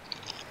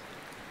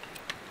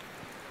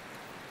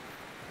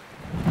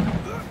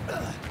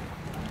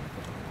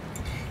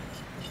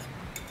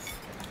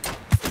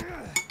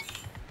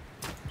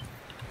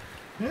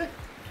 You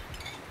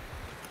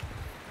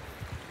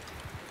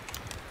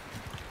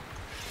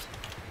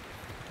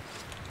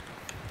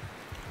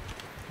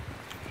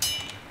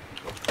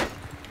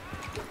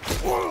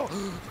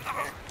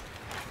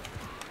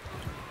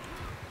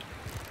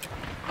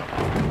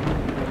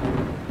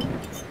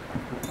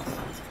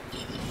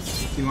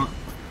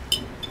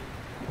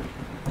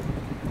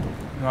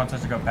want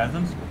us to go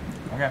peasants?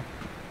 Okay.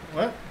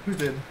 What? Who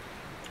did?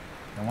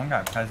 The one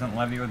guy, peasant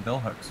levy with bill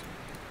hooks.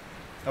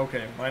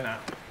 Okay, why not?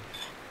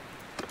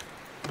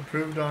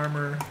 Improved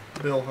armor,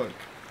 bill hook.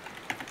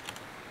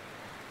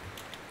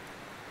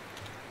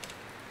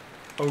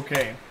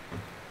 Okay.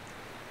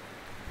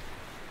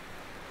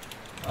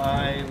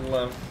 I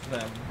love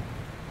them.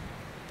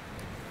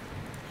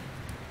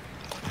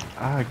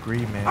 I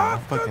agree, man. I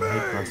fucking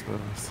hate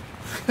crossbows.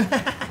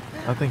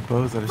 I think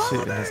bows are the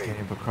shit in this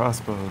game, but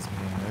crossbows,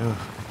 man, ugh.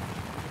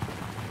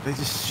 They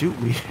just shoot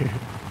weird.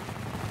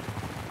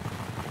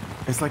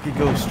 It's like it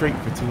goes straight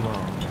for too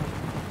long.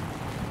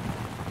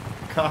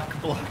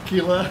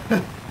 Cockblockula.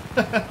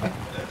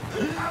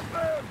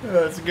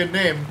 That's a good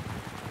name.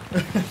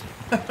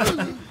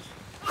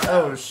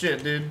 Oh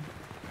shit, dude.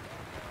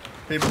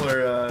 People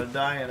are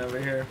dying over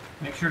here.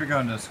 Make sure to go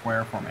into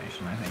square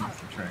formation, I think is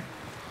the trick.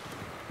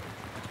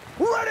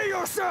 Ready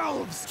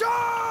yourselves!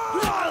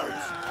 Charge!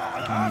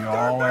 And you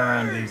all the way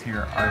around these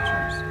here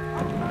archers.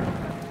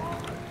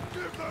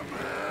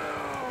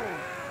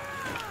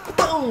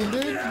 Boom,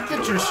 dude.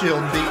 Get your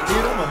shield beat,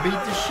 dude. I'm gonna beat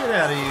the shit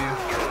out of you.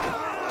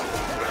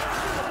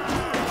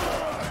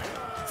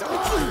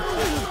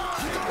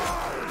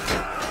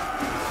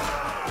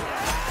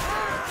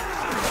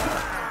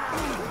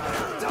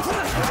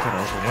 That's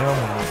gonna overwhelm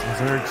them with some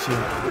Zerg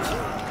shit.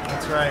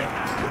 That's right.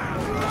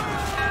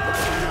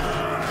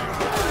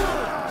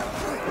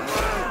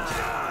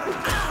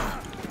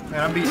 Man,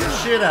 I'm beating the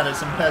shit out of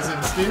some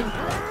peasants, dude.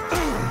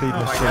 I'm beating Oh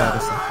the my shit God. out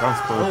of some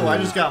crossbow Oh, I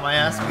dudes. just got my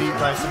ass beat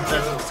by some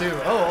peasants too.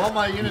 Oh, all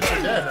my units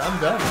are dead. I'm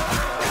done.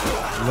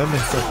 Lemon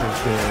sucker's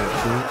dead,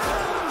 dude.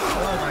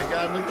 Oh my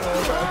god, look at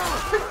all that.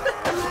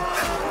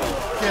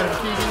 Get him,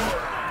 Keegan.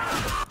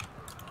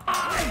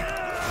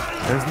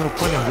 There's no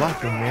point in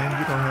blocking, man.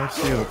 You don't have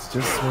shields.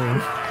 Just swing.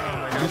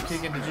 Oh my god,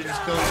 Keegan, did you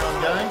just kill your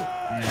own guy?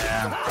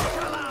 Yeah.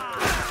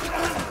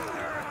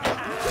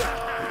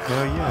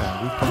 Hell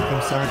yeah, we fucked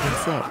them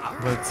sergeants up.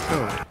 Let's go.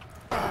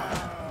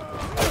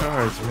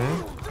 Charge, man.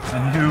 A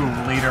new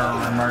leader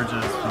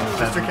emerges from the Mr.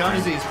 peasant County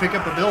ranks. Z's, pick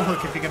up a bill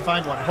hook if you can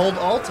find one. Hold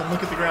Alt and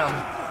look at the ground.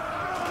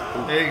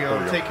 There you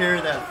go. Take care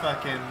of that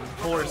fucking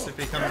horse if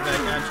he comes back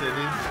at you,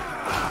 dude.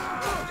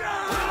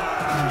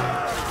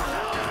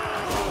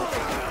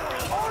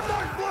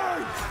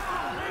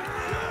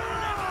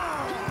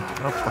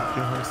 I'll fuck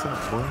your horse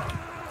up, boy.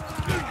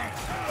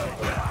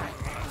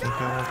 Think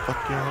I won't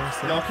fuck your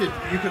horse up?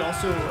 You could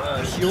also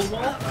shield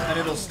wall, and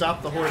it'll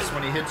stop the horse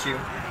when he hits you,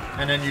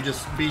 and then you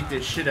just beat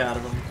the shit out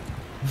of him.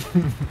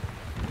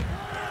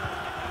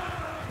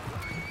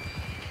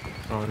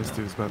 Oh, this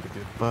dude's about to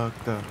get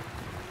fucked up.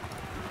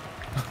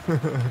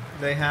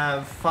 They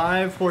have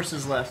 5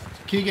 horses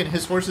left. Keegan,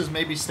 his horses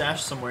may be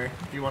stashed somewhere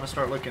if you want to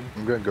start looking.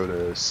 I'm gonna go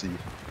to C.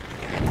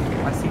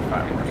 I see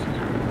 5 horses.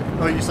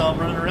 Oh, you saw him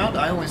running around?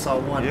 I only saw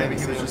one. Yeah, Maybe he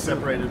see was him just too.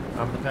 separated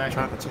I'm from the pack.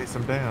 trying to chase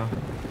him down.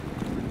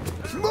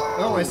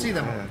 Oh, I see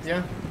them. Yes.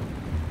 Yeah.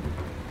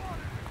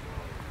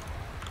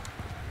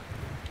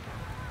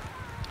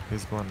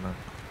 He's going to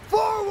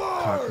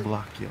Forward! cock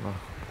block you.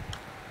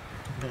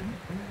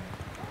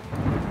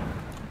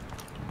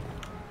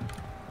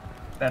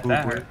 That Ooh, boy.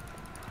 hurt.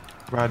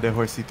 Ride that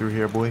horsey through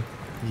here, boy.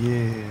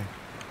 Yeah.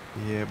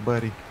 Yeah,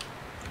 buddy.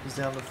 He's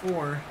down to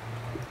 4.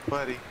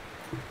 Buddy.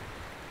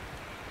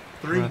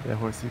 3. Ride that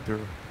horsey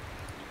through.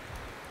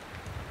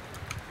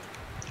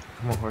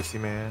 Come on, horsey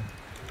man.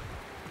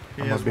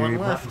 He I'm has gonna berry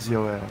 1 left. bonds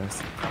your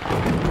ass.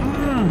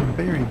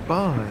 Berry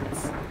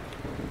bonds.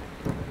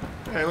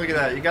 Hey, look at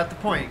that. You got the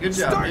point. Good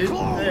job, Stay dude.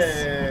 close.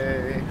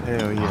 Hey.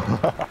 Hell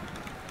yeah.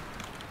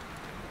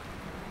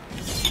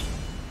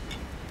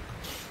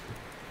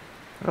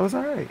 That was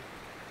alright.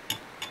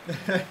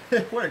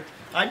 It worked.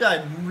 I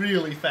died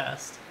really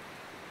fast.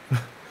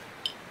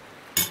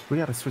 We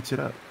gotta switch it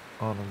up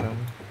on them, don't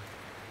we?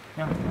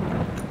 Yeah.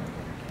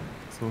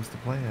 So what's the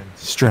plan?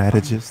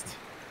 Strategist.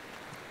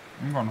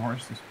 I'm going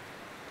horses.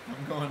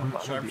 I'm going I'm gonna be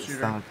a sharpshooter.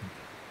 stallion.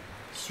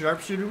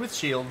 Sharpshooter with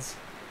shields.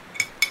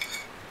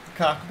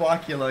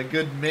 Cockblockula,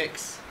 good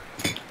mix.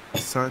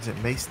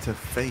 Sergeant Mace to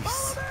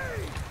face.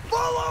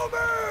 Follow me!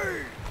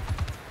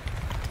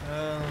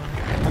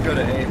 I'll go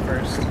to A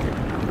first.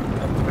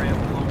 Up the ramp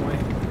a long way.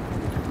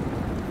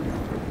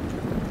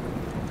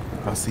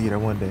 I'll see you there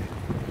one day.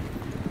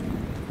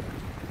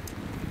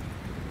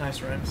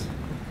 Nice rhymes.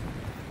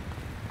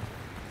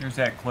 There's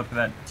that clip of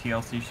that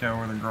TLC show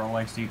where the girl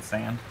likes to eat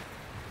sand.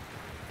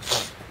 She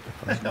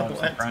loves the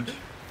What? crunch.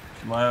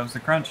 She loves the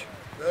crunch.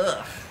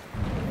 Ugh.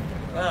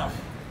 Ugh.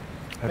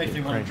 That'd Makes be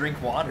me want cray. to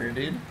drink water,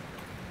 dude.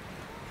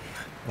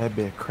 That'd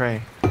be a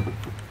cray.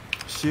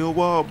 Shield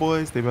wall,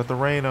 boys. They about to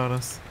rain on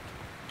us.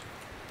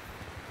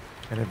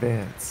 In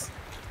advance.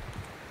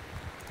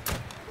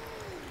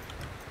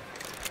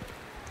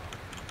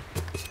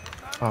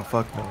 Oh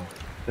fuck no.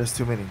 There's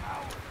too many.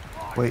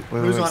 Wait,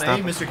 Who's on stop.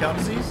 A, Mr.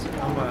 Caldeses?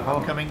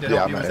 I'm coming to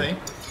Yeah, help you I'm with A.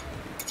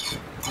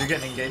 A. You're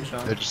getting engaged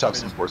on. They just have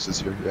some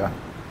forces here, yeah.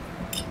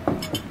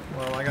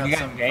 Well, I got You got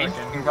some engaged?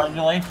 fucking...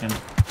 Congratulations.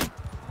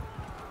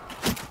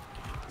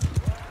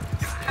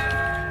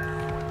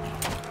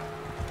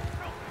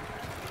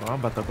 Oh, I'm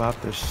about to bop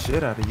the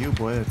shit out of you,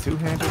 boy. A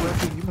two-handed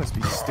weapon? You must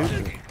be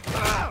stupid.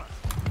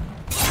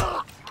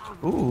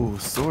 Ooh,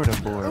 sword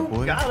and board, Oh,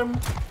 boy. got him.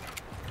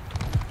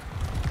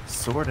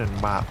 Sword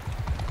and mop.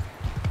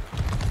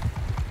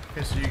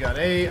 Okay, so you got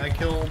A, I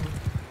killed...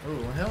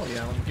 Oh, hell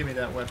yeah, give me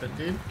that weapon,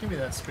 dude. Give me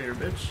that spear,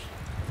 bitch.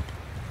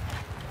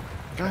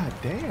 God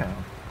damn.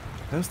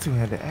 Those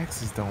two-handed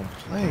axes don't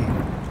play.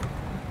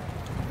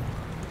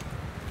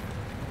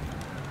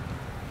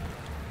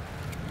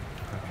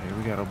 Okay,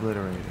 we got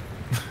obliterated.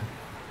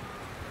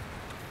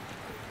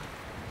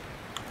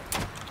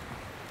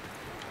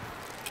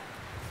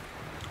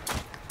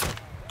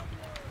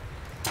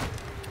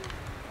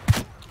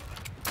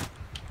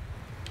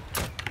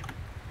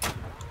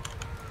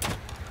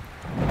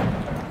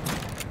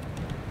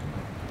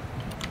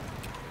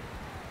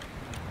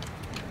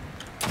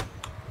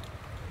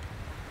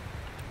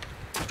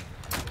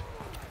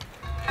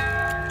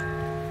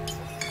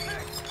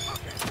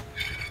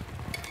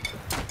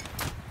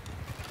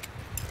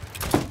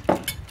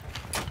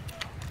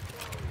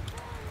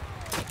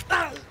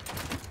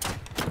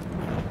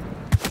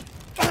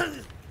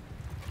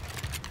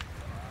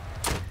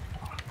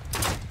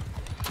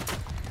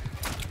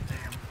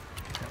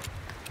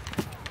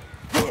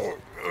 Oh,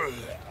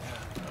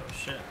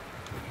 shit.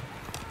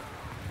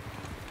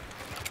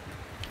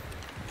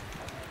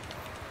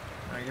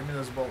 Alright, give me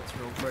those bolts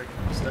real quick.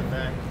 Step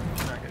back.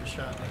 Not get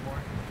shot anymore.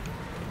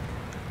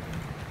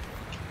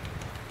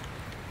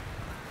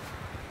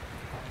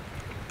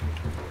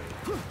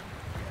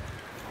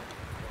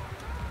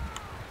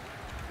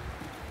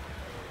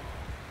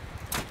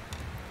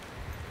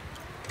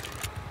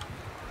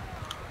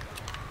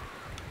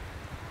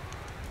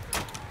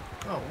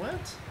 Oh,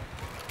 what?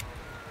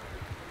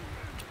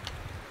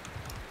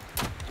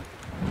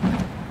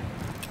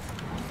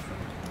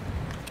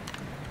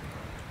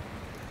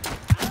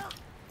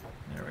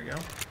 There we go.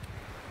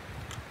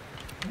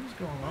 What's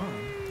going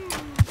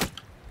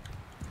on?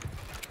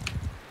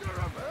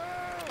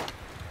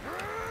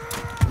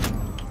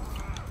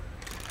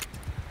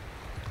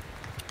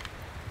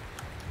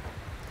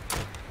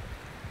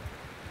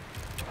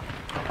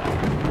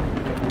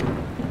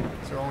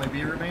 So only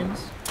B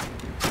remains?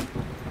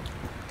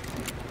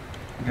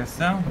 I guess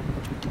so.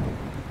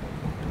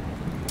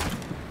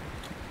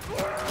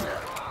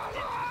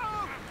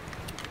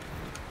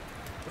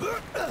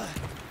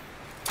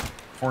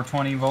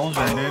 .420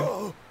 Volger,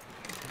 dude.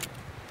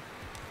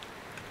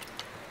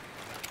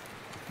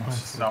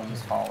 I'll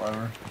just fall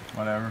over.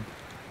 Whatever.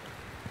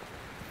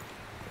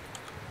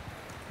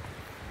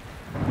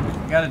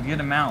 You got a good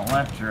amount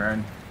left,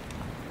 Gerard.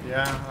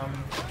 Yeah,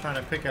 I'm trying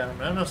to pick at him.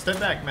 I don't know, step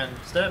back, man.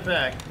 Step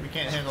back. We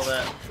can't handle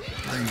that.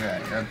 Where you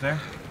at? You up there?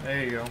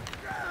 There you go.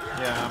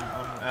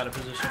 Yeah, I'm out of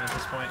position at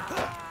this point.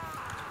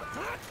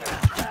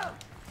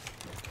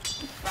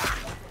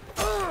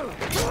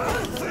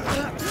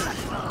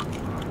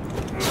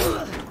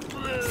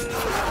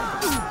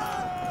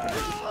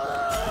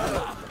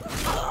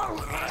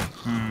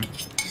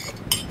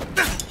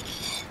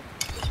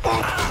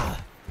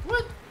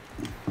 What?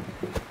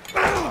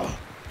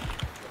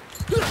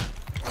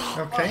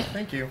 Okay,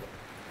 thank you.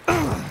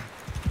 Yeah,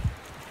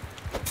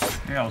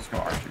 let's go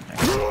Archer.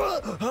 Thank you.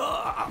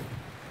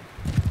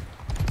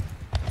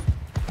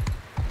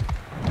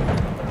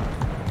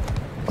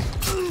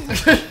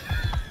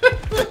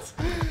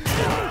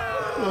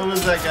 What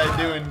was that guy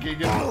doing,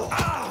 Gigan?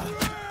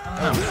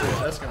 Oh shit,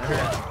 that's gonna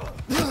hurt.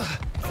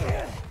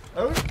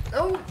 Oh,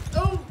 oh, oh,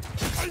 oh.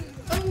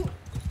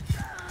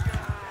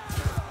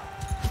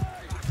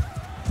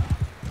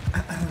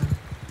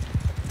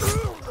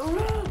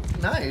 Oh,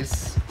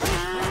 nice.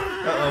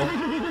 Uh-oh.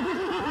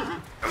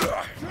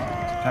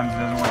 Sometimes it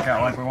doesn't work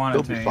out like we want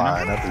He'll it to, be you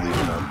fine, know? I believe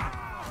in him.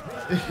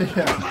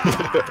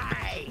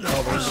 Yeah.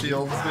 All those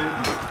shields, dude.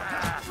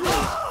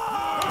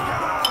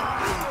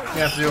 You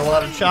have to do a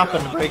lot of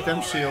chopping to break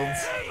them shields.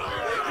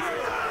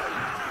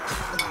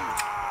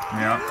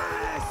 Yeah.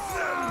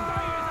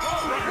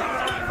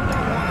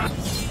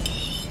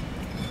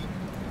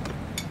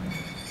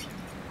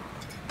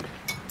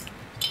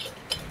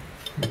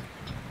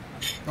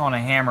 On a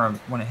hammer,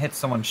 when it hits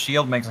someone's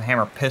shield, makes a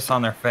hammer piss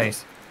on their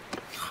face.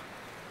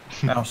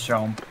 That'll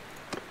show them.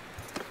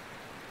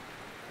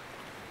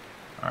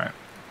 Alright.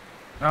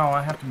 Oh,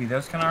 I have to be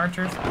those kind of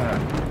archers?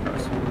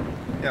 Gross.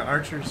 Yeah,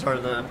 archers are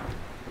the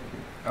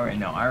Oh wait,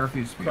 no, I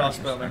refuse to be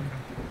crossbowmen.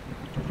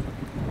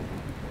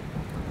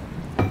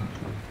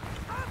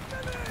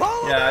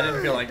 archers. Yeah, I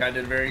didn't feel like I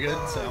did very good,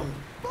 so.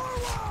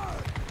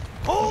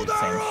 The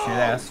same shit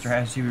ass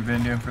strategy we've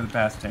been doing for the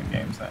past 10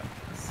 games.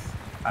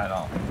 I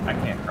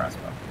can't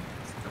crossbow.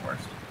 It's the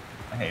worst.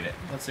 I hate it.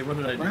 Let's see, what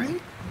did I do?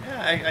 Right?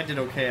 Yeah, I did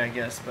okay, I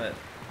guess, but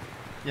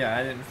yeah,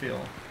 I didn't feel.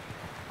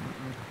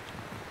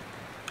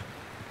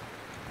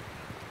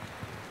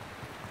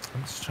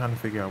 I'm just trying to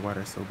figure out why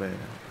they're so bad.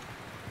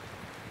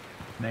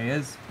 They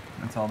is.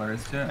 That's all there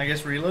is to I it.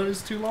 guess reload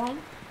is too long?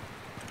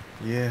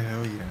 Yeah,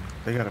 hell yeah.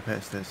 They gotta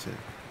patch that shit.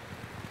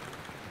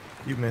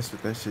 You mess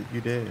with that shit,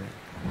 you dead.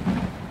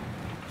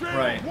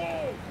 Right.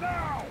 Whoa,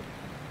 now!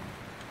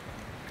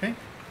 Okay.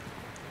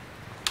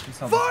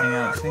 Just all just hang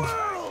out, see?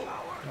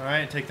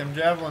 Alright, take them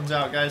javelins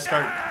out, guys.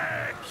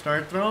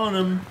 Start throwing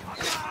them.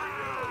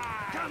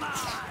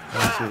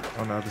 Oh shit,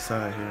 on the other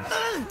side here.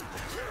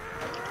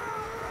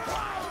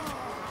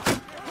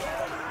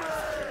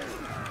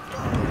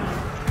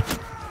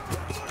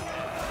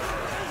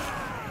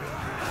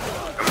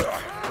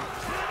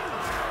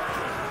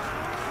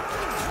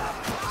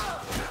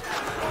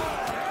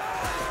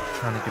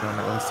 Trying to get on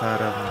the other side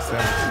of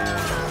himself here.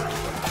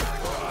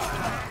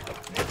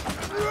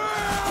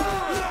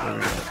 There we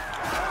go.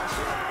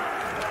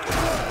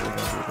 We're gonna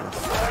do this.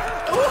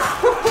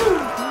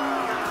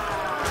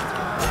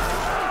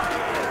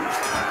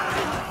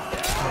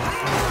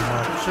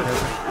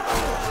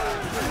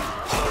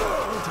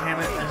 Damn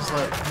it, I just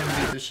let him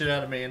beat the shit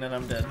out of me and then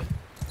I'm dead.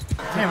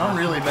 Damn, I'm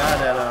really bad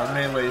at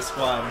melee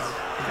squads,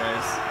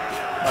 guys.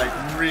 Like,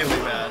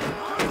 really bad.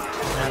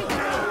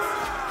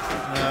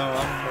 No,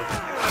 I'm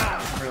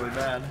really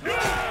bad.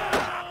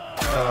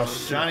 Oh,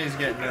 Johnny's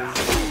getting his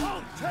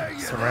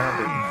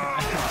Surrounded.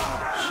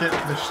 shit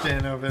pushed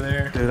in over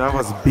there. Dude, I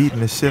was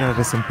beating the shit out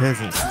of some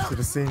peasants. You should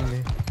have seen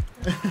me.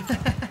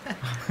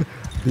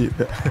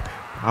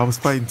 I was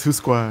fighting 2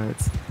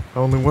 squads.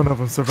 Only one of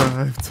them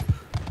survived.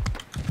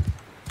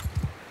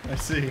 I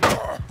see.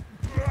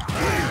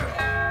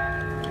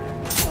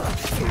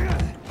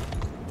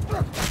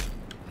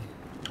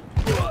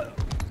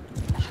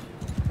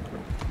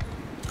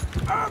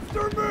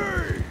 After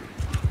me!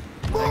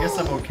 I guess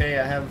I'm okay.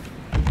 I have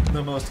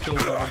the most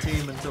kills on the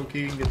team until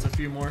Keegan gets a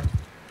few more.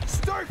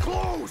 Stay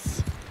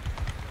close!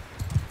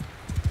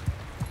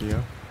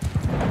 Yeah.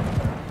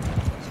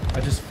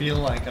 I just feel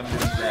like I'm doing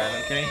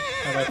bad, okay?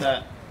 How about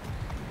that?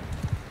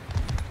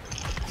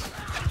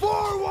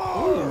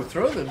 Forward! Ooh,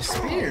 throw them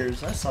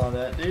spears. I saw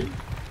that, dude.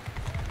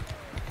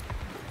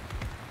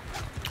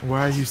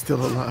 Why are you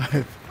still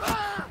alive?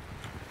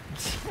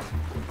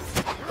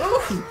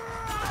 Ooh.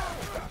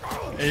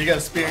 Hey, you got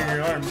a spear in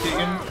your arm,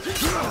 Keegan.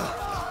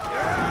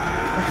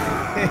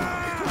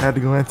 Had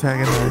to go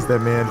antagonize that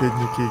man, didn't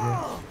you, Keegan?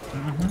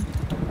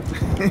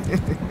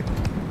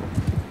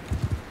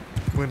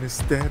 When it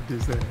stabbed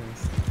his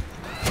ass.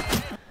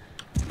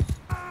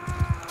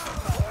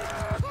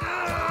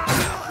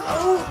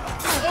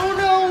 Oh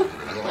no!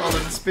 All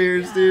them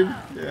spears, dude.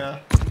 Yeah.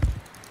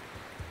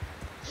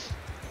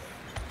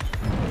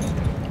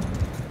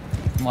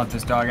 Let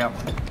this dog out.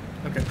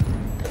 Okay.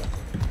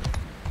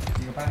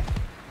 You go back.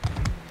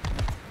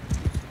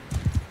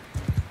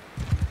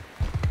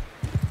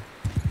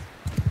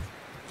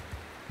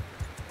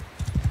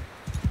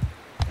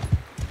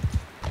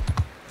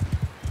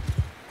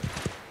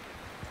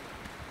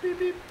 Beep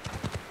beep.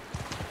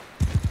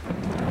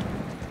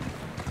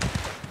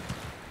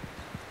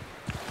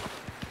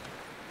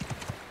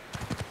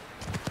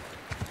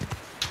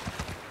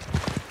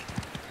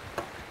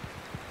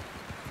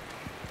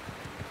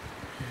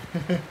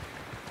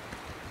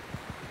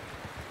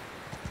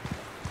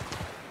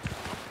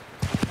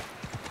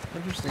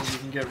 Interesting, you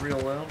can get real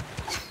low.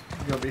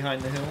 You go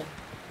behind the hill.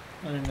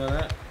 I didn't know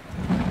that.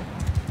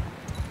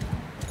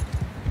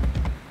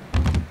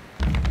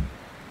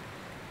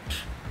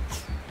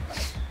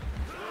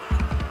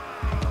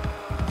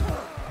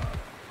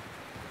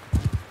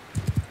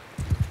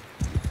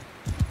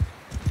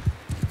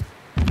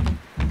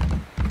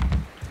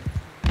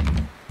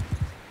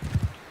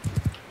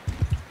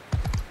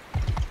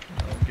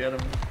 I'll get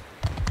him.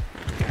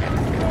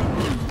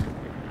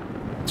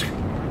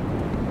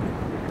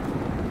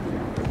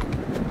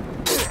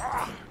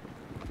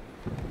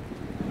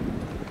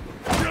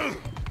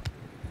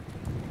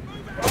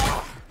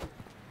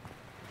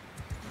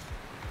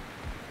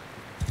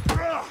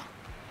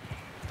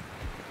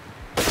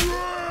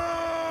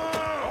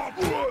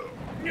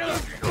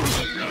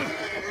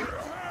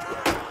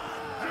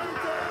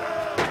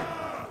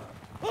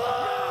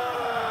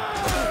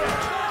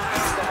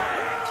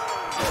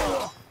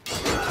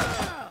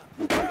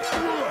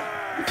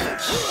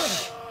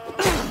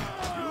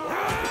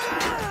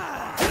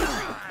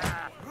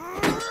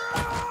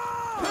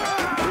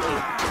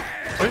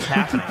 What's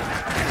happening?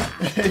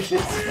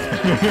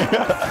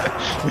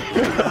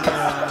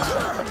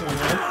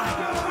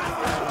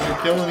 We're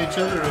killing each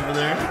other over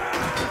there.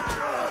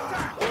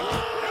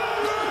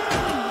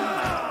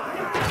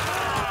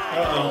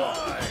 Uh-oh.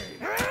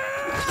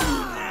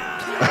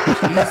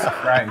 Jesus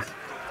Christ.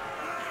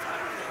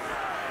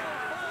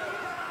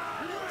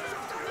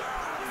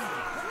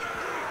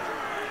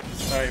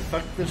 Alright,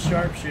 fuck the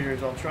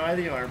sharpshooters. I'll try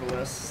the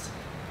arbalest.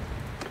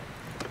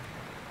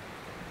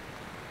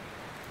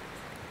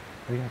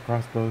 They got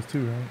crossbows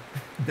too, right?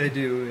 They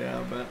do,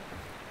 yeah, but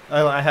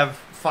I have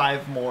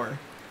 5 more,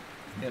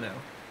 you know,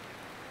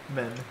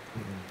 men.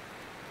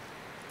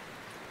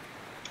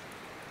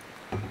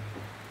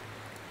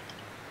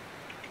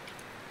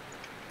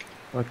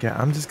 Okay,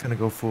 I'm just gonna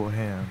go full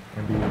ham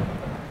and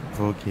be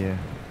full gear.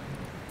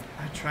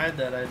 I tried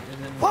that. It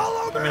didn't.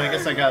 Follow I mean, I me!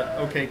 guess I got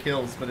okay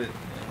kills, but it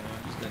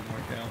just didn't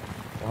work out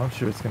Well, I'm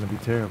sure it's gonna be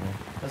terrible.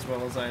 as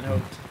well as I had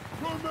hoped.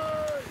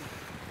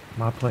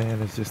 My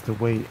plan is just to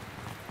wait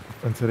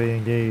until they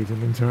engage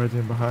and then charge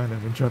in behind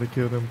them and try to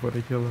kill them before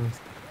they kill us.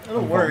 It'll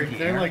Oh, work. yeah.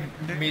 They're like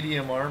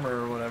medium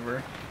armor or whatever.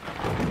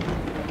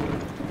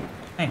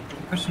 Hey,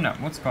 pushing up.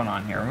 What's going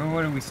on here?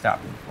 What are we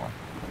stopping for?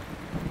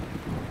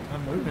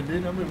 I'm moving,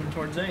 dude. I'm moving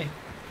towards A.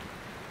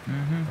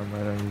 Mm-hmm. I'm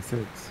right on you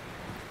 6.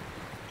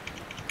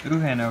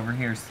 Uhen over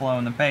here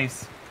slowing the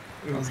pace.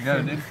 Let's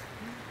go, dude.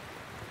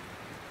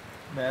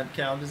 Mad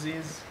cow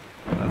disease.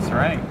 That's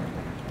right.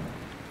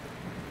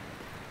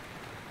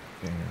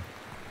 Damn.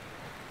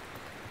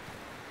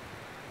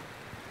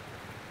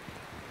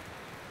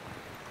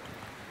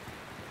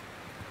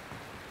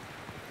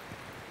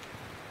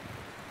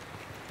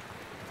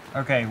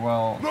 Okay,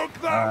 well, Look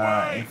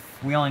that way!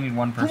 if we only need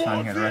one person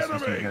on here, the rest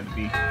of us need to go to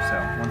B.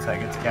 So once that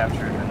gets captured,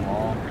 then we'll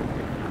all...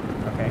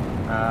 Okay,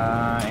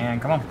 and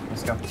come on,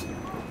 let's go.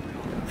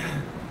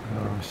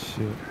 Oh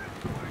shit.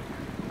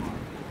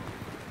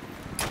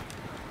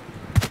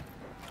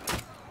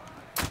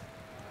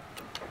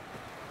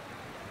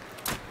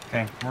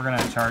 Okay, we're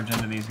gonna charge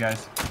into these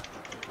guys.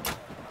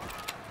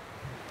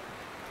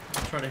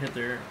 Try to hit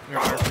their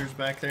archers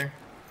back there.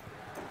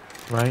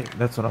 Right?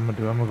 That's what I'm gonna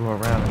do. I'm gonna go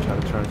around and try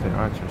to charge their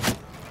archers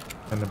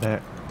in the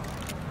back.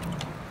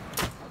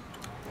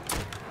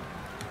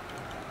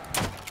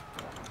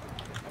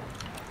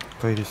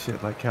 Play this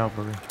shit like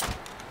cavalry.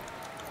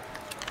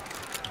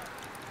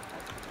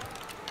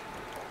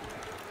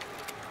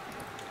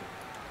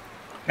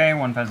 Okay,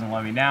 one peasant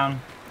levy down.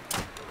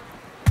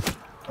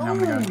 Now I'm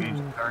gonna go engage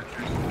these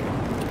archers.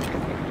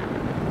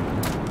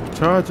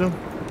 Charge them,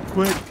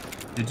 quick.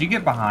 Did you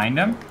get behind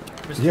him?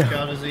 Mr. Yeah.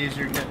 Cow disease,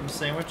 you're getting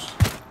sandwiched.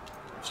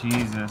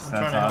 Jesus, I'm that's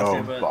trying to help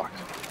awesome. you, Oh, fuck.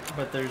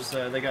 but there's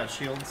they got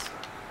shields.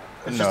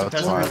 It's No, just a it's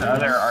peasant fine. There's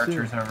army. other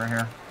archers over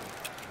here.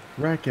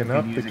 Racking Could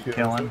up use the a kills.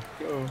 killing.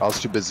 Let's go. I was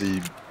too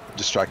busy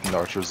distracting the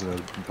archers and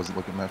I wasn't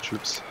looking at my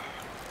troops.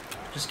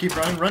 Just keep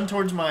running. Run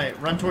towards my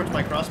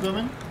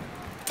crossbowmen.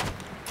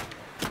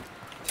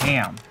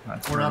 Damn,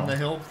 that's We're on the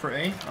brutal. hill for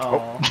A.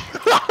 Oh.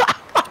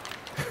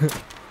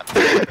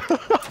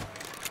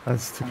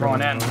 That's too We're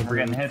going in. flagrantly. We're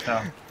getting hit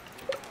though.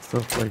 So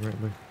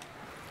flagrantly.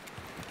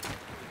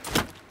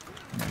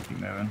 I'm gonna keep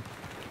moving.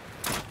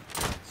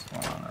 What's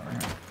going on over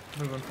here?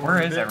 Moving forward Where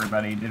a is bit.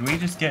 everybody? Did we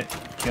just get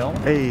killed?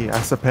 Hey, I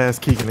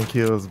surpassed Keegan in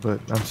kills, but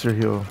I'm sure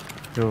he'll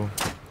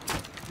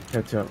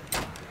catch up.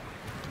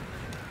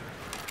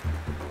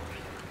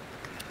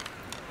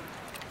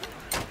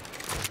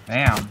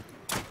 Damn.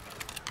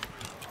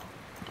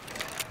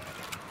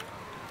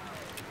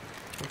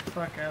 Get the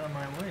fuck out of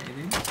my way,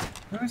 dude.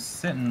 Who's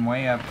sitting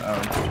way up? Oh,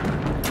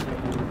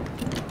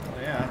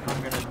 Well, yeah, if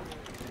I'm gonna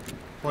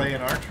play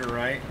an archer,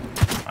 right?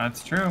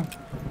 that's true.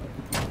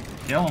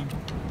 Kill him.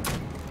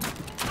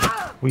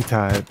 We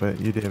tied, but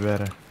you did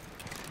better.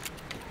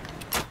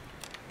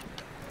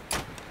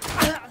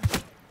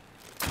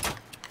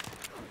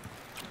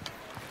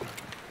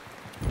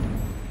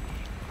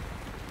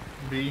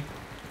 B.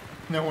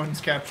 No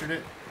one's captured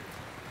it.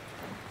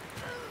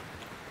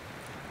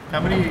 How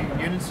many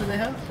units do they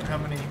have? Or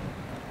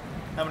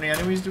how many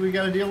enemies do we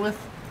gotta deal with?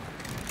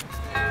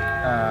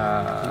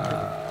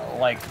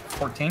 Like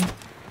 14?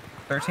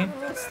 13?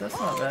 That's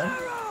not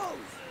bad.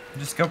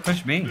 Just go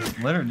push B.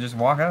 Literally, just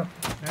walk up.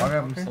 Yeah, Walk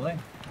up okay. and slay.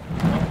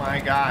 Oh my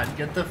god,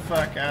 get the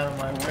fuck out of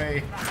my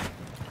way.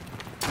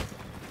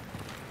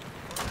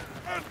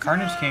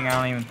 Carnage King, I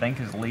don't even think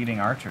is leading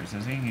archers,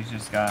 is he? He's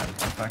just got a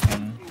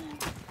fucking...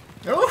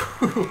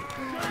 Oh!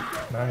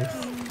 Nice.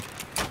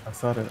 I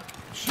saw that.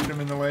 Shoot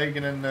him in the leg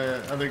and then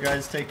the other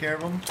guys take care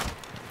of him.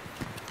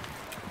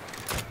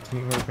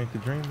 Teamwork make the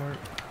dream work.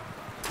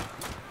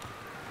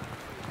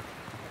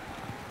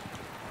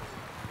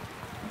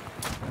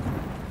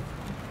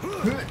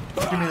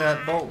 Give me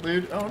that bolt,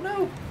 dude. Oh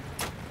no!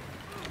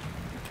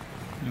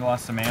 You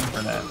lost a man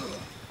for that.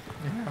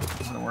 Yeah.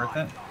 Is it worth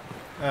it?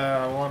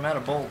 Well, I'm out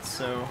of bolts,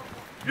 so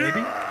maybe?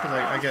 Because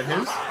I get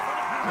his?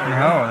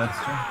 No,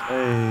 that's true.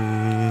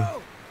 Hey.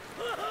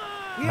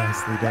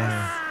 Nicely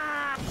done.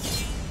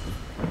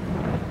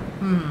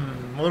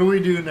 What do we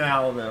do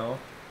now, though?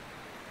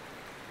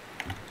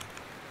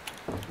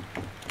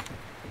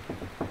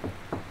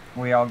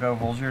 We all go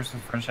Vultures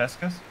with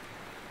Francesca's?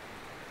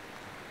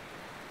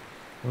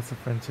 What's a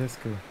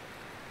Francesco?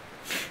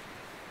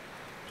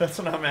 That's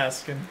what I'm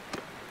asking.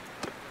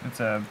 It's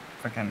a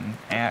fucking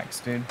axe,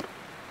 dude.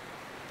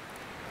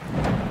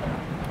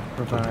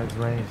 Provides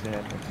range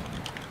damage.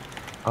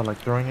 I like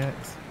throwing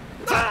axe.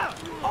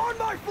 On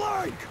my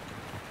flank!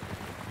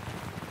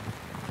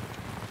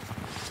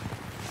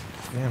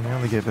 Damn, they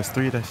only gave us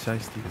 3. That's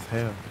shiesty as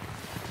hell.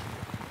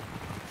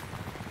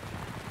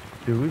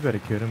 Dude, we better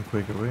kill them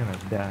quicker. We're gonna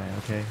die,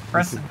 okay?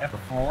 Press This is-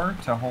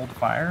 F4 to hold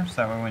fire, so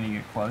that way when you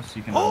get close,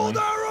 you can Hold only,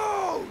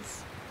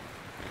 arrows!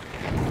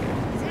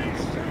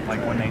 like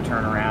when they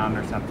turn around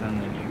or something,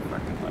 then you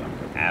fucking let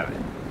them have it.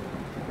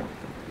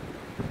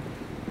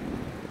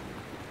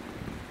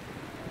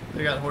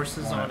 We got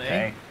horses on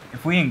A.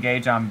 If we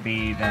engage on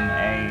B, then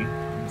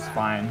A is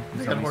fine.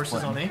 We So got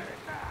horses on A.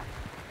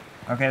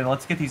 Okay,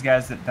 let's get these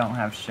guys that don't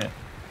have shit.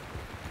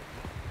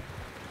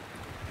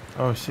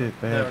 Oh shit,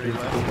 they They have already these.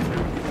 left.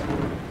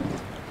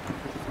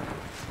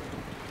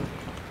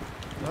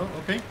 Oh,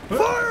 okay.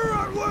 Fire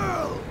at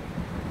will!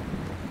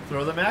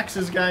 Throw the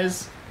maxes,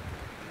 guys.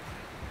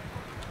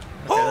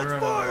 Okay, Hold they're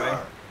running away.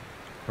 fire!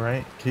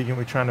 Right? Keegan,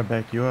 we're trying to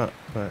back you up,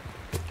 but...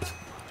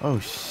 Oh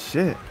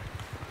shit.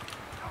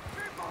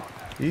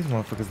 These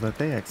motherfuckers let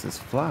their axes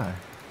fly.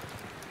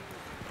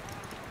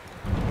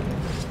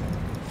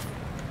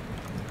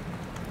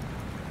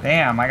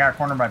 Damn, I got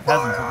cornered by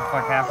peasants. What the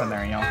fuck happened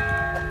there, y'all?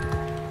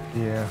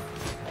 Yeah.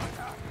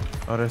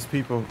 Oh, there's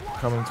people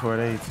coming toward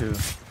A too.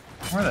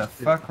 Where the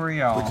fuck were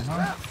y'all,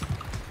 huh?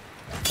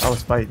 I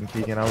was fighting,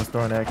 Keegan. I was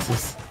throwing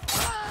axes.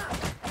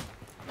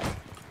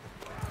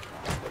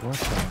 What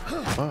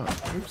the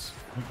fuck? Oops.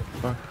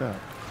 Fucked up.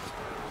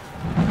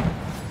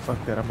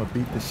 Fuck that. I'm gonna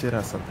beat the shit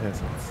out of some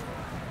peasants.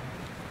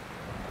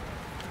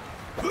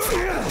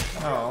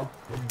 Oh.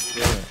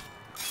 Yeah.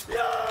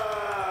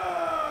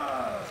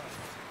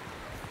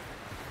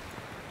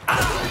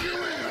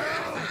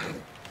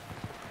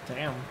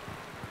 Damn.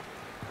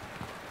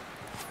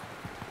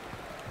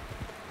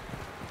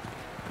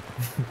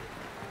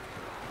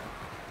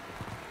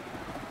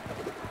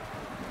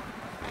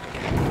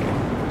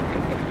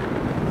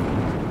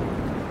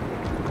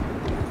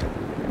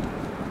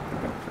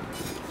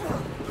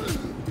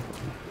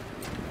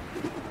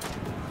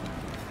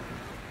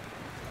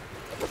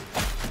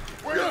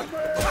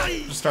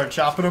 Just start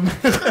chopping them.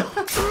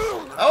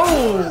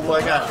 Oh,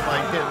 I got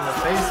like hit in the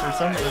face or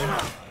something.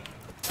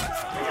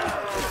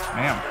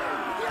 Damn.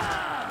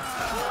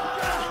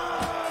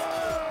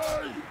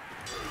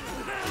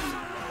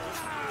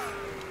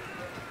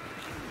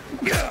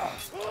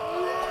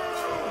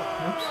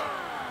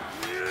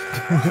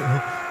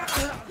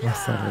 My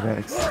son of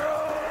X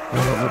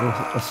went a little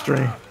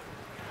astray.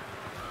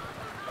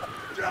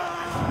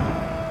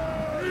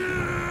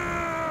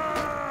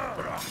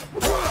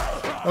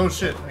 Oh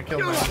shit, I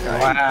killed my guy.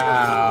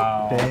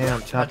 Wow.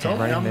 Damn, I chopped told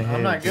him you, right in the head.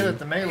 I'm not good dude. at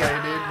the melee, dude.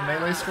 The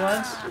melee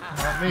squads?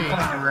 Not me. I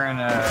think we're in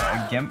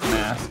a gimp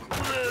mask.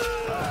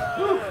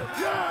 Nope.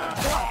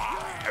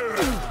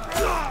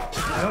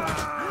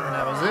 And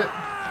that was it.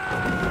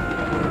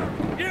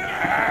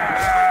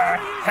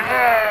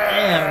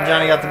 Damn,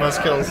 Johnny got the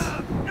most kills.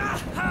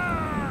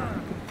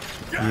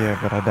 Yeah,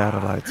 but I died a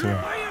lot too.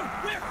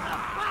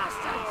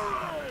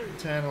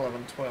 10,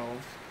 11,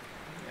 12.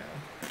 Yeah.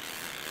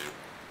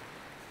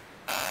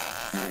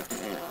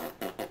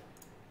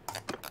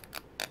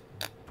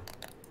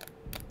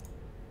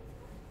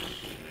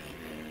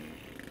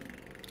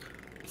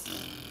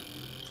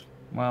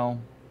 Well,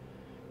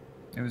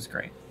 it was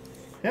great.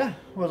 Yeah,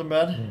 wasn't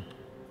bad.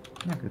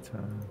 Good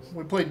times.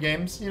 We played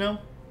games, you know?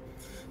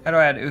 How do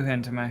I add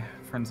Uhin to my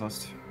friends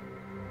list?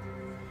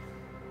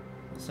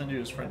 I'll send you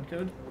his friend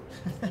code.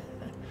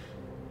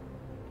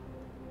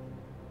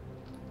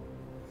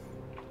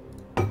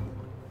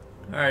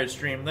 Alright,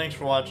 stream. Thanks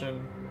for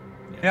watching.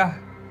 Yeah.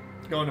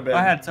 Going to bed.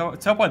 I had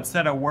someone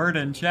said a word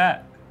in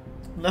chat.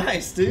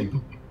 Nice, dude.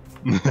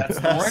 That's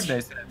the word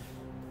they said.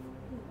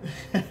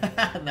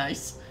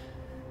 Nice.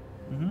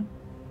 Mm-hmm.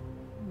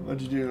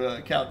 What'd you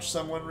do? Couch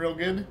someone real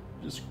good?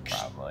 Just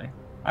Probably.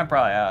 I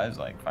probably it was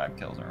like 5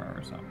 kills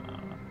or something. I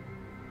don't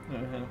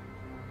know. Uh-huh.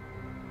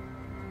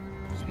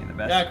 Just be the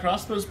best. Yeah,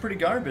 crossbow's pretty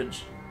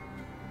garbage.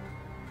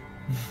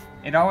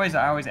 I always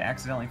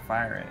accidentally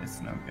fire it.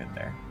 It's no good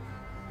there.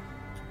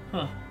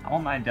 Huh. I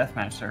want my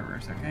deathmatch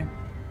servers, okay?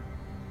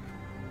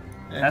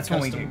 And That's when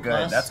we custom get good.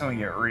 class? That's when we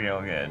get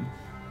real good.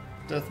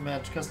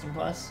 Deathmatch custom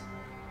class?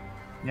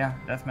 Yeah,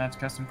 deathmatch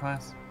custom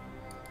class.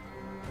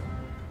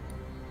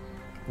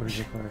 What is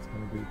your class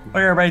gonna be?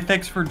 Okay, everybody,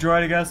 thanks for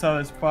joining us on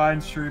this fine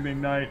streaming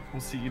night.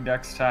 We'll see you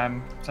next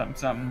time.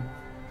 Something.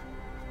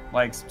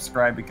 Like,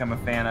 subscribe, become a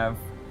fan of,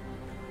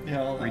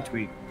 Yeah, all that.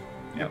 retweet.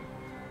 Yep.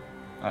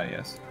 Oh,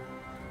 yes.